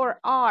 is or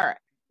are,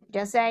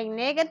 ya sea en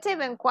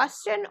negative, en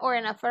question or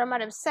en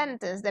affirmative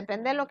sentence,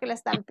 depende de lo que le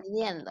están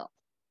pidiendo.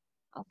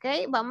 Ok,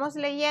 vamos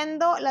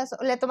leyendo,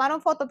 ¿le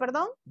tomaron foto,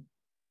 perdón?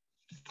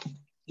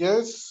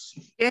 Yes.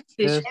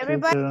 Yes,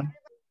 Everybody, teacher.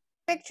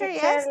 picture,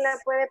 Teacher, yes? ¿la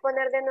puede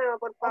poner de nuevo,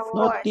 por Of favor?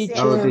 No, course, yes.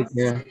 No, teacher.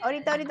 teacher.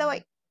 Ahorita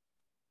voy.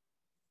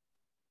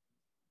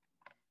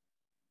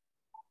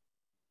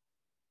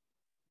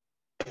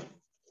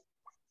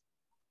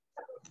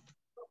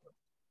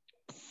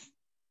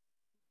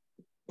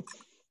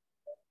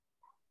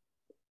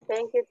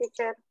 Thank you,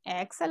 teacher.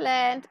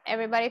 Excellent.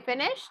 Everybody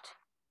finished?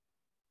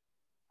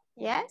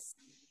 Yes?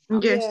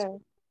 Yes.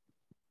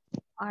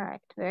 All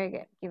right, very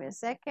good. Give me a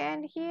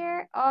second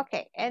here.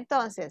 Ok,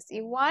 entonces,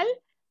 igual,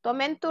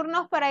 tomen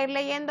turnos para ir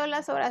leyendo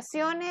las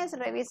oraciones,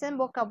 revisen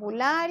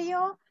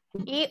vocabulario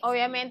y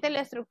obviamente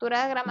la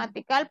estructura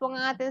gramatical,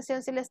 pongan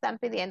atención si le están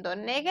pidiendo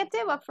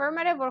negative,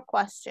 affirmative or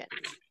question.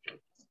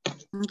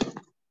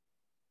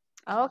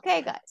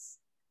 Okay, guys.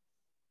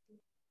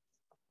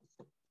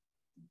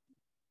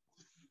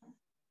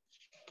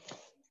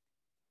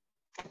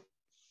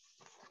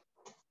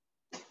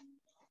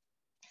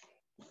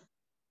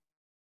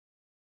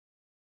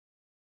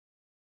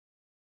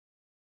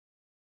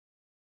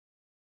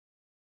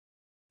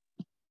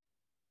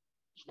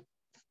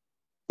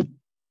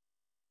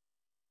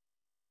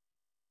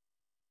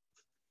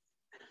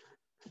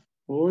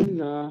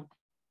 Hola.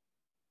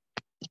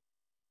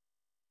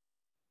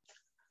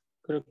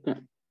 Creo que...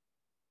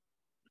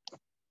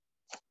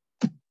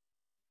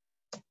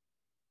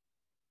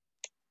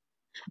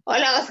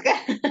 Hola, Oscar.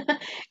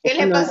 ¿Qué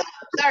le Hola. pasó?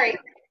 Sorry.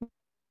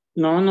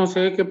 No, no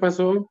sé qué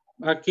pasó.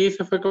 Aquí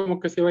se fue como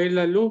que se iba a ir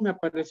la luz, me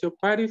apareció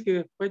Paris y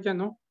después ya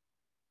no.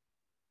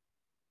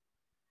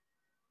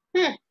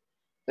 Pero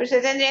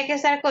usted tendría que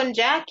estar con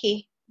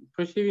Jackie.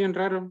 Pues sí, bien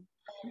raro.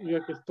 Yo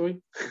aquí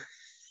estoy.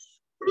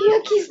 Yo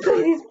aquí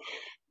estoy. Dice,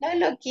 no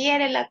lo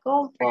quiere la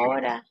compu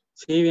ahora.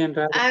 Sí, bien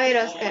raro. A ver,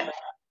 Oscar.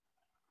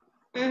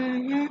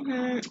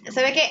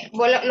 ¿Sabe qué?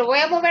 Lo voy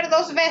a mover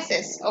 2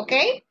 veces, ¿ok?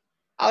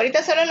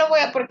 Ahorita solo lo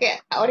voy a, porque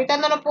ahorita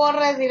no lo puedo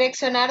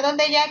redireccionar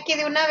donde Jackie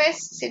de una vez,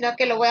 sino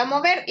que lo voy a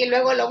mover y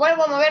luego lo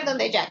vuelvo a mover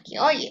donde Jackie.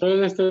 Oye.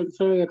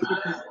 Solo de aquí.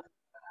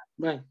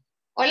 Bye.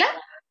 ¿Hola?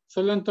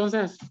 Solo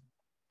entonces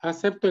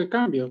acepto el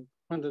cambio.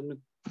 Cuando me...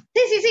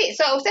 Sí.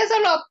 Usted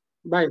solo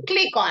Bye.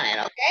 click on it,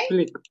 ¿ok?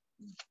 Clic.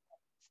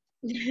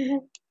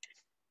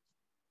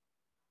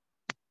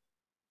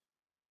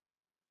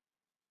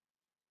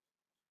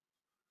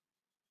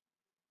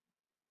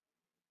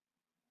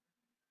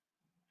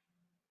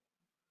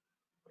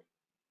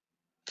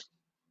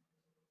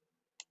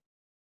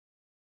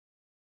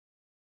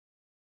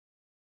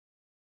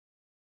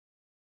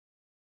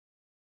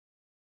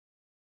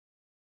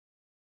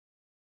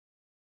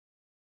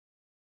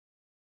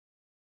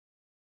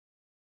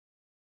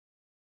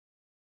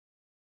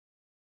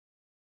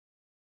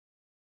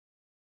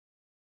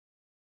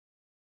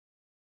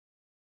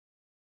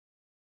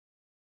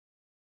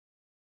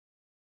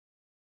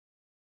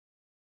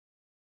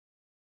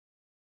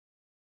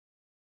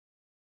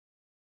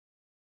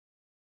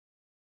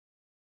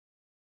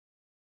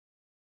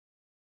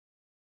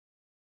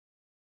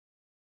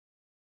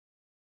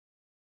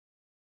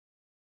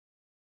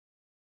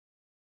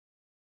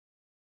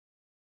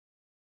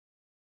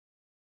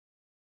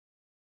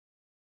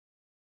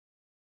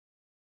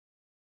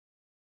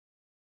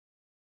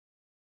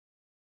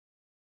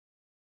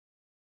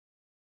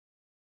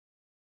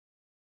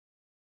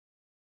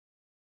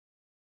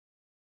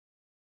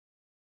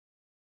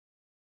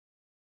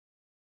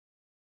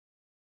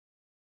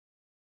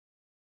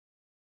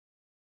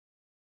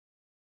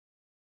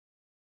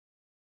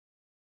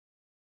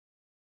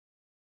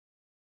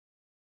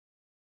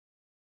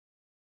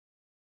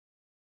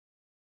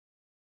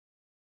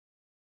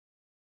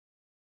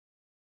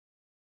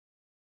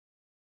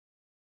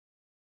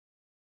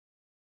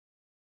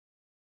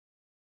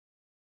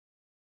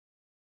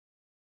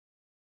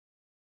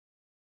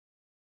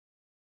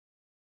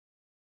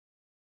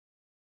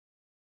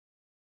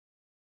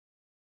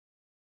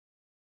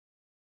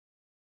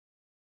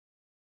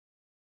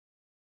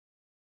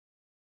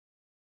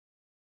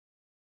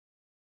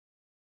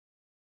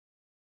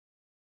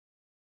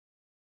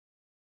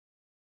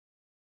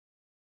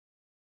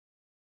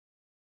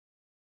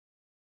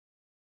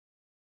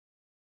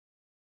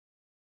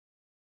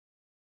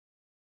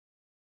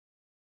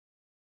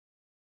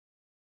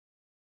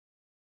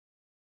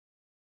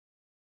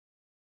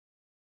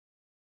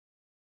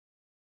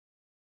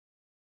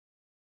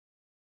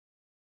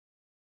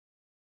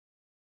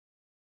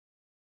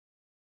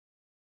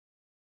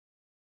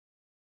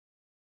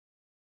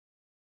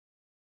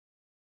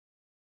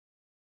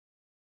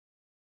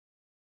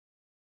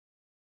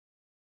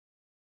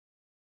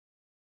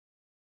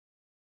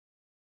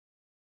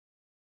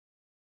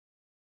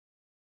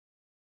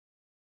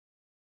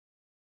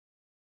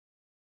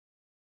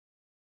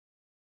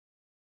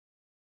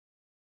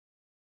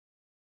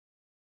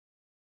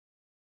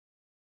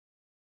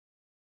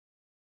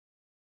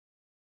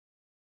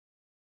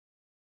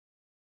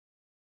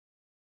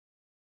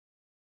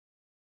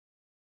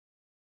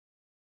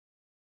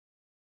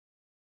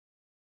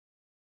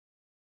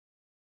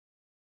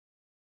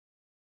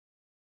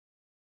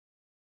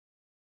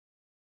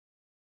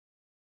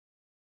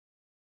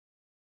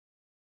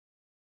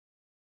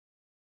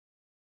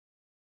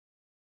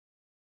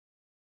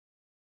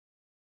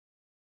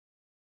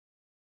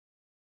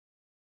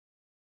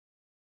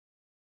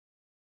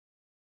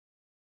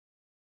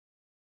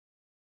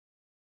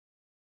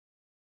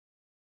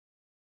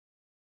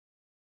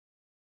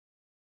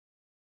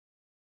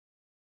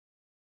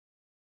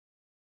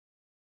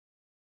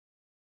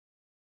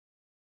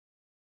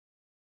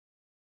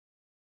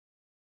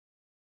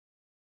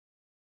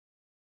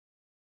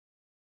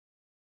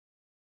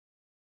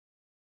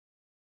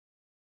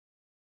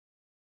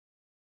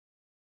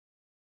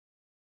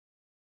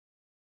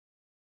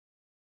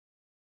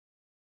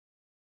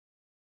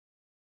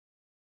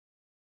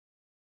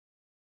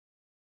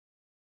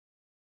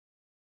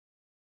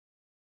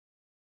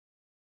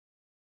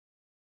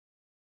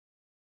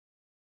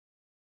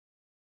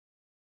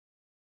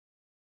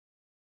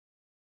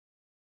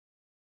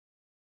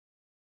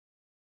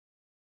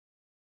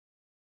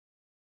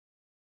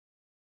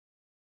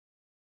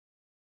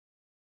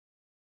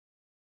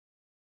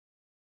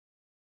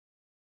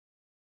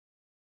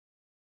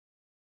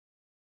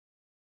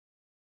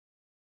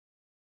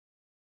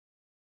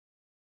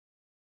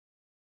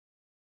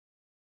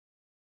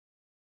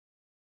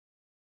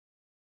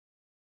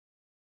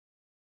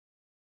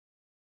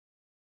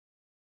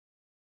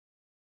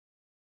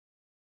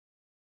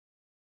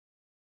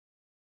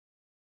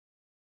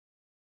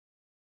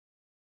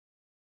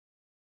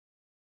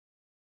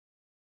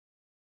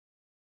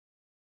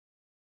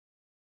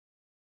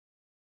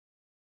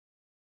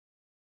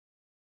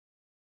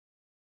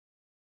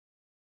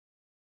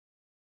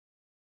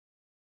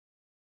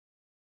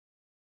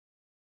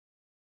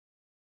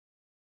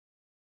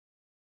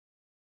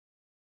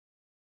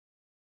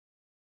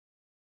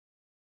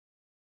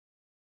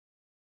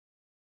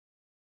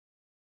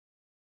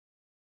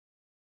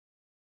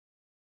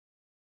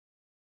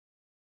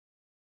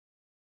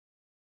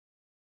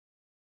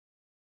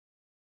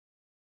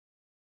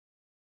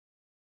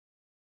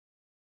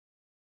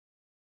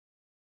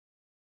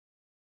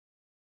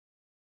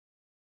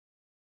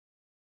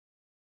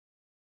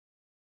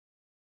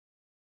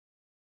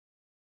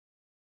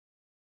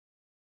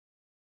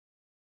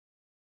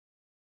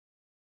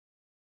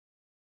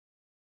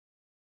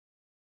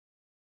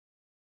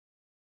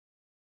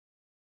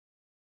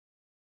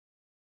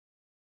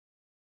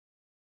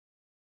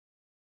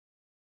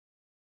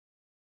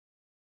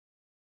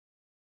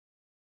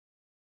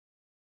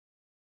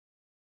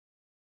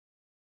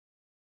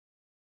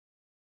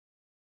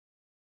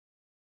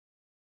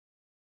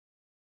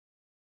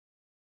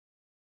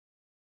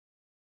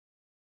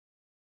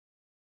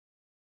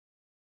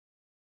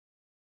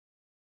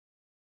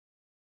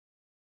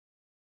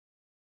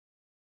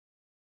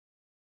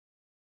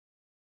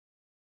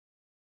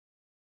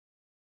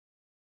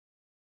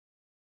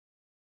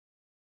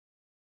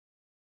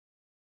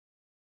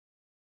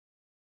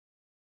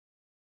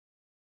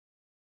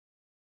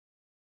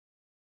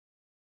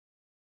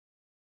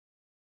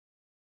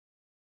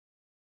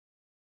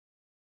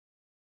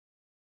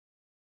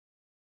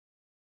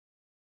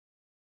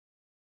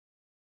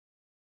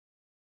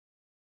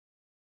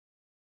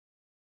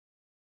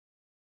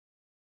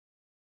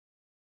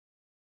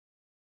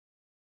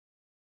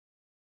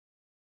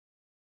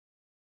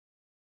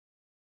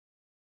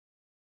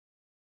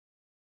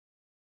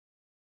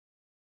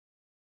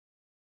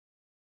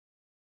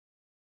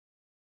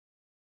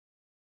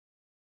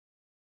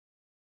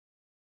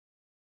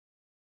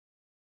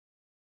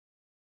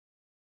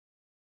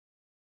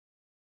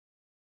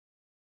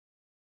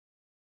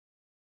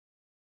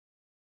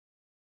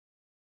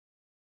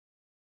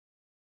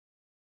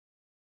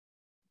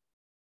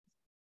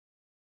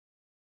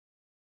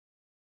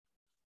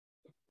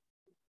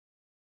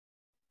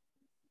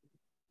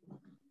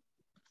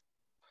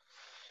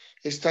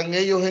 ¿Están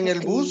ellos en el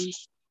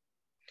bus?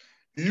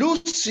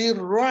 Lucy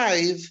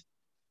ride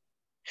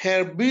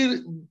her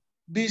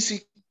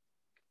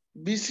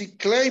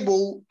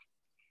bicycle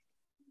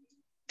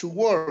to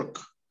work.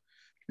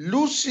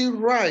 Lucy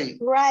ride.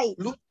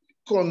 Lucy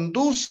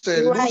conduce.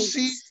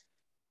 Lucy.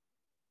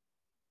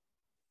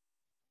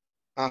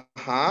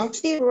 Ajá.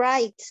 Lucy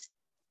writes.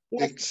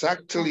 Yes.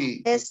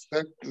 Exactly. Yes.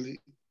 Exactly.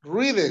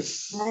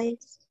 Reads.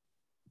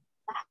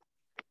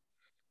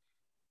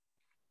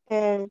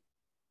 Her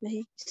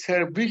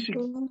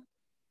bicycle.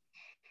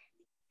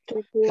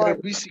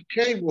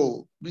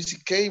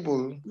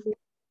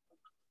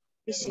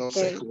 No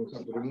sé cómo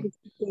se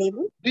pronuncia.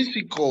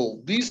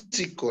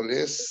 Bicycle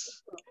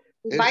es.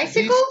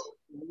 Bicycle?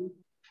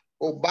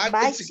 O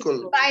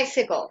bicycle.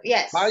 Bicycle,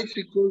 yes.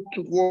 Bicycle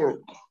to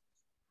work.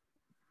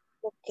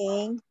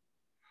 Okay.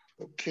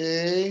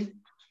 Okay.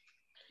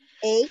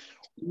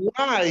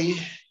 Why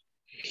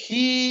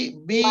he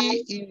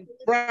be in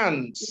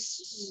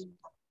France?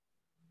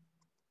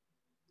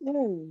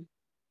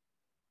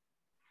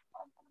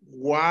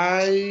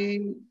 Why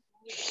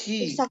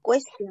he? It's a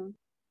question.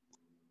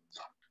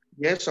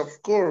 Yes,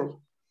 of course.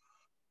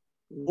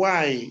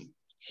 Why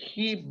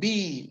he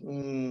be?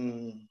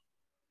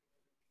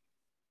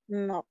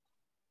 No.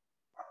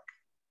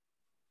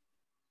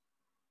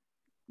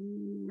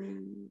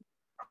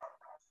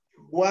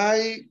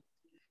 Why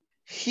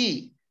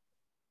he?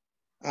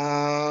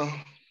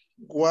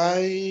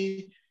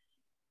 Why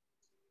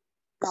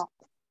no.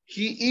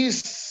 He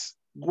is?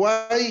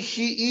 Why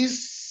he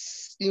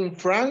is in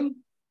France?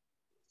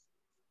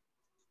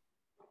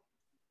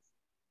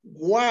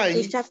 Why?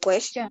 It's a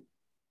question.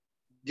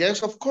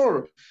 Yes, of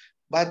course.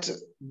 But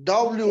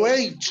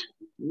WH,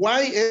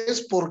 why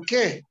es por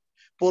qué.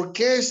 ¿Por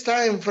qué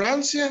está en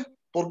Francia?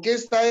 ¿Por qué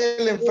está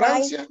él en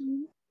Francia?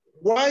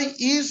 Why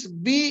is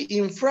be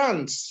in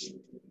France?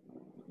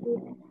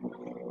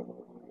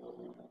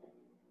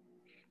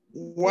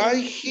 Why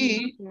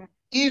he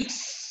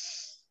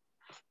is?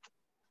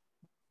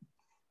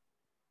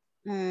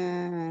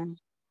 The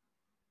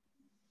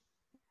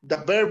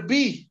verb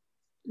be.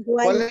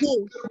 Why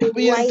he?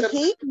 Why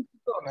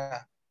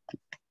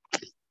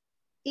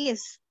he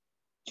is?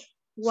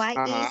 Why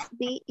is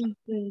be in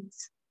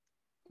France?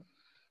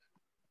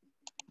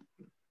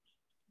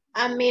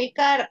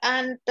 Amilcar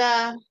and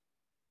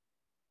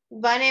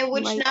Vane,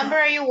 which number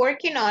are you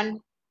working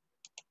on?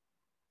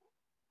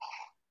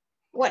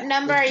 What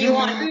number are you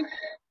on?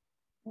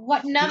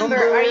 What number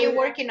are you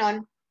working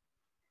on?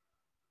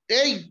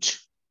 8.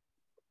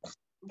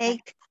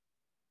 8.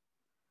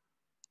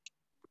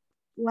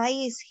 Why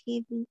is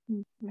he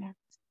in France?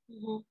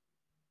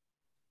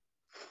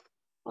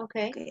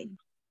 Okay.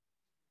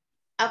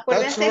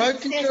 Acuérdense right,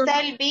 si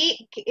está el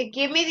be.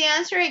 Give me the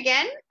answer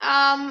again.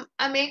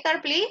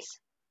 Amilcar, please.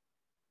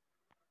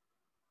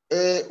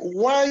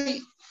 Why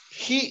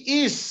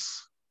he is?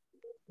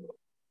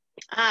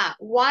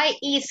 Why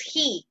is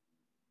he?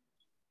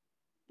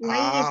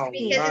 Why is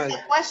he? Because it's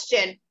a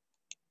question.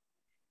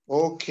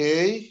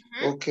 Okay,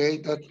 okay,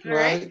 that's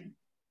right.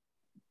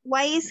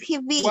 Why is he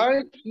be?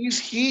 Why is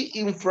he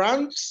in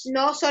France?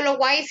 No, solo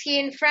why is he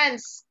in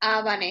France,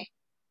 Vane.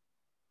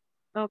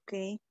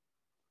 Okay.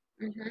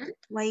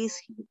 Why is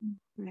he in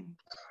France?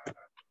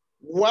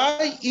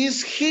 Why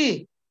is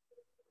he?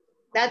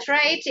 That's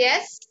right,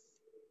 yes.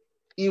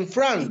 In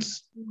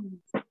France.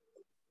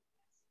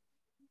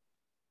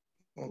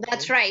 Okay.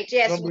 That's right,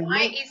 yes.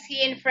 Why is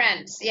he in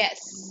France?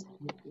 Yes.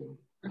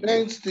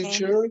 Thanks,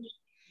 teacher.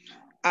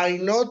 I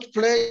not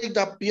play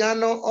the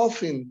piano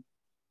often.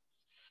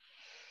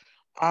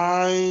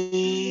 I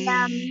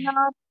am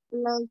not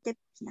play the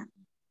piano.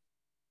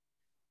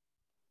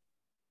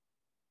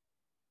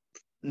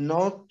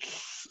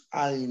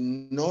 I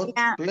not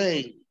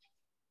play.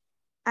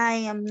 I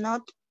am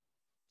not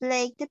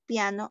play the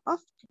piano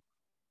often.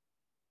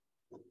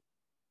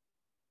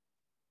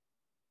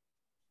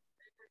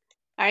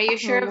 Are you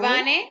sure,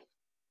 Vane?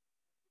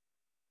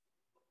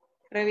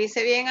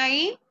 Revise bien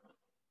ahí.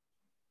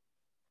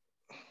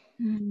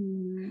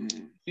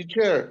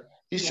 Teacher,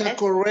 is that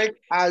correct?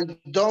 I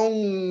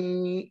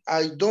don't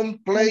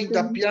play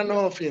the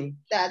piano often.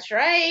 That's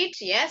right.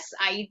 Yes,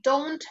 I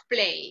don't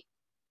play.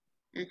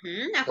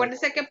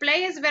 Acuérdense que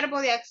play es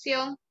verbo de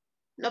acción.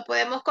 No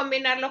podemos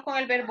combinarlo con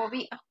el verbo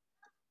be.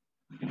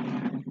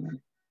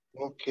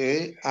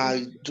 Okay,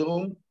 I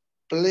don't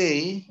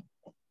play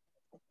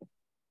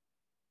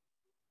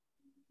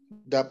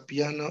the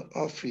piano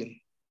often.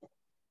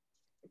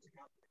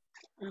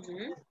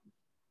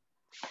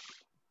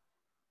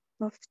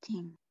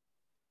 Often.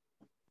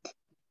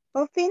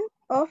 Often.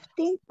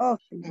 A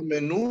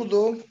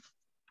menudo.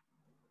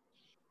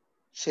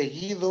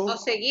 Seguido. O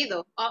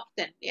seguido.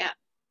 Often, yeah.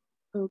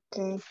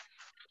 Okay.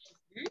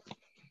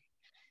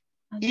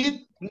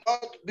 It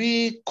not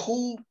be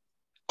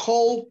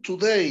cold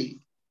today.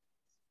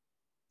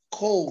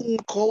 Cold.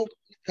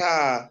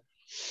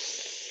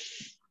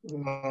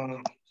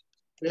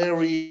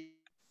 Very.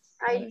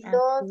 I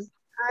don't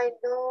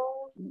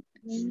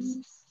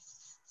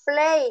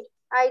play.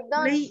 I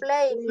don't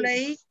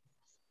play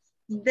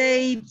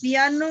the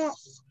piano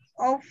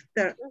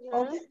often.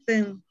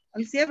 Often.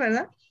 Así es,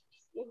 ¿verdad?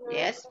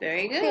 Yes,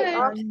 very Sí, good.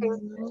 often.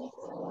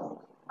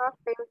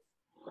 Often.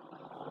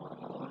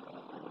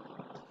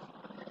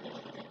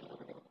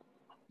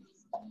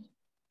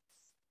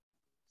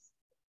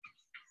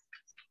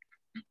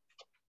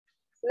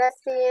 La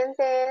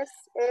siguiente es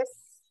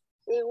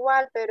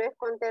igual, pero es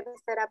con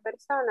tercera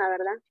persona,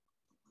 ¿verdad?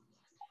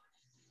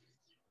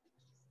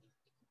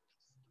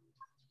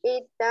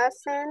 It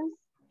doesn't.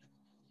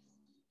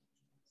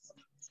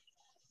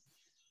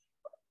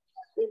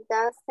 It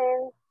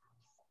doesn't.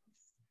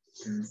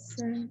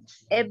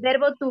 El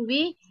verbo to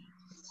be.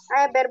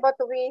 Ah, el verbo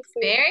to be, sí.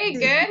 Very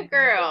good,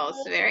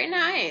 girls. Very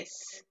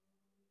nice.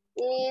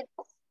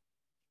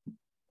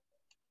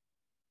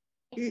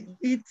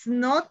 It's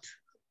not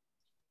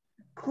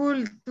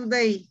cool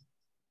today.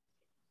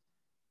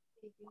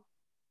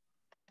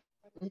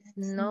 It's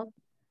not.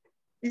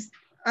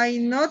 I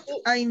know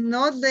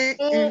the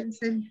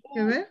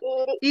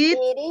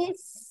It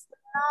is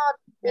not.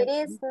 It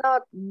is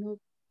not.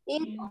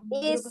 It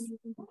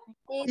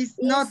is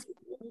not.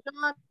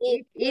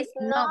 It is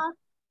not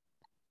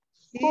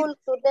cool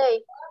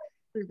today.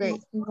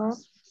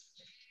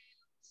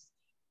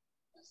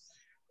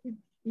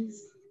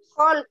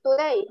 Cold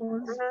today.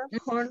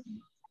 Cold.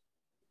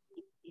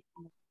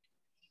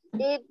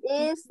 It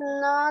is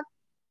not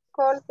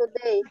cold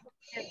today.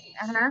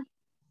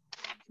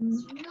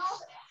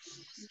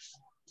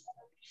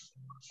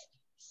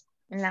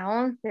 En la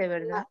 11,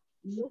 ¿verdad?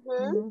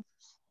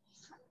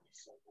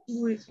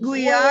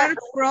 We are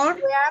from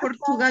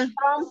Portugal.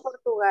 From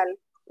Portugal.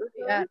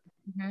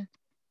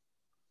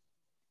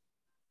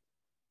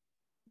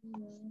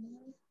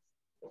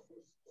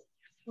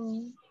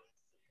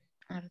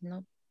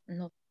 No,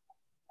 no.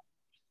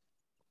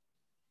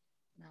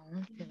 La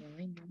 11,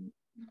 ¿verdad?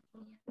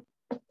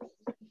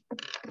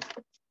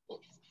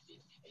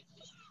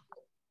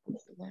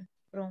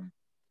 From.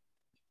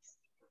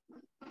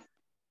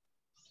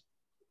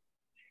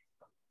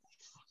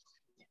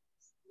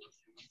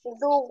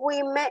 Do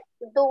we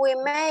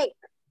make?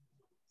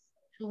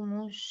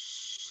 Somos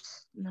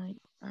nice.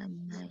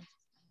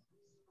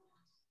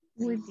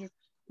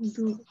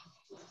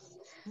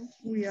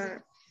 We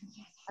are.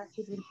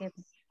 Así porque.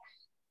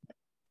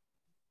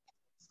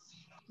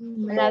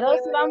 La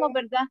 12 vamos,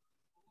 ¿verdad?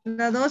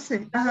 La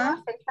 12,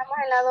 ajá. Estamos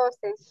en la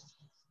 12.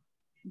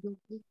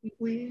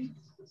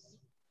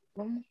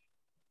 ¿Cómo?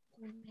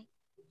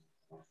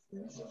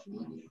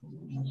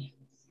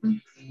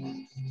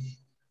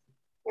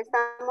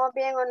 ¿Estamos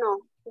bien o no?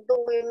 Do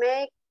we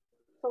make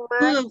too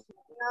much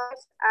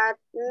noise at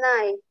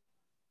night?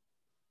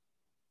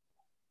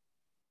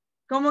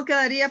 ¿Cómo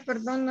quedaría?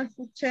 Perdón, no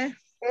escuché.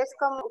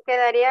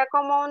 Quedaría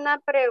como una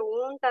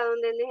pregunta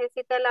donde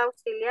necesita el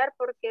auxiliar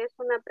porque es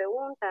una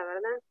pregunta,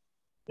 ¿verdad?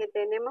 Que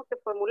tenemos que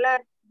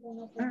formular.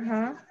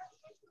 Ajá.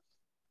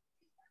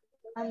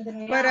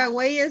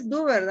 Paraguay es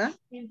do, ¿verdad?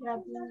 Sí.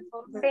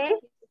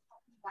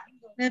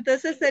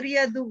 Entonces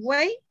sería do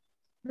we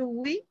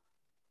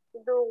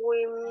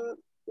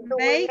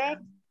make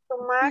too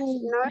much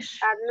noise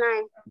at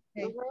night.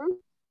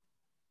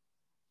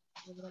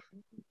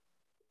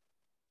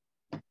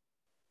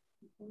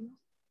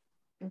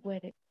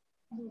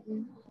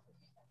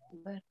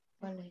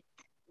 ¿Cuál es?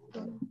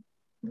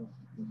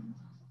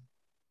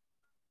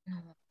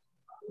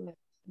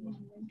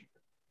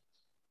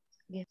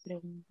 10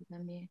 preguntas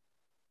también.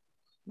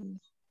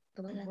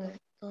 Toda la.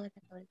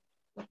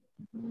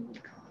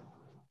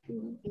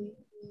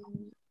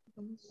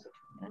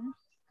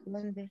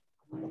 ¿Dónde?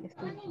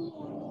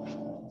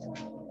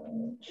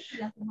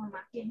 La tu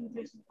mamá tiene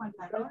entre sus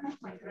pantalones,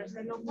 entre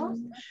de los dos.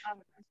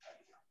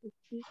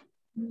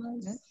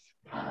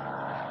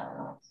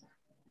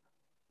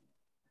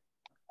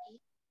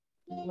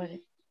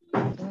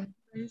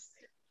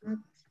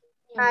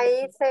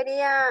 Ahí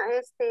sería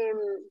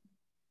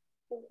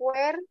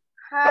where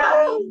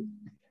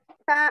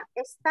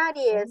Harry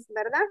studies,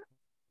 ¿verdad?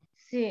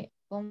 Sí,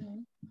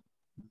 ¿cómo?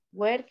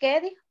 ¿Where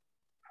qué dijo?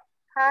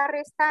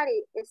 Harry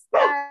studies.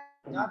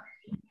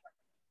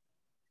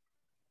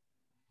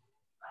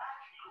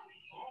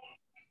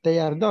 They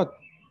are not.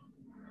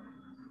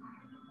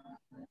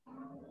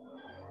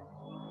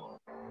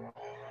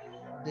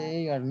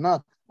 They are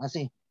not.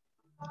 Así.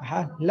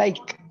 Ajá,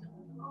 like.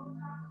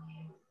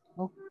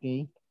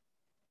 Ok.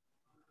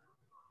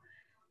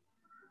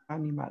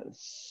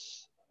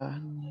 Animals.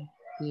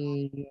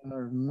 They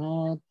are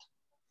not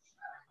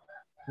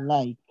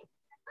like.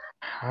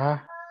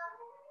 Ajá.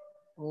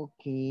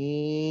 Ok.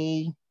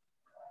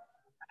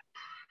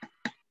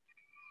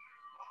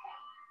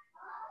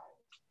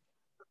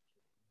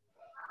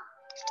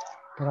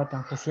 Pero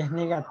aunque si es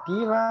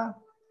negativa.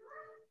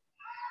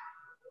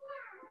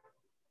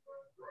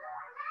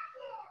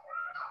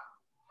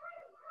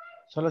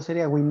 Solo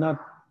sería we not.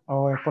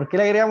 O ¿por qué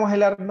le agregamos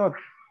el are not?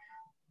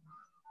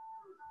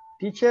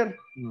 Teacher.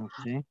 No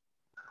sé.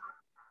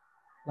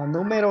 La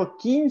número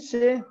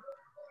 15.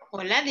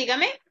 Hola,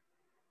 dígame.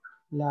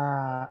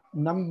 La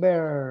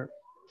number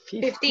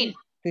 15.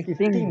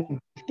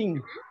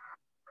 15.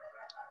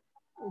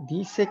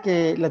 Dice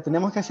que la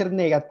tenemos que hacer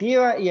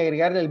negativa y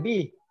agregarle el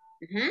be.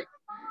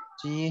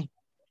 Sí.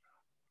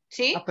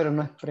 ¿Sí? Ah, pero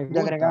no es Le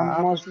pregunta.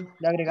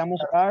 agregamos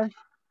are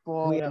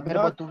por We el are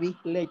verbo not to be.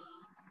 late.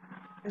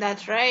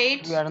 That's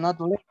right. We are not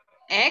late.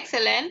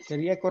 Excellent.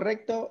 ¿Sería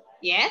correcto?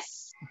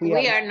 Yes. We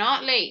We are are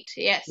not late.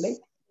 Yes.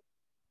 late.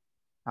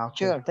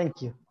 Okay, Sure.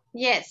 thank you.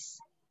 Yes.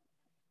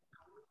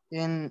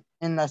 En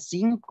la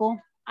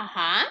 5,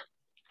 Ajá.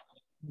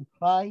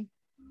 5,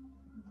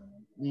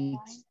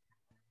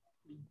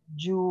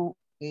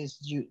 it's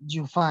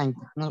you find.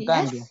 No Yes.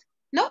 cambia.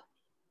 No.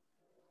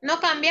 No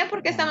cambia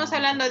porque estamos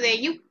hablando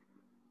de you.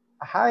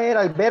 Ajá,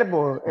 era el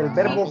verbo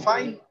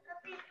find.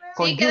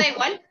 Con Sí, you. queda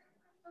igual.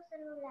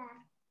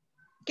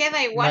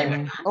 Queda igual, Vale.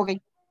 ¿verdad? Ok.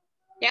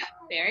 Yeah,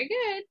 very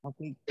good.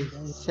 Okay.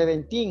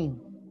 17.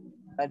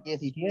 La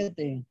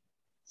 17.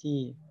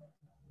 Sí.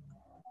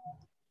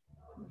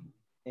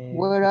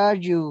 Where are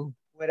you?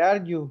 Where are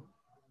you?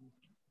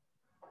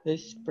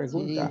 Es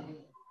pregunta. Sí.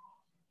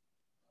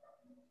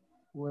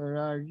 Where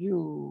are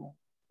you?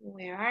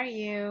 Where are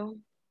you?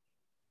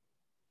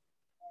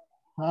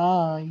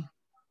 Hi.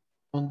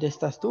 ¿Dónde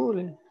estás tú?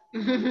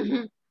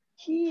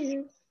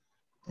 Here.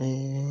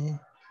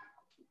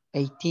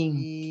 18.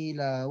 Y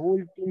la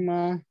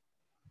última.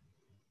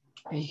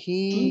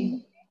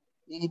 He.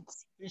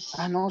 It's.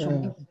 Ah, no,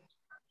 son.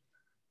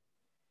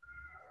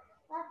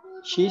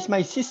 She's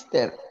my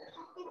sister.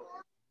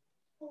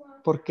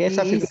 Porque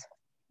esa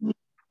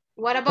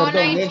What about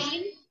perdón,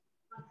 19?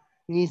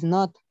 He's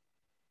not.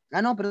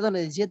 Ah, no, perdón, la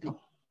 17.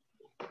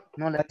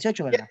 No, la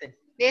 18, ¿verdad?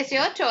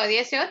 18.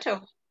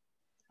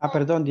 Ah,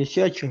 perdón,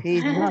 18.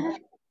 He's not.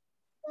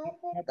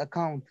 Not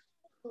account.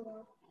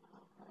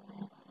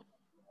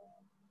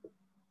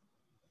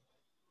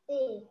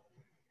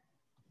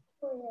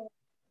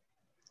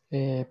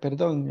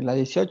 Perdón, la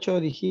 18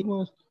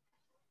 dijimos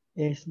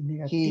es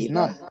negativa. He's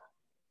not.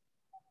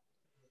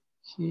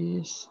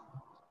 He's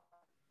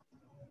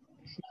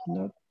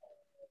not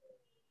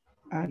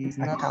an He's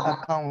not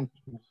account.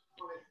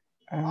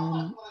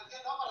 account.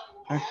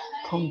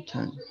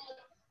 Accountant.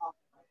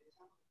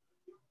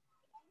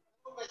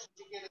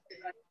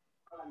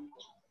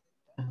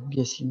 And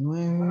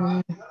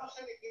 19.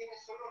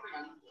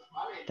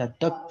 The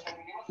dog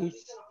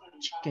is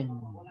chicken.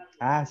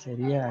 Ah,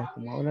 sería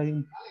como habla de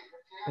un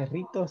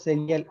perrito,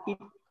 sería el it.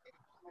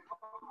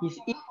 Is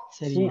it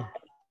sería.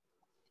 Sí.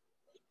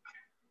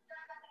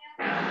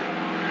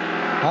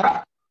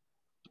 Ah.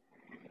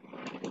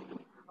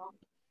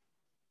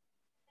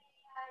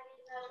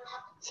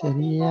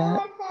 Sería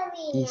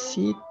is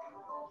it.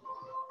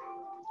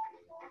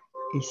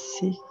 Is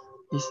it.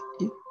 Is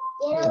it.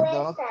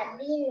 Dog.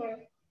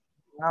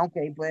 Ah, ok,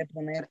 puede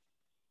poner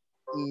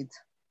it.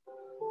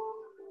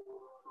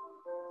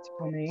 Si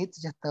pone it,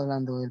 ya está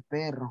hablando del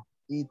perro.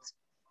 It.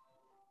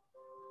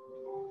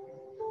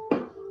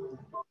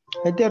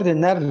 Hay que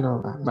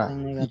ordenarlo. Va.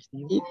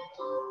 Y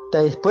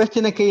después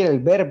tiene que ir el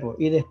verbo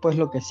y después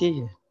lo que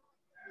sigue.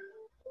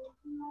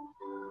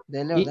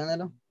 Dele,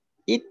 ordénalo.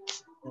 It.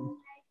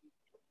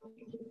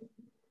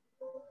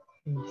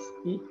 Is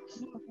it.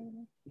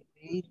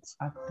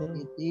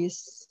 It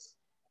is.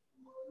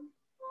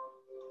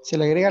 Se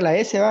le agrega la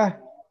S, va.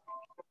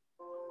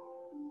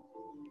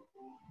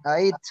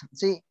 A it,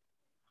 sí.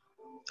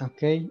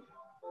 Ok.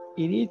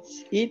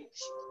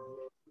 It's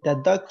the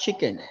dog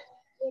chicken.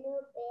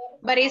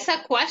 But it's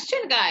a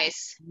question,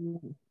 guys.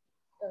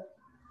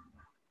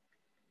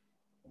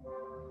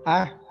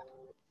 Ah,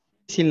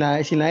 sin la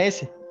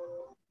S.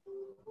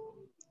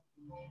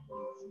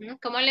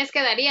 ¿Cómo les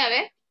quedaría? A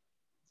ver.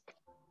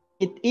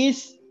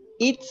 It's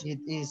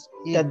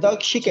the dog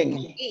chicken.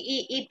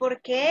 ¿Y por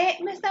qué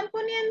me están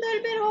poniendo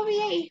el verbo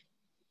be ahí?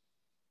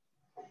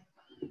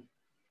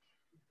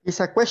 It's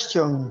a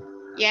question.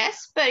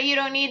 Yes, but you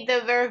don't need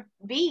the verb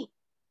be.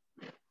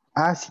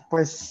 Ah, sí,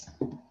 pues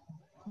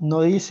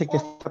no dice que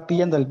está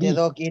pidiendo el be. The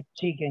dog eat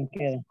chicken,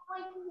 queda.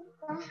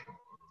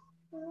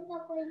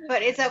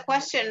 But it's a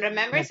question,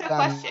 remember, it's a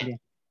question.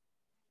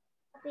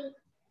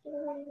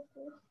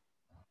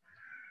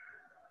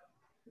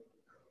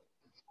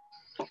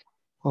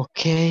 Ok.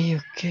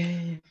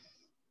 Es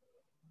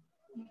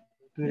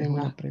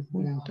una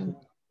pregunta.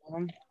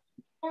 Bueno,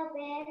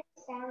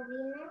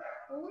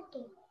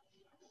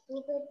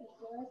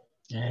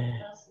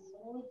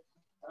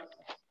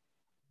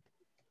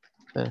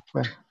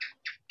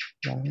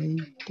 la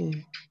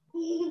 20.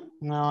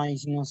 No,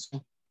 no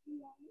sé.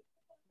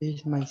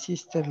 Es my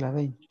sister, la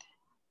 20.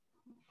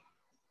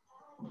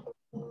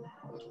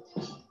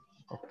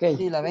 Ok.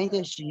 Sí, la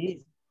 20,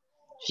 she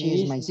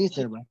is my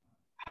sister, bro.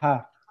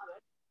 Ajá.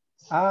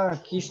 Ah,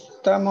 aquí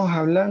estamos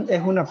hablando,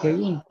 es una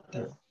pregunta.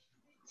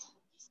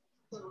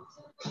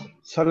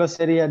 Solo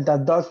sería the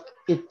dog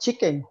eat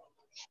chicken.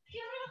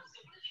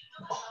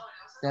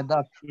 The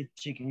dog eat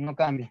chicken, no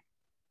cambia.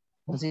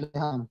 Así lo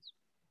dejamos.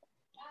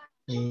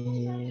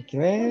 Que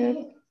ver.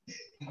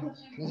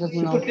 Eso sí,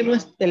 Sí, no. porque no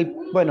es el,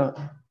 bueno.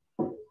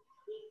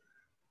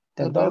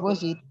 The El dog verbo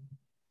es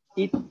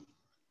eat.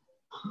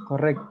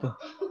 Correcto.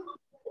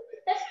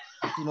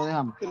 Sí, lo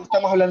dejamos.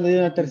 Estamos hablando de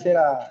una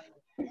tercera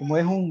como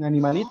es un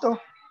animalito.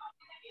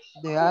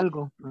 De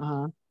algo.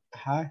 Ajá.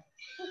 Ajá.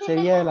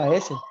 Sería la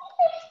S.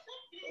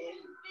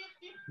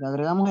 Le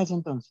agregamos ese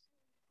entonces.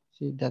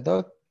 Sí, the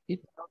dog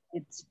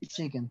It's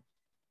chicken.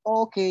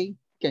 Ok.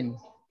 chicken.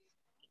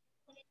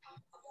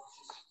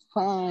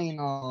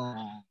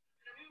 Final.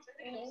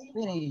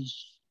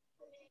 Finish.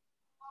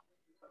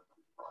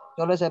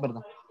 Solo ese,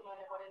 perdón.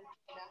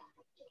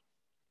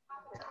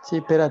 Sí,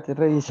 espérate,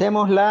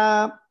 revisemos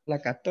la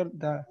 14,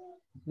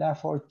 la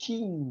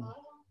 14.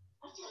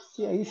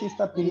 Sí, ahí sí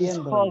está It's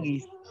pidiendo.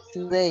 foggy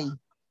today.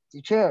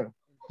 Teacher.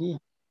 Sí.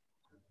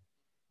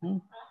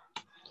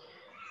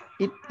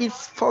 It is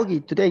foggy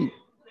today.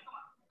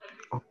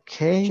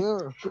 Okay.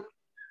 Teacher.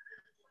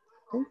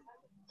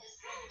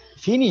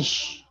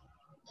 Finish.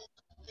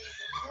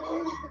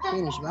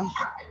 Finish, ¿va?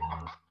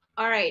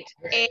 All right.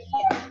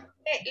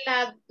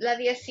 La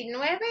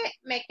 19,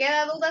 me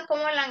queda duda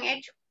cómo la han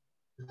hecho.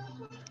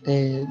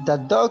 The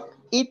dog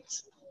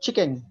eats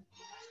chicken.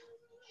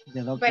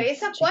 The dog But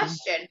eats it's a chicken.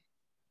 question.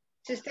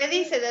 Si usted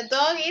dice the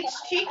dog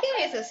eats chicken,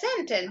 it's a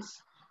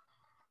sentence.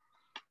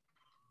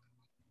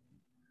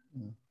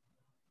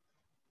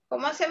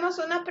 ¿Cómo hacemos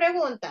una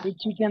pregunta? Eat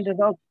chicken the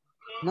dog.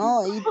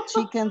 No, eat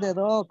chicken the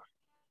dog.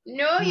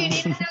 No, you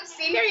need an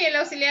auxiliary. ¿Y el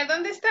auxiliar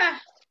dónde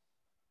está?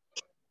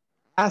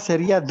 Ah,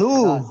 sería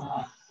do.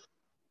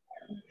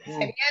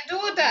 Sería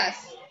dudas.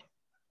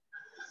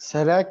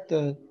 ¿Será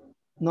que?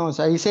 No,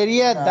 ahí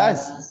sería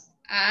does.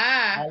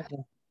 Ah.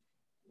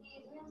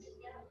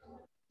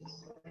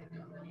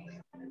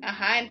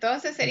 Ajá,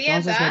 entonces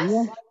sería das.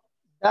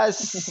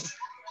 Does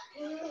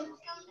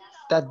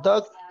the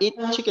dog eat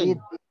chicken?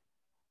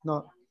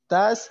 No,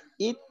 does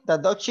eat the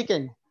dog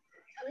chicken?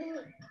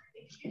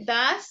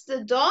 Does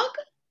the dog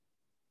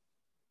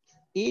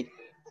Eat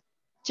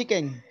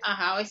chicken.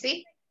 Ajá, hoy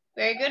sí.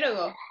 Very good,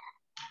 Hugo.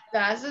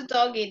 Does the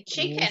dog eat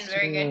chicken? Yes,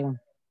 Very good.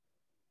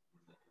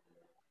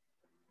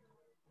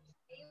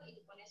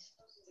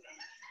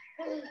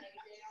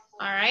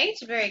 All right,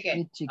 very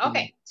good.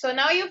 Okay, so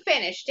now you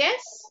finished,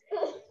 yes?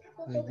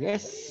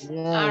 Yes.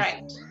 All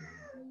right.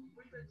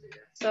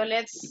 So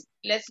let's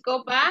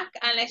go back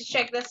and let's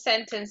check the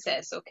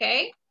sentences,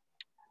 okay?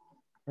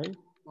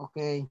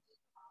 Okay.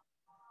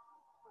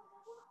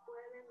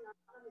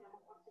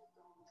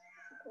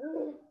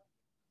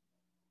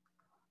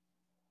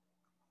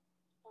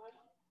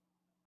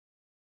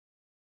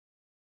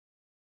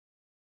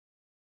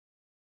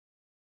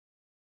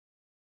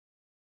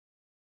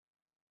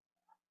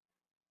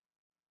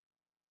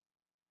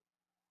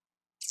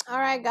 All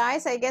right,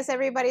 guys, I guess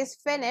everybody's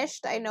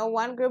finished. I know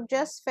one group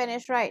just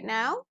finished right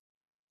now.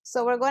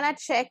 So we're going to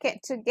check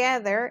it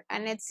together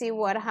and let's see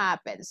what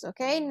happens,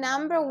 okay?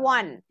 Number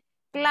 1,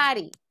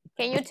 Clary,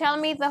 can you tell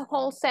me the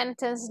whole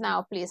sentence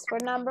now, please, for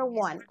number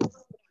 1?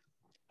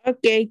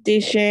 Okay,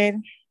 teacher.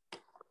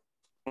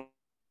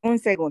 Un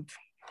segundo.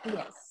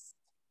 Yes.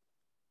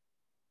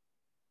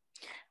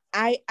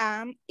 I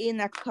am in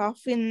a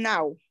coffee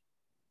now.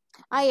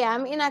 I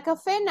am in a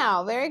cafe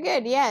now. Very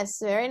good. Yes,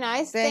 very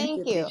nice.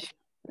 Thank you. teacher.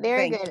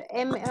 Very Thank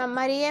good.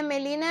 Maria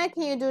Melina,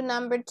 can you do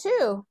number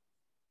 2?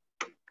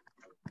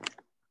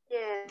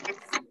 Yes.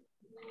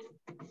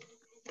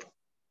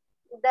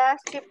 Does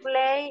she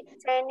play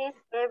tennis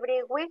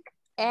every week?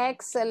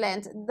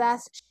 Excellent.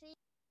 Does she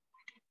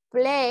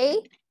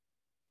play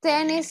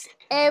tennis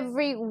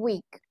every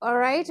week? All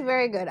right,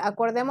 very good.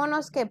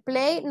 Acordémonos que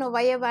play no va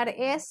a llevar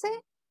S,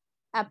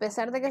 a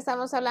pesar de que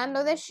estamos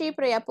hablando de she,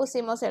 pero ya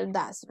pusimos el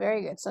does.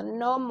 Very good. So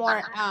no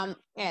more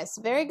S.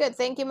 Very good.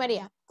 Thank you,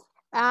 Maria.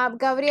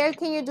 Gabriel,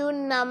 can you do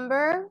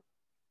number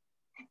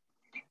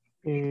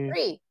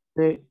 3?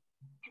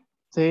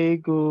 They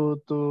go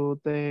to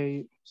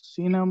the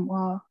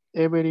cinema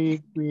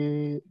every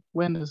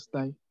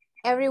Wednesday.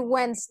 Every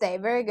Wednesday.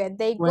 Very good.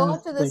 They go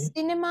to the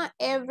cinema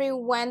every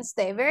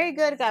Wednesday. Very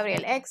good,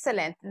 Gabriel.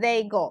 Excellent.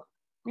 They go.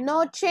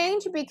 No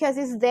change because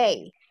it's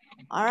they.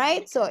 All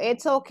right. So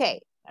it's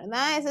okay.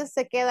 ¿Verdad? Eso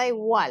se queda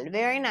igual.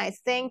 Very nice.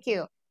 Thank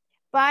you.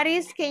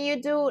 Paris, can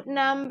you do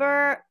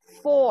number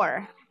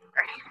 4?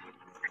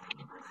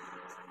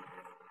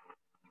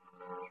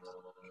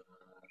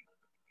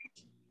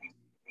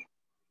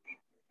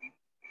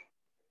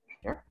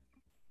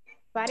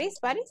 Paris?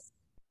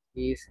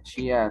 Is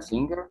she a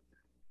singer?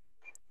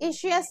 Is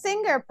she a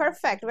singer?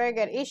 Perfect. Very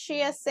good. Is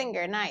she a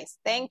singer? Nice.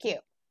 Thank you.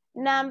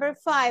 Number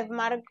 5,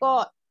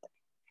 Margot.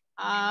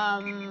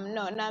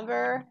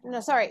 Number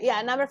 5.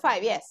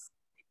 Yes.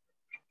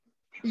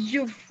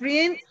 Your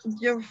friend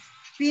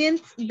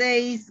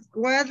this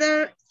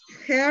weather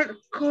here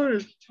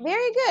cold.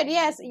 Very good.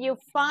 Yes, you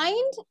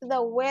find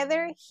the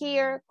weather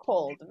here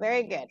cold.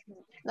 Very good.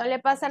 No le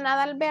pasa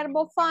nada al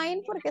verbo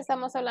find porque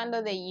estamos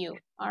hablando de you.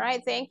 All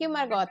right. Thank you,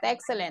 Margot.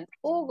 Excellent.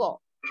 Hugo.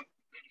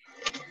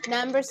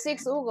 Number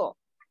 6, Hugo.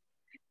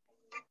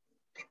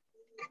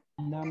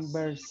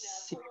 Number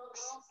 6.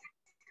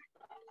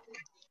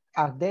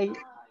 Are they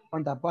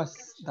on the bus?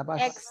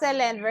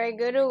 Excellent. Very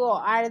good, Hugo.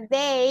 Are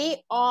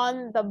they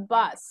on the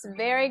bus?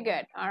 Very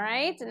good. All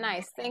right.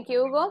 Nice. Thank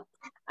you, Hugo.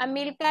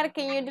 Amilcar,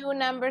 can you do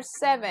number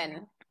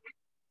 7?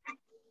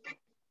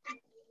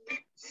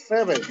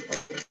 7.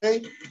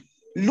 Okay.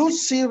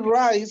 Lucy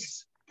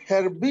rides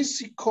her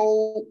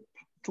bicycle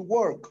to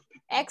work.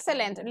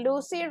 Excellent.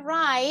 Lucy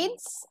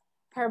rides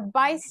her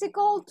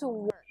bicycle to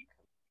work.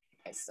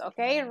 Yes,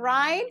 okay,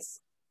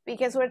 rides,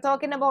 because we're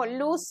talking about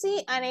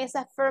Lucy and it's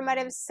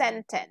affirmative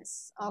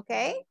sentence.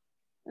 Okay,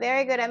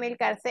 very good,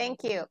 Amilcar.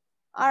 Thank you.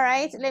 All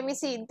right, let me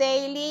see.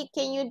 Daily,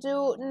 can you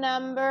do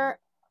number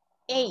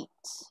 8?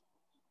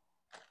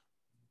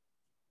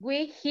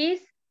 With his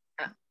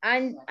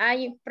and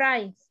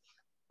price.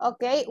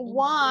 Okay,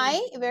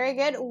 why? Very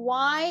good.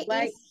 Why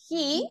is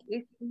he?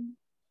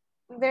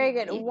 Very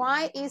good.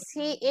 Why is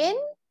he in?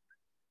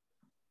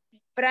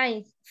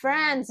 France.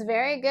 France.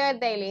 Very good,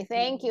 Daily.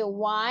 Thank you.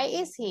 Why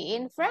is he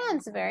in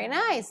France? Very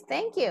nice.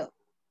 Thank you.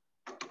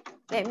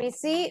 Let me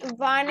see.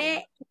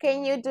 Vane,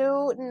 can you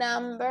do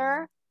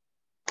number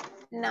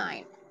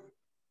 9?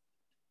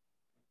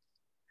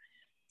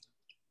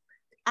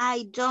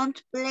 I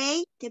don't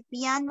play the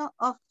piano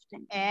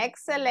often.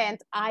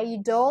 Excellent. I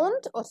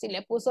don't, o si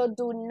le puso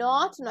do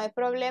not, no hay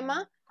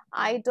problema.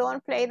 I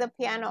don't play the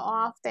piano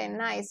often.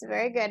 Nice.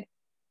 Very good.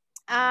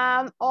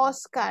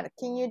 Oscar,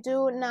 can you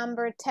do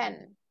number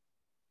 10?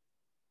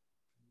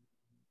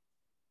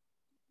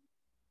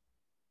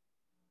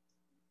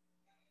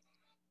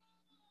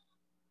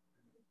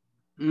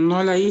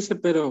 No la hice,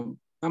 pero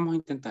vamos a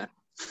intentar.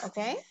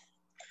 Okay.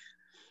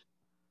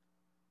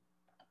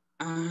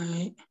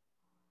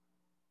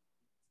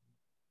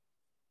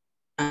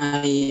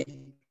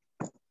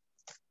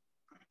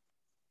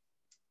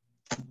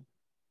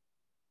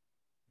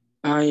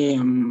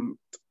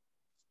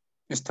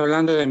 Está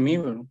hablando de mí,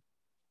 bro.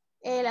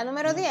 La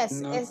número 10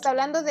 No. está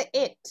hablando de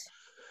it.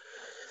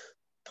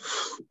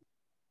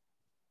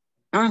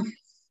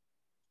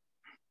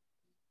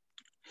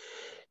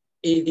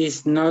 It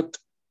is not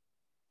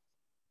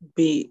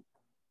be,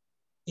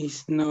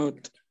 is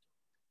not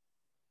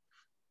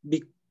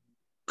be.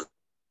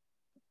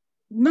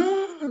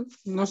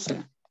 No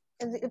sé.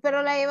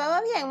 Pero la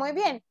llevaba bien, muy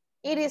bien.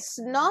 It is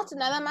not,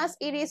 nada más,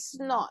 it is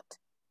not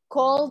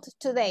cold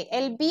today.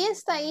 El be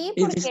está ahí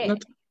porque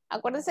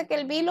acuérdense que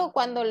el be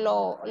cuando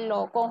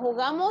lo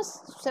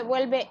conjugamos se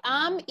vuelve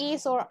am,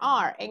 is or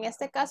are. En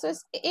este caso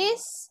es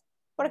is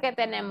porque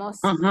tenemos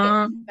it,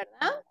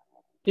 ¿verdad?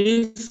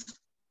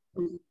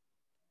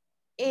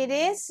 It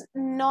is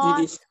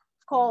not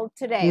cold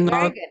today.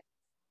 Very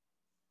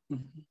good.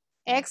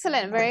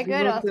 Excellent. Very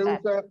good,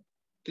 Oscar.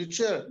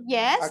 Teacher.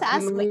 Yes,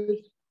 ask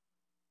me.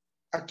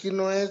 Aquí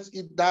no es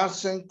it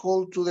doesn't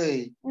cold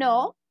today.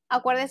 No,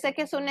 acuérdese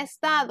que es un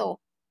estado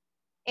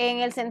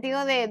en el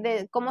sentido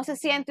de cómo se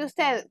siente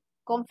usted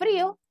con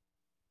frío.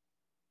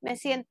 Me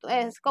siento,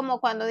 es como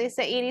cuando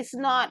dice it is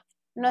not,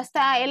 no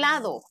está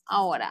helado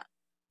ahora.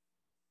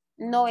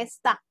 No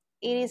está.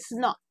 It is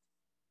not.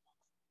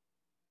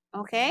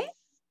 Okay?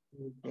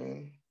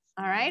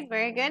 All right,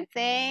 very good.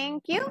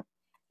 Thank you.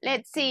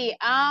 Let's see.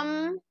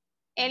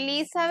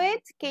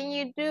 Elizabeth, can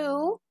you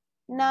do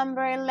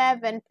number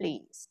 11,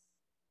 please?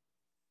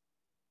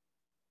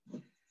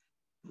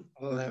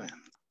 11.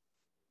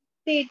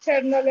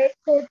 Teacher, no le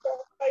escucho,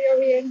 está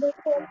lloviendo.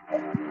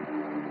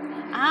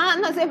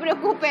 No se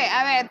preocupe.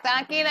 A ver,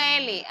 tranquila,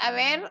 Eli. A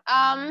ver,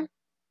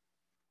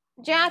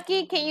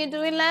 Jackie, can you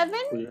do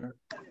 11?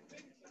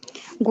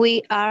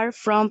 We are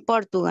from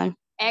Portugal.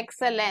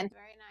 Excellent.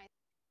 Very nice.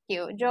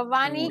 Thank you.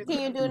 Giovanni, can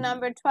you do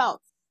number 12?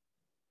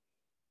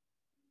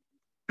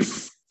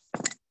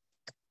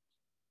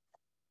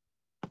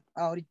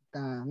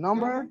 Ahorita,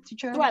 number,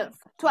 teacher?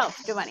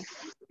 12, Giovanni.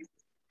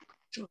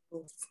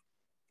 12.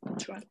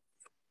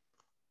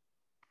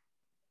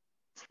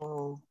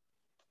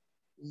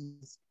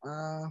 Is,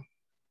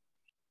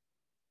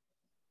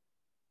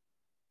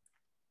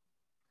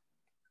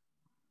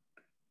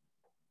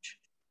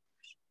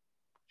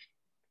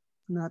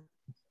 not,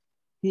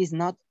 he's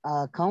not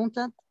a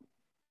accountant.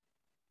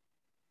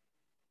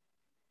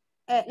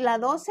 La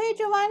 12,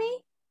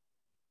 Giovanni?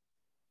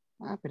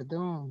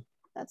 Perdón.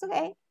 That's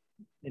okay.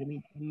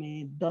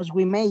 Permítame. Does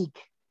we make?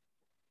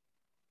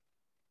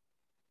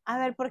 A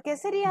ver, ¿por qué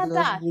sería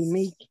Does we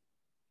make?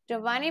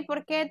 Giovanni,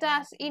 ¿por qué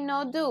does y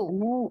no do?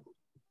 No.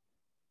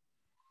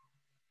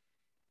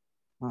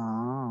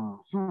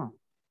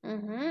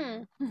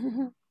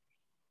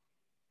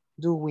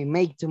 Do we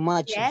make too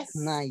much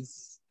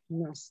noise?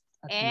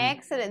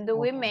 Excellent. Do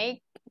we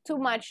make too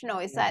much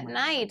noise at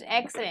night?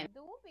 Excellent.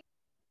 Do we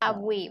have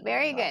we?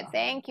 Very good.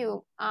 Thank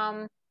you.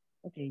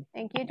 Okay.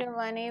 Thank you,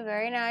 Giovanni.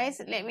 Very nice.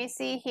 Let me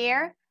see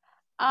here.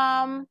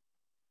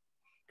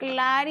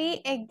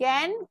 Clary,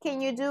 again, can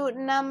you do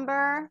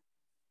number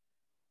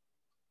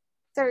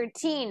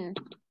 13?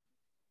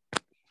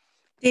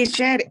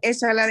 Teacher,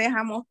 esa la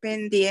dejamos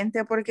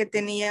pendiente porque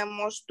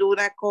teníamos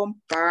duda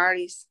con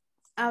Paris.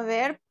 A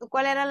ver,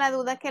 ¿cuál era la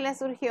duda que le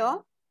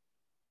surgió?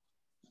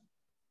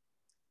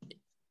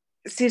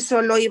 Si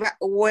solo iba,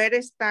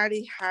 where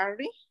study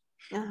Harry?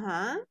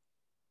 Ajá.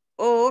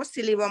 O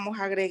si le íbamos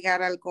a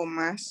agregar algo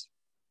más.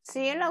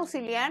 Sí, el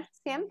auxiliar,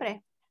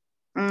 siempre.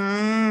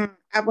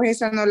 Pues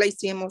esa no la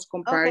hicimos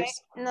con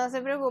Paris. No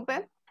se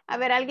preocupe. A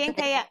ver, ¿alguien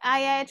que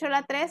haya hecho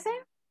la 13?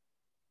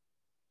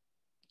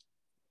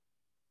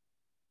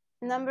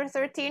 Number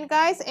 13,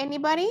 guys,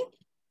 anybody?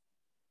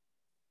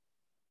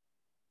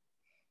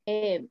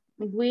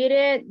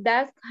 Where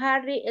does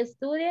Harry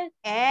study?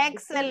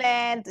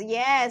 Excellent.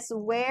 Yes,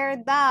 where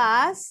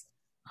does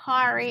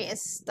Harry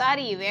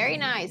study? Very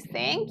nice.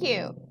 Thank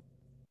you.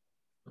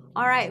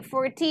 All right,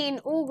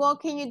 14. Hugo,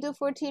 can you do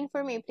 14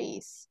 for me,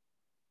 please?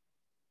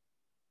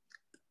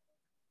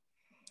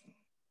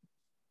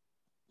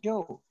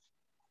 Joe.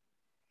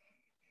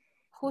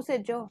 Who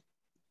said Joe?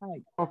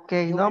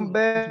 Okay,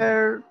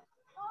 number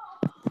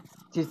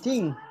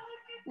 15.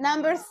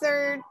 Number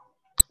 3.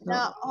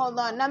 No, hold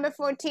on. Number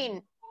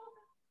 14.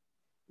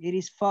 It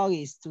is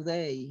foggy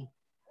today.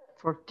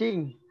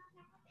 14.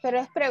 Pero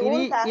es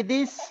pregunta. It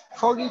is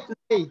foggy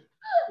today.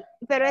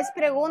 Pero es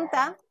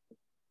pregunta.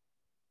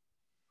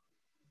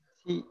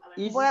 Sí,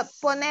 Voy a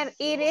poner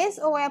it is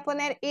o voy a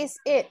poner is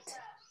it?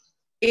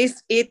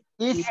 Is it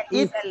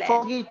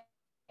foggy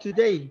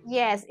today?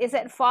 Yes, is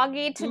it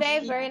foggy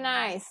today? Very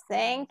nice.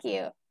 Thank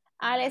you.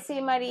 Let's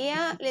see,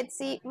 Maria. Let's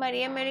see,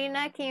 Maria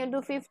Marina, can you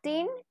do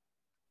 15?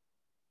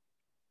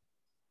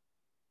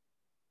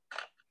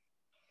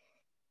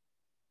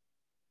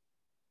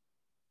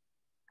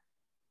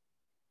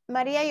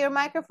 Maria, your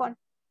microphone.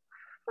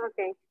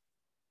 Okay.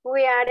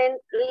 We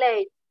aren't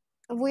late.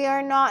 We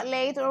are not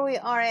late or we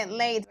aren't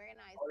late. Very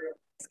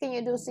nice. Can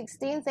you do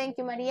 16? Thank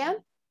you, Maria.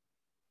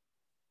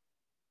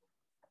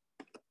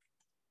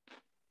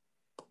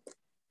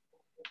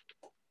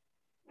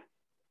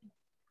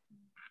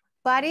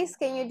 Buddies,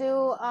 can you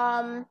do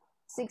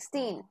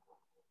 16?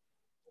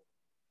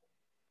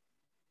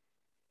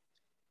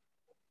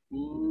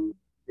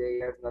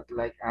 They are not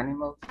like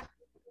animals.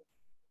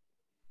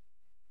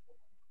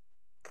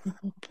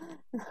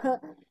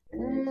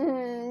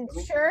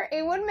 Sure,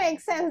 it would make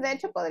sense. De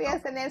hecho,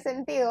 podría tener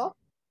sentido.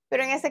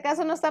 Pero en este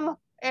caso no estamos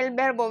el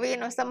verbo be,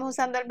 no estamos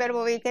usando el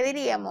verbo be. ¿Qué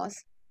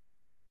diríamos?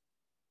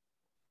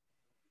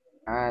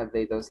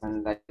 They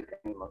doesn't like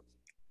animals.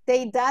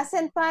 They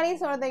doesn't,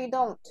 Paris, or they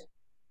don't?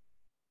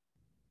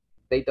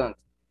 They don't.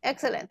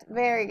 Excellent.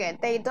 Very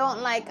good. They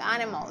don't like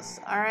animals.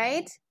 All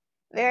right.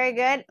 Very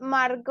good.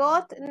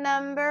 Margot,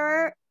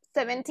 number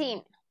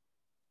 17.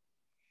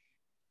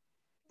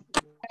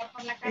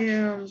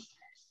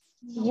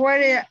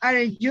 Where are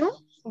you?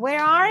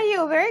 Where are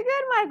you? Very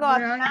good,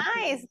 Margot.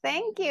 Nice.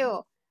 Thank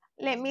you.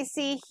 Let me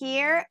see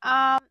here.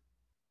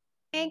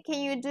 Can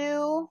you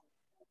do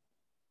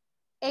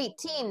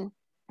 18?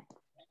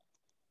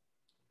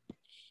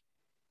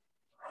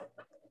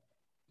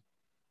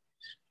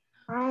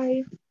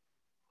 Hi.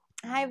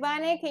 Hi,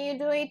 Vane. Can you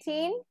do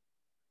 18?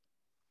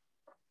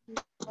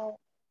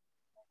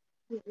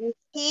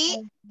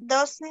 He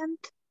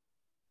doesn't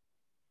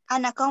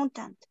an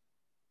accountant.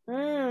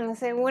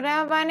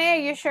 ¿Segura, Vane? Are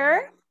you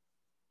sure?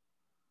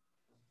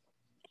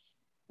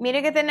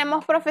 Mire que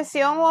tenemos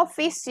profesión u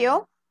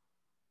oficio.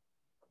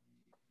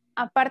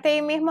 Aparte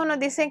ahí mismo nos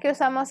dicen que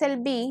usamos el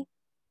be.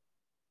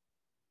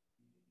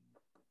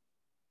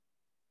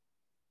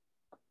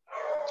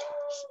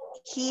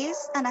 He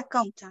is an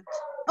accountant.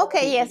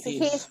 Okay, yes,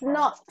 he's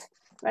not.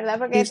 ¿Verdad?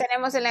 Porque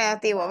tenemos el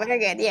negativo. Very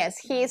good. Yes,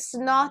 he's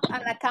not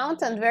an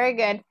accountant. Very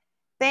good.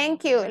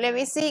 Thank you. Let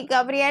me see.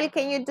 Gabriel,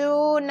 can you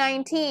do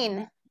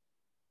 19?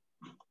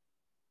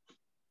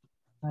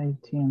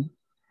 19.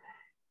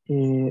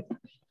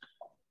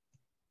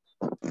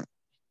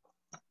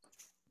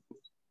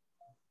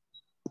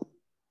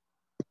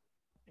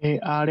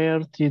 Are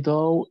the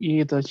dog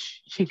eat the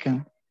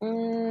chicken?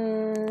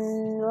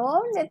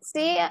 No, let's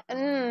see.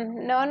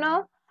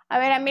 No. A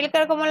ver,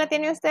 Amílcar, ¿cómo la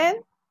tiene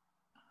usted?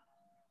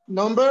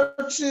 Number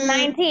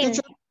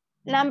 19.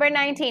 Number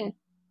 19.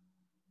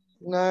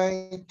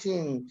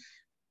 19.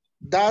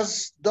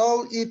 Does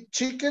dog eat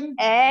chicken?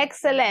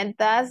 Excellent.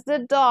 Does the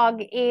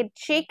dog eat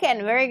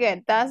chicken? Very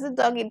good. Does the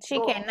dog eat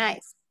chicken?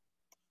 Nice.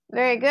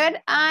 Very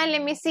good. And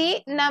let me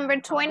see.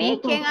 Number 20.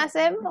 ¿Quién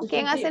hace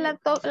la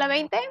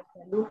 20?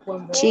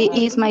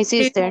 She is my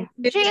sister.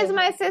 She is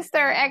my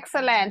sister.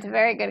 Excellent.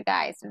 Very good,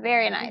 guys.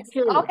 Very nice.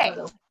 Okay.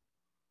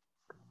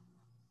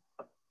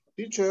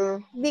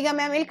 Teacher.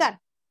 Dígame, Amílcar.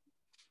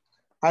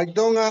 I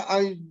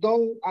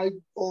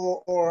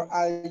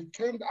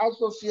can't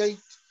associate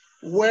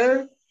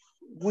where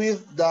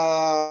with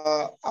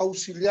the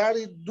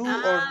auxiliary do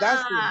or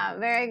doesn't.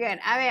 Very good.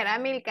 A ver,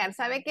 Amílcar,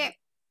 ¿sabe qué?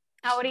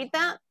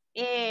 Ahorita,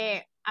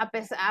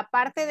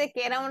 aparte de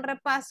que era un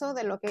repaso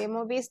de lo que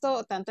hemos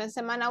visto tanto en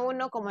semana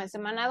 1 como en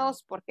semana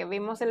 2, porque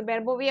vimos el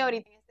verbo be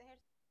ahorita en este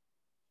ejercicio,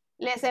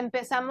 les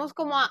empezamos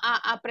como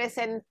a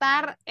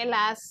presentar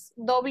las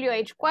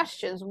WH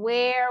questions,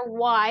 where,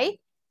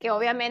 why, que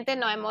obviamente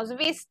no hemos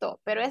visto,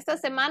 pero esta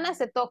semana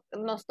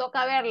nos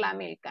toca verla,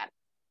 Amílcar.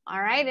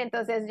 All right,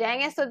 entonces ya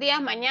en estos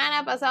días,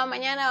 mañana, pasado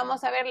mañana,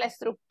 vamos a ver la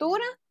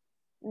estructura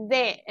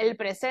del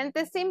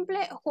presente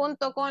simple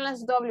junto con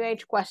las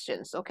WH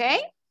questions, ¿ok?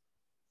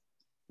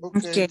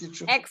 Okay.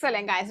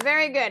 Excellent, guys.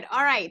 Very good.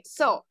 All right,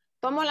 so,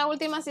 tomo la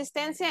última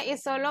asistencia y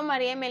solo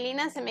María y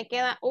Melina se me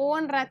queda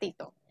un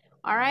ratito.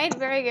 All right,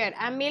 very good.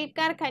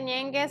 Amílcar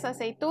Cañengues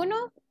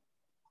Aceituno.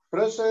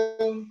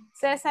 Present.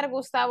 César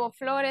Gustavo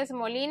Flores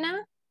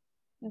Molina.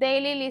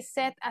 Daily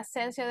Lisette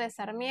Asensio de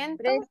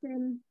Sarmiento.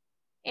 Present.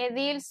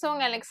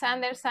 Edilson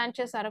Alexander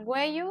Sánchez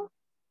Argüello.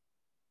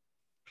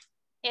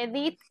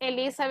 Edith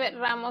Elizabeth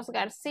Ramos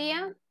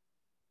García.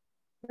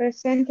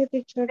 Presente,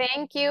 teacher.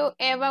 Thank you.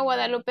 Eva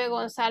Guadalupe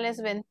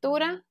González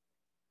Ventura.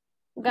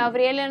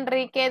 Gabriel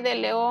Enrique de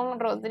León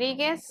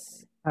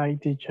Rodríguez. Hi,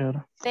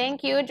 teacher.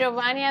 Thank you.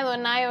 Giovanni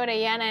Adonai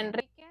Orellana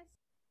Enríquez.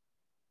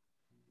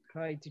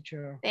 Hi,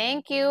 teacher.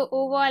 Thank you.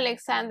 Hugo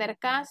Alexander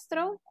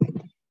Castro.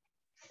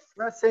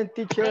 Present,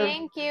 teacher.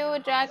 Thank you.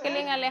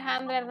 Jacqueline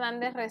Alejandra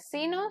Hernández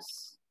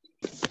Recinos.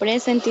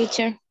 Present,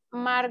 teacher.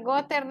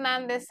 Margot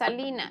Hernández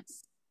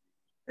Salinas.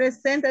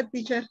 Presente,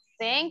 teacher.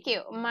 Thank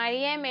you.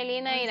 María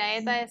Emelina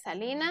Iraeta de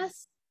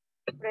Salinas.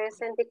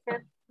 Present,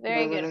 teacher.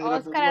 Very good.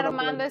 Oscar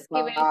Armando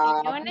Esquivel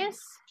Quiñones.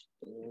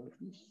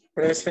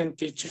 Present,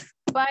 teacher.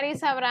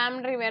 Paris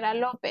Abraham Rivera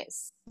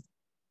López.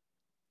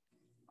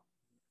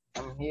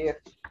 I'm here.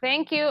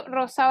 Thank you.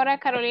 Rosaura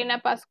Carolina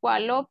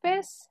Pascual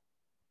López.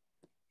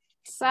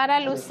 Sara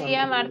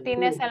Lucía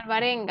Martínez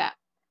Alvarenga.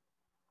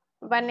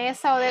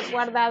 Vanessa Odette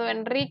Guardado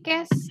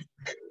Enríquez.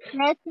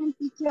 Present,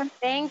 teacher.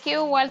 Thank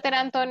you. Walter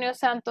Antonio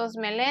Santos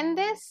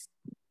Meléndez.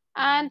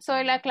 And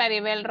soy la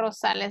Claribel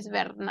Rosales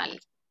Bernal.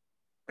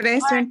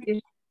 Present.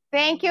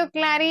 Thank you,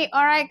 Clary.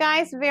 All right,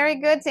 guys, very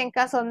good. Si en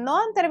caso no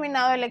han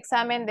terminado el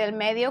examen del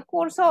medio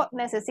curso,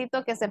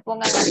 necesito que se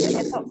pongan a hacer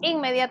eso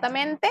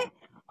inmediatamente.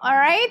 All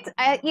right,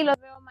 y los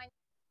veo mañana.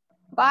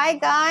 Bye,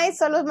 guys.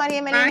 Solo María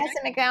y Melina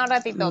se me quedan un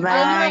ratito. Bye.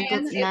 Bye.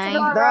 Good See you night.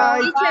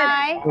 tomorrow.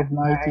 Bye. Good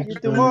night,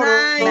 teacher.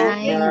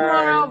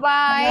 Tomorrow,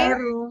 bye.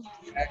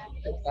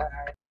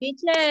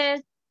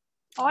 Teacher,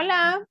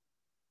 Hola.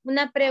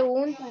 una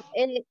pregunta.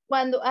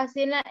 Cuando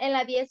así en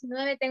la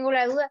 19 tengo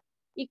la duda.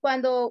 Y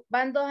cuando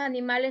van dos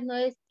animales no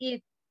es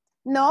it.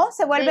 No,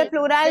 se vuelve Day,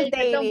 plural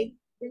day, daily.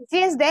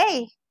 Sí, es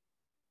day.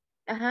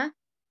 Ajá.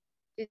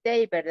 Es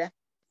day, ¿verdad?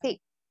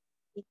 Sí.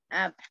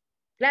 Ah,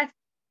 gracias.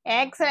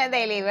 Excellent,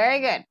 daily. Very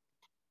good.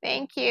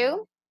 Thank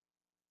you.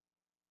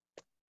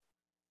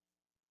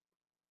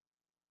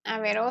 A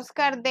ver,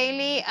 Oscar,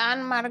 Daily,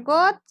 and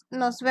Margot.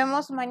 Nos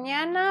vemos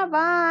mañana.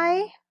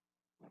 Bye.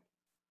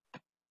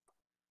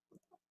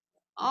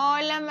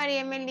 Hola,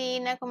 María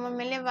Melina. ¿Cómo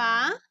me le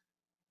va?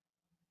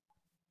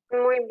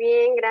 Muy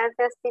bien,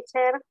 gracias,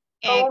 teacher.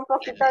 Con un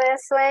poquito de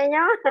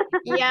sueño.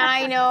 Yeah,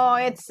 I know.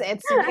 It's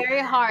very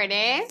hard,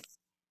 eh?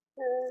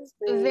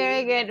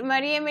 Very good.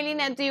 María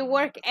Melina, do you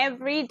work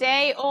every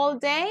day, all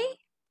day?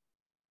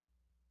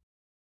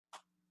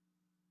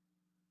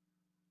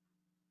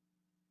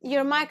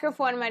 Your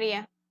microphone,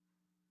 María.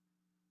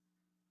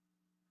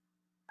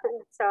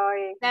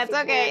 Sorry. That's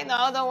okay.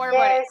 No, don't worry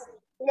about it.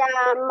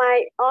 Yeah,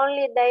 my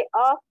only day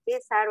off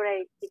is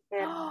Saturday,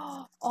 teacher.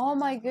 Oh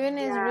my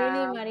goodness,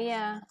 really,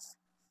 Maria?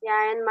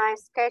 Yeah, and my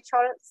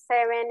schedule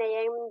 7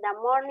 a.m. in the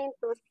morning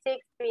to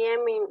 6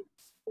 p.m. in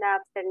the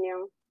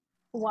afternoon.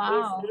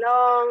 Wow. It's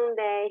long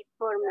day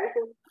for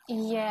me.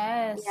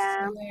 Yes,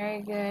 Yeah.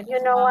 very good.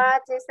 You know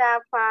what? It's a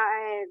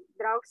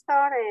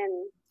drugstore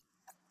and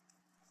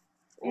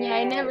yeah,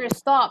 it never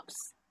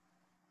stops.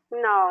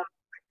 No.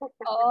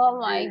 Oh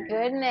my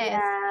goodness.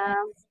 Yeah.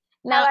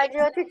 Now, how about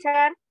you,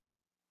 teacher?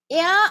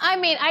 Yeah, I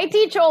mean, I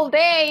teach all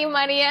day,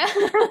 Maria.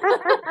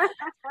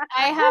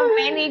 I have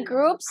many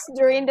groups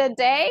during the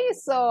day,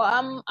 so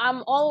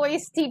I'm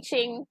always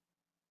teaching.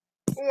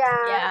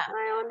 Yeah,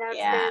 I understand.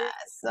 Yeah,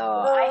 so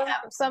I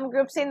have some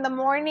groups in the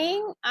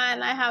morning,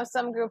 and I have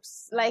some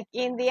groups like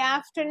in the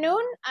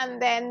afternoon,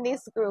 and then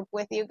this group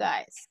with you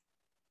guys.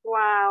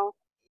 Wow,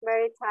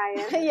 very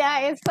tired.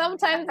 Yeah,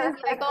 sometimes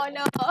it's like, oh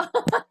no.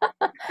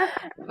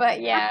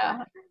 But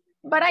yeah,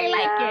 but I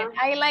like it.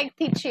 I like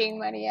teaching,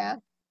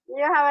 Maria.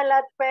 You have a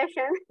lot of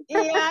patience.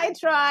 Yeah, I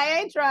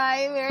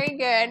try. Very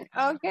good.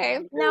 Okay.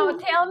 Now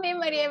tell me,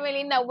 Maria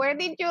Melina, where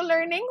did you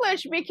learn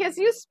English? Because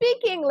you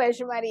speak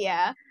English,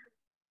 Maria.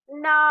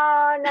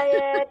 No, not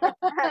yet.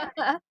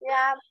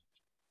 Yeah.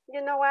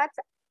 You know what?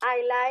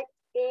 I like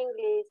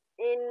English.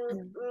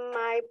 And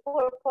my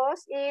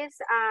purpose is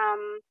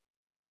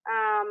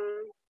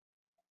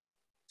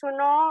to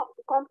know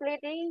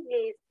complete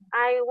English.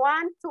 I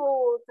want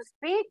to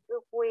speak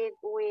with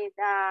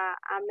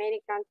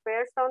American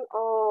person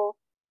or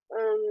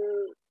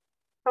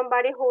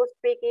somebody who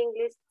speak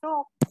English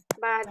too,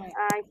 but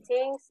I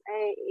think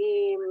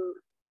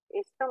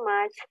it's too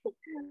much.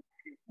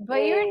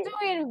 But you're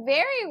doing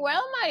very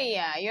well,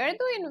 Maria. You're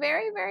doing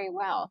very, very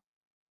well.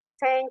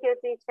 Thank you,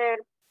 teacher.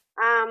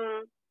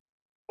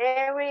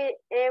 Every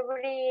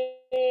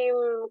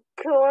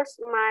course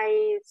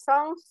my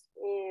songs.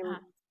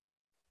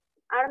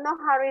 I don't know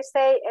how to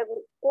say,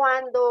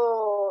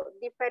 cuando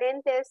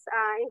diferentes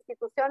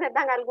instituciones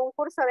dan algún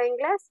curso de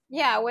inglés.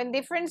 Yeah, when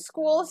different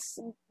schools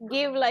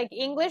give like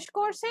English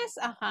courses,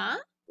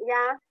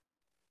 Yeah,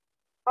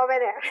 over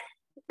there.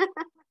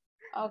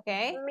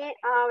 Okay. Me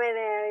over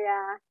there,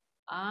 yeah.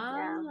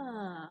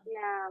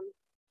 Yeah.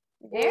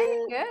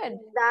 Very good.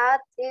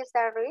 That is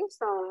the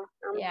reason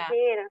I'm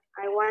here.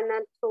 I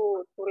wanted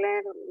to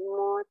learn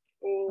more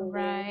English.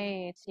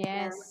 Right,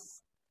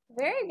 yes.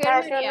 Very good,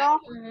 Because Maria.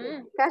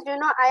 you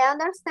know, I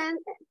understand,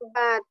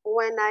 but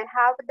when I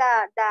have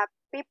the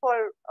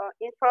people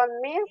in front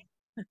of me,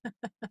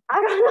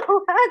 I don't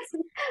know what.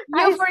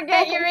 You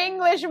forget your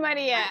English,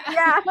 Maria.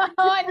 Yeah.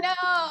 Oh no.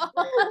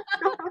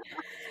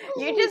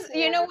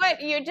 You know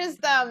what? You just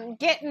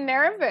get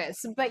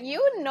nervous, but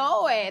you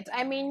know it.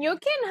 I mean, you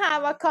can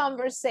have a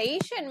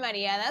conversation,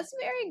 Maria. That's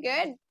very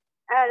good.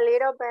 A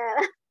little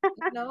bit.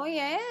 No,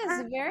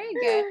 yes, very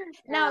good.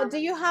 Now, do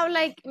you have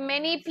like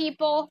many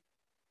people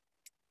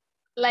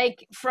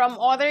like from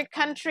other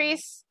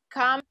countries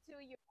come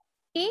to your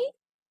city?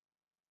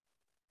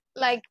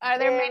 Like, are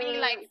there many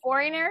like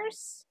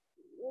foreigners?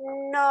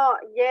 No,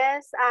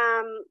 yes,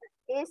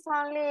 it's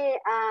only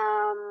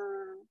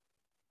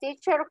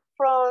teacher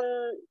from,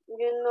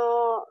 you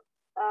know,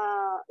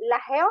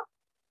 Lajeo.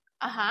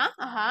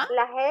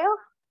 Lajeo.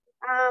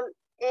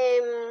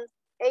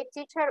 A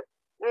teacher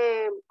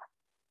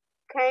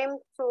came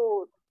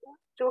to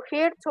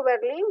here to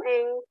Berlin,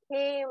 and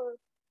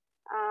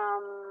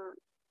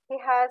he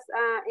has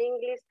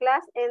English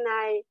class, and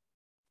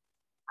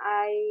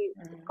I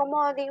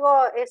 ¿cómo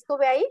digo?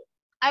 Estuve ahí.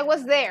 I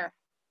was there.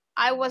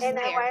 I was there.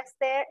 I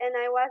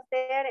was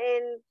there,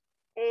 and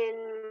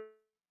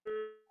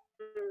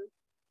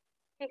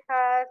he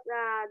has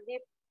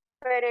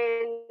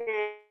different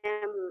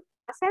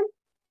accent.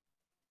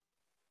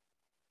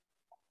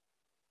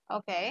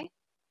 Okay.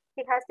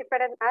 He has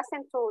different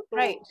accent to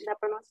the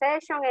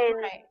pronunciation,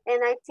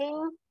 and I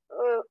think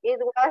it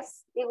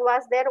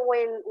was there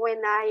when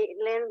I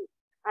learned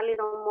a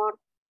little more.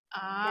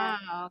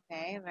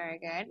 Okay, very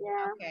good.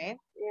 Yeah. Okay.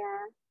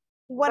 Yeah.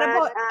 What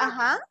about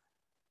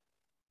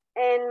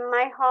in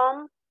my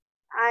home,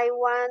 I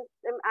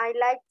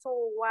like to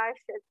watch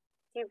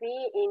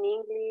TV in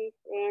English,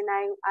 and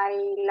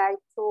I like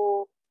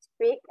to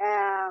speak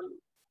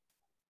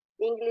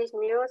English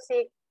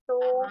music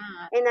too,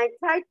 and I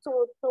try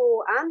to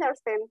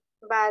understand,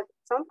 but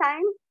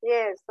sometimes,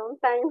 yes,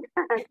 sometimes.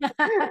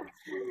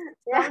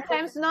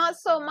 Sometimes not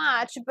so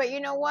much, but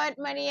you know what,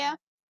 Maria?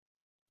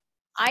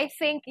 I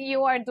think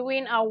you are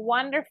doing a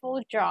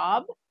wonderful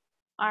job.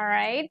 All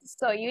right.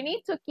 So you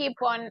need to keep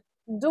on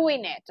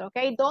doing it.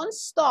 Okay. Don't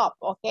stop.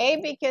 Okay.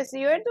 Because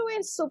you're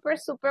doing super,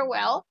 super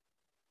well.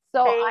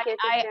 So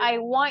I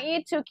want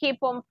you to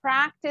keep on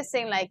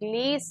practicing, like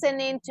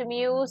listening to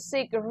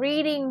music,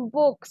 reading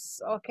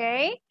books.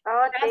 Okay.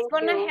 That's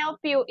going to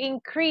help you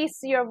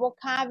increase your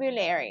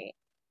vocabulary,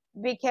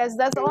 because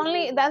that's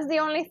the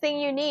only thing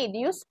you need.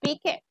 You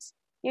speak it.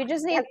 You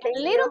just need a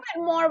little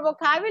bit more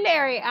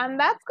vocabulary, and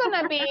that's going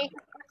to be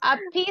a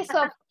piece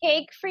of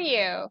cake for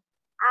you.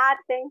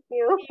 Thank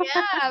you.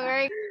 Yeah,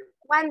 very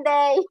one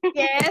day.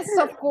 Yes,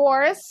 of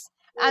course.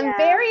 And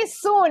very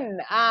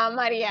soon,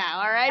 Maria,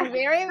 all right?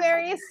 Very,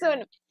 very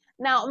soon.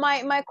 Now,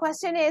 my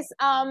question is,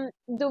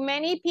 do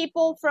many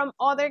people from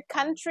other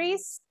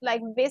countries,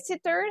 like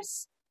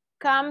visitors,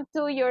 come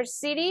to your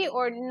city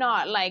or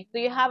not? Like, do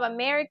you have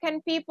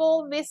American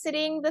people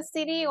visiting the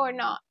city or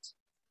not?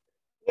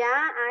 Yeah,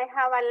 I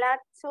have a lot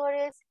of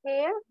tourists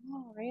here.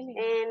 Oh, really?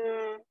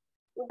 And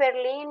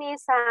Berlin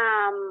is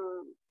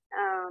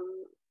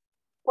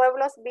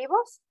pueblos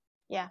vivos.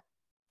 Yeah.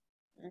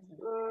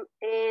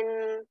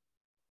 And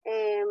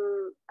a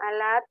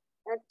lot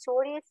of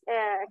tourists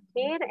here,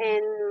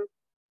 and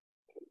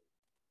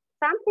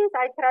sometimes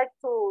I try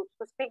to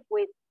speak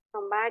with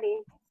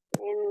somebody,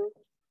 and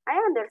I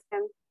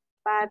understand,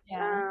 but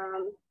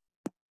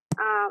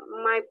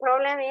my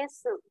problem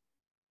is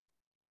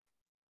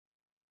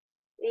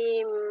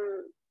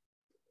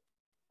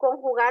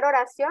conjugar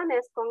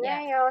oraciones con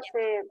ellos.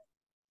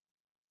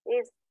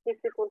 It's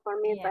difficult for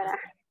me,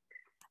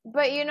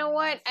 but you know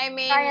what? I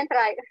mean,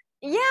 try.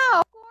 Yeah,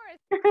 of course.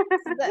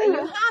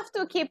 You have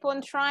to keep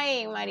on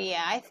trying,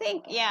 Maria. I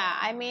think,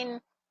 I mean,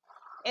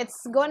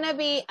 it's gonna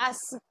be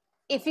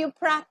if you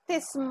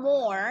practice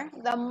more,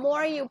 the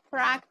more you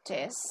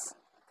practice,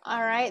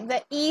 all right,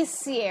 the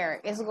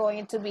easier it's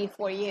going to be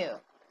for you.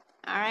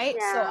 All right.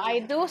 So I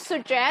do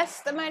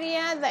suggest,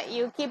 Maria, that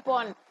you keep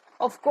on,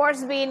 of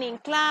course, being in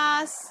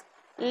class,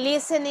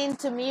 listening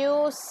to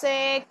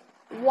music,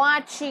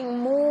 watching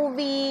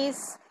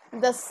movies,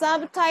 the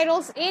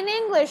subtitles in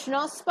English,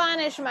 not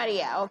Spanish,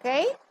 Maria,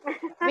 okay?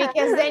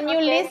 Because then you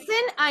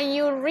listen and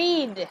you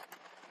read.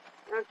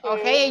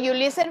 Okay, you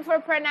listen for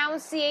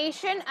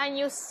pronunciation and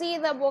you see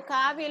the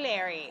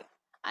vocabulary.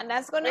 And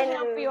that's going to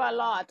help you a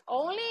lot.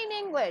 Only in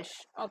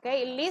English,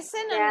 okay?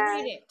 Listen and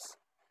read it.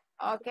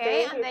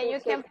 Okay, and then you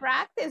can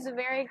practice.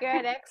 Very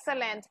good,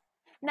 excellent.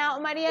 Now,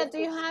 Maria, do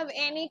you have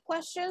any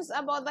questions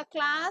about the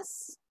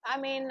class? I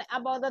mean,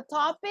 about the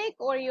topic,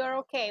 or you're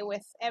okay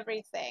with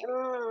everything?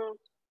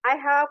 I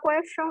have a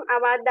question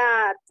about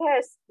the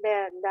test,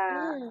 the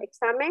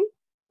exam.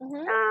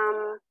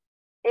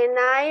 And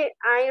I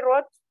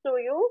wrote to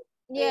you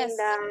in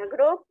the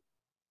group,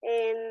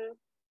 and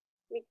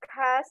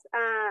because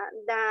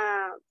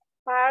the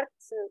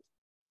parts,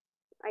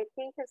 I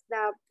think it's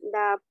the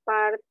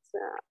parts,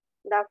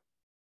 the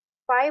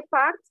 5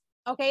 parts.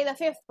 Okay, the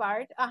 5th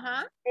part.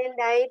 And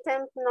the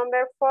item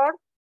number 4.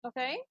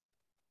 Okay.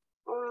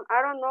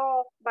 I don't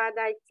know, but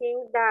I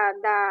think the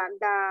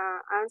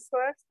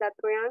answers, the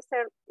true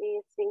answer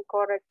is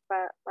incorrect,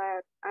 but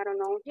I don't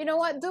know. You know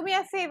what? Do me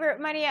a favor,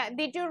 Maria.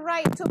 Did you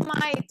write to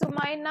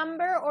my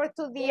number or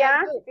to the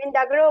group? In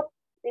the group.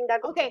 In the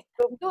Okay,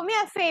 group. do me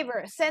a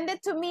favor. Send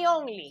it to me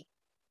only.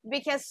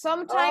 Because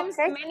sometimes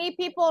many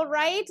people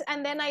write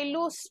and then I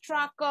lose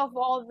track of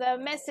all the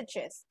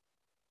messages.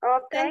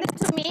 Okay. Send it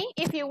to me.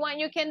 If you want,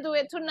 you can do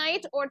it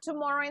tonight or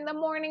tomorrow in the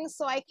morning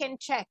so I can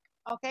check.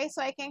 Okay,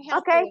 so I can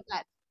help you with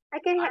that. I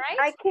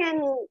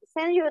can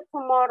send you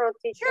tomorrow,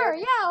 teacher. Sure,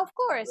 yeah, of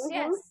course,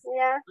 yes.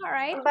 Yeah. All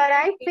right. But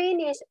I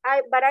finished.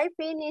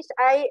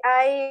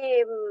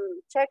 I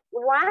checked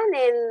one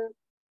and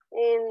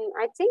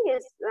I think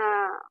it's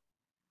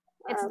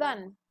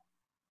done.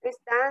 It's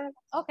done.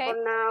 Okay.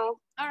 For now.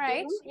 All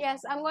right.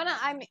 Yes,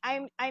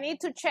 I need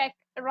to check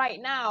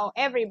right now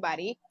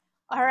everybody.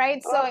 All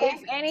right. So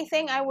if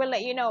anything, I will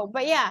let you know.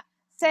 But yeah,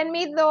 send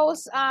me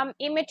those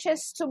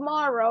images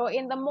tomorrow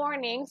in the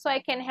morning so I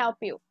can help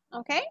you.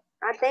 Okay?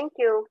 Thank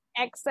you.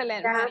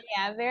 Excellent,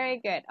 Maria. Very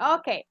good.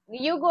 Okay.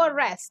 You go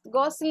rest.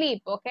 Go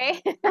sleep,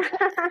 okay?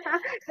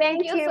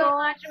 Thank you so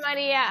much,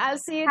 Maria. I'll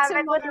see you tomorrow.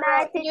 Have a good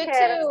night, teacher. You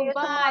too. See you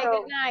Bye.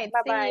 tomorrow. Good night.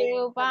 Bye-bye. See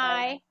you. Bye.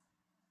 Bye-bye.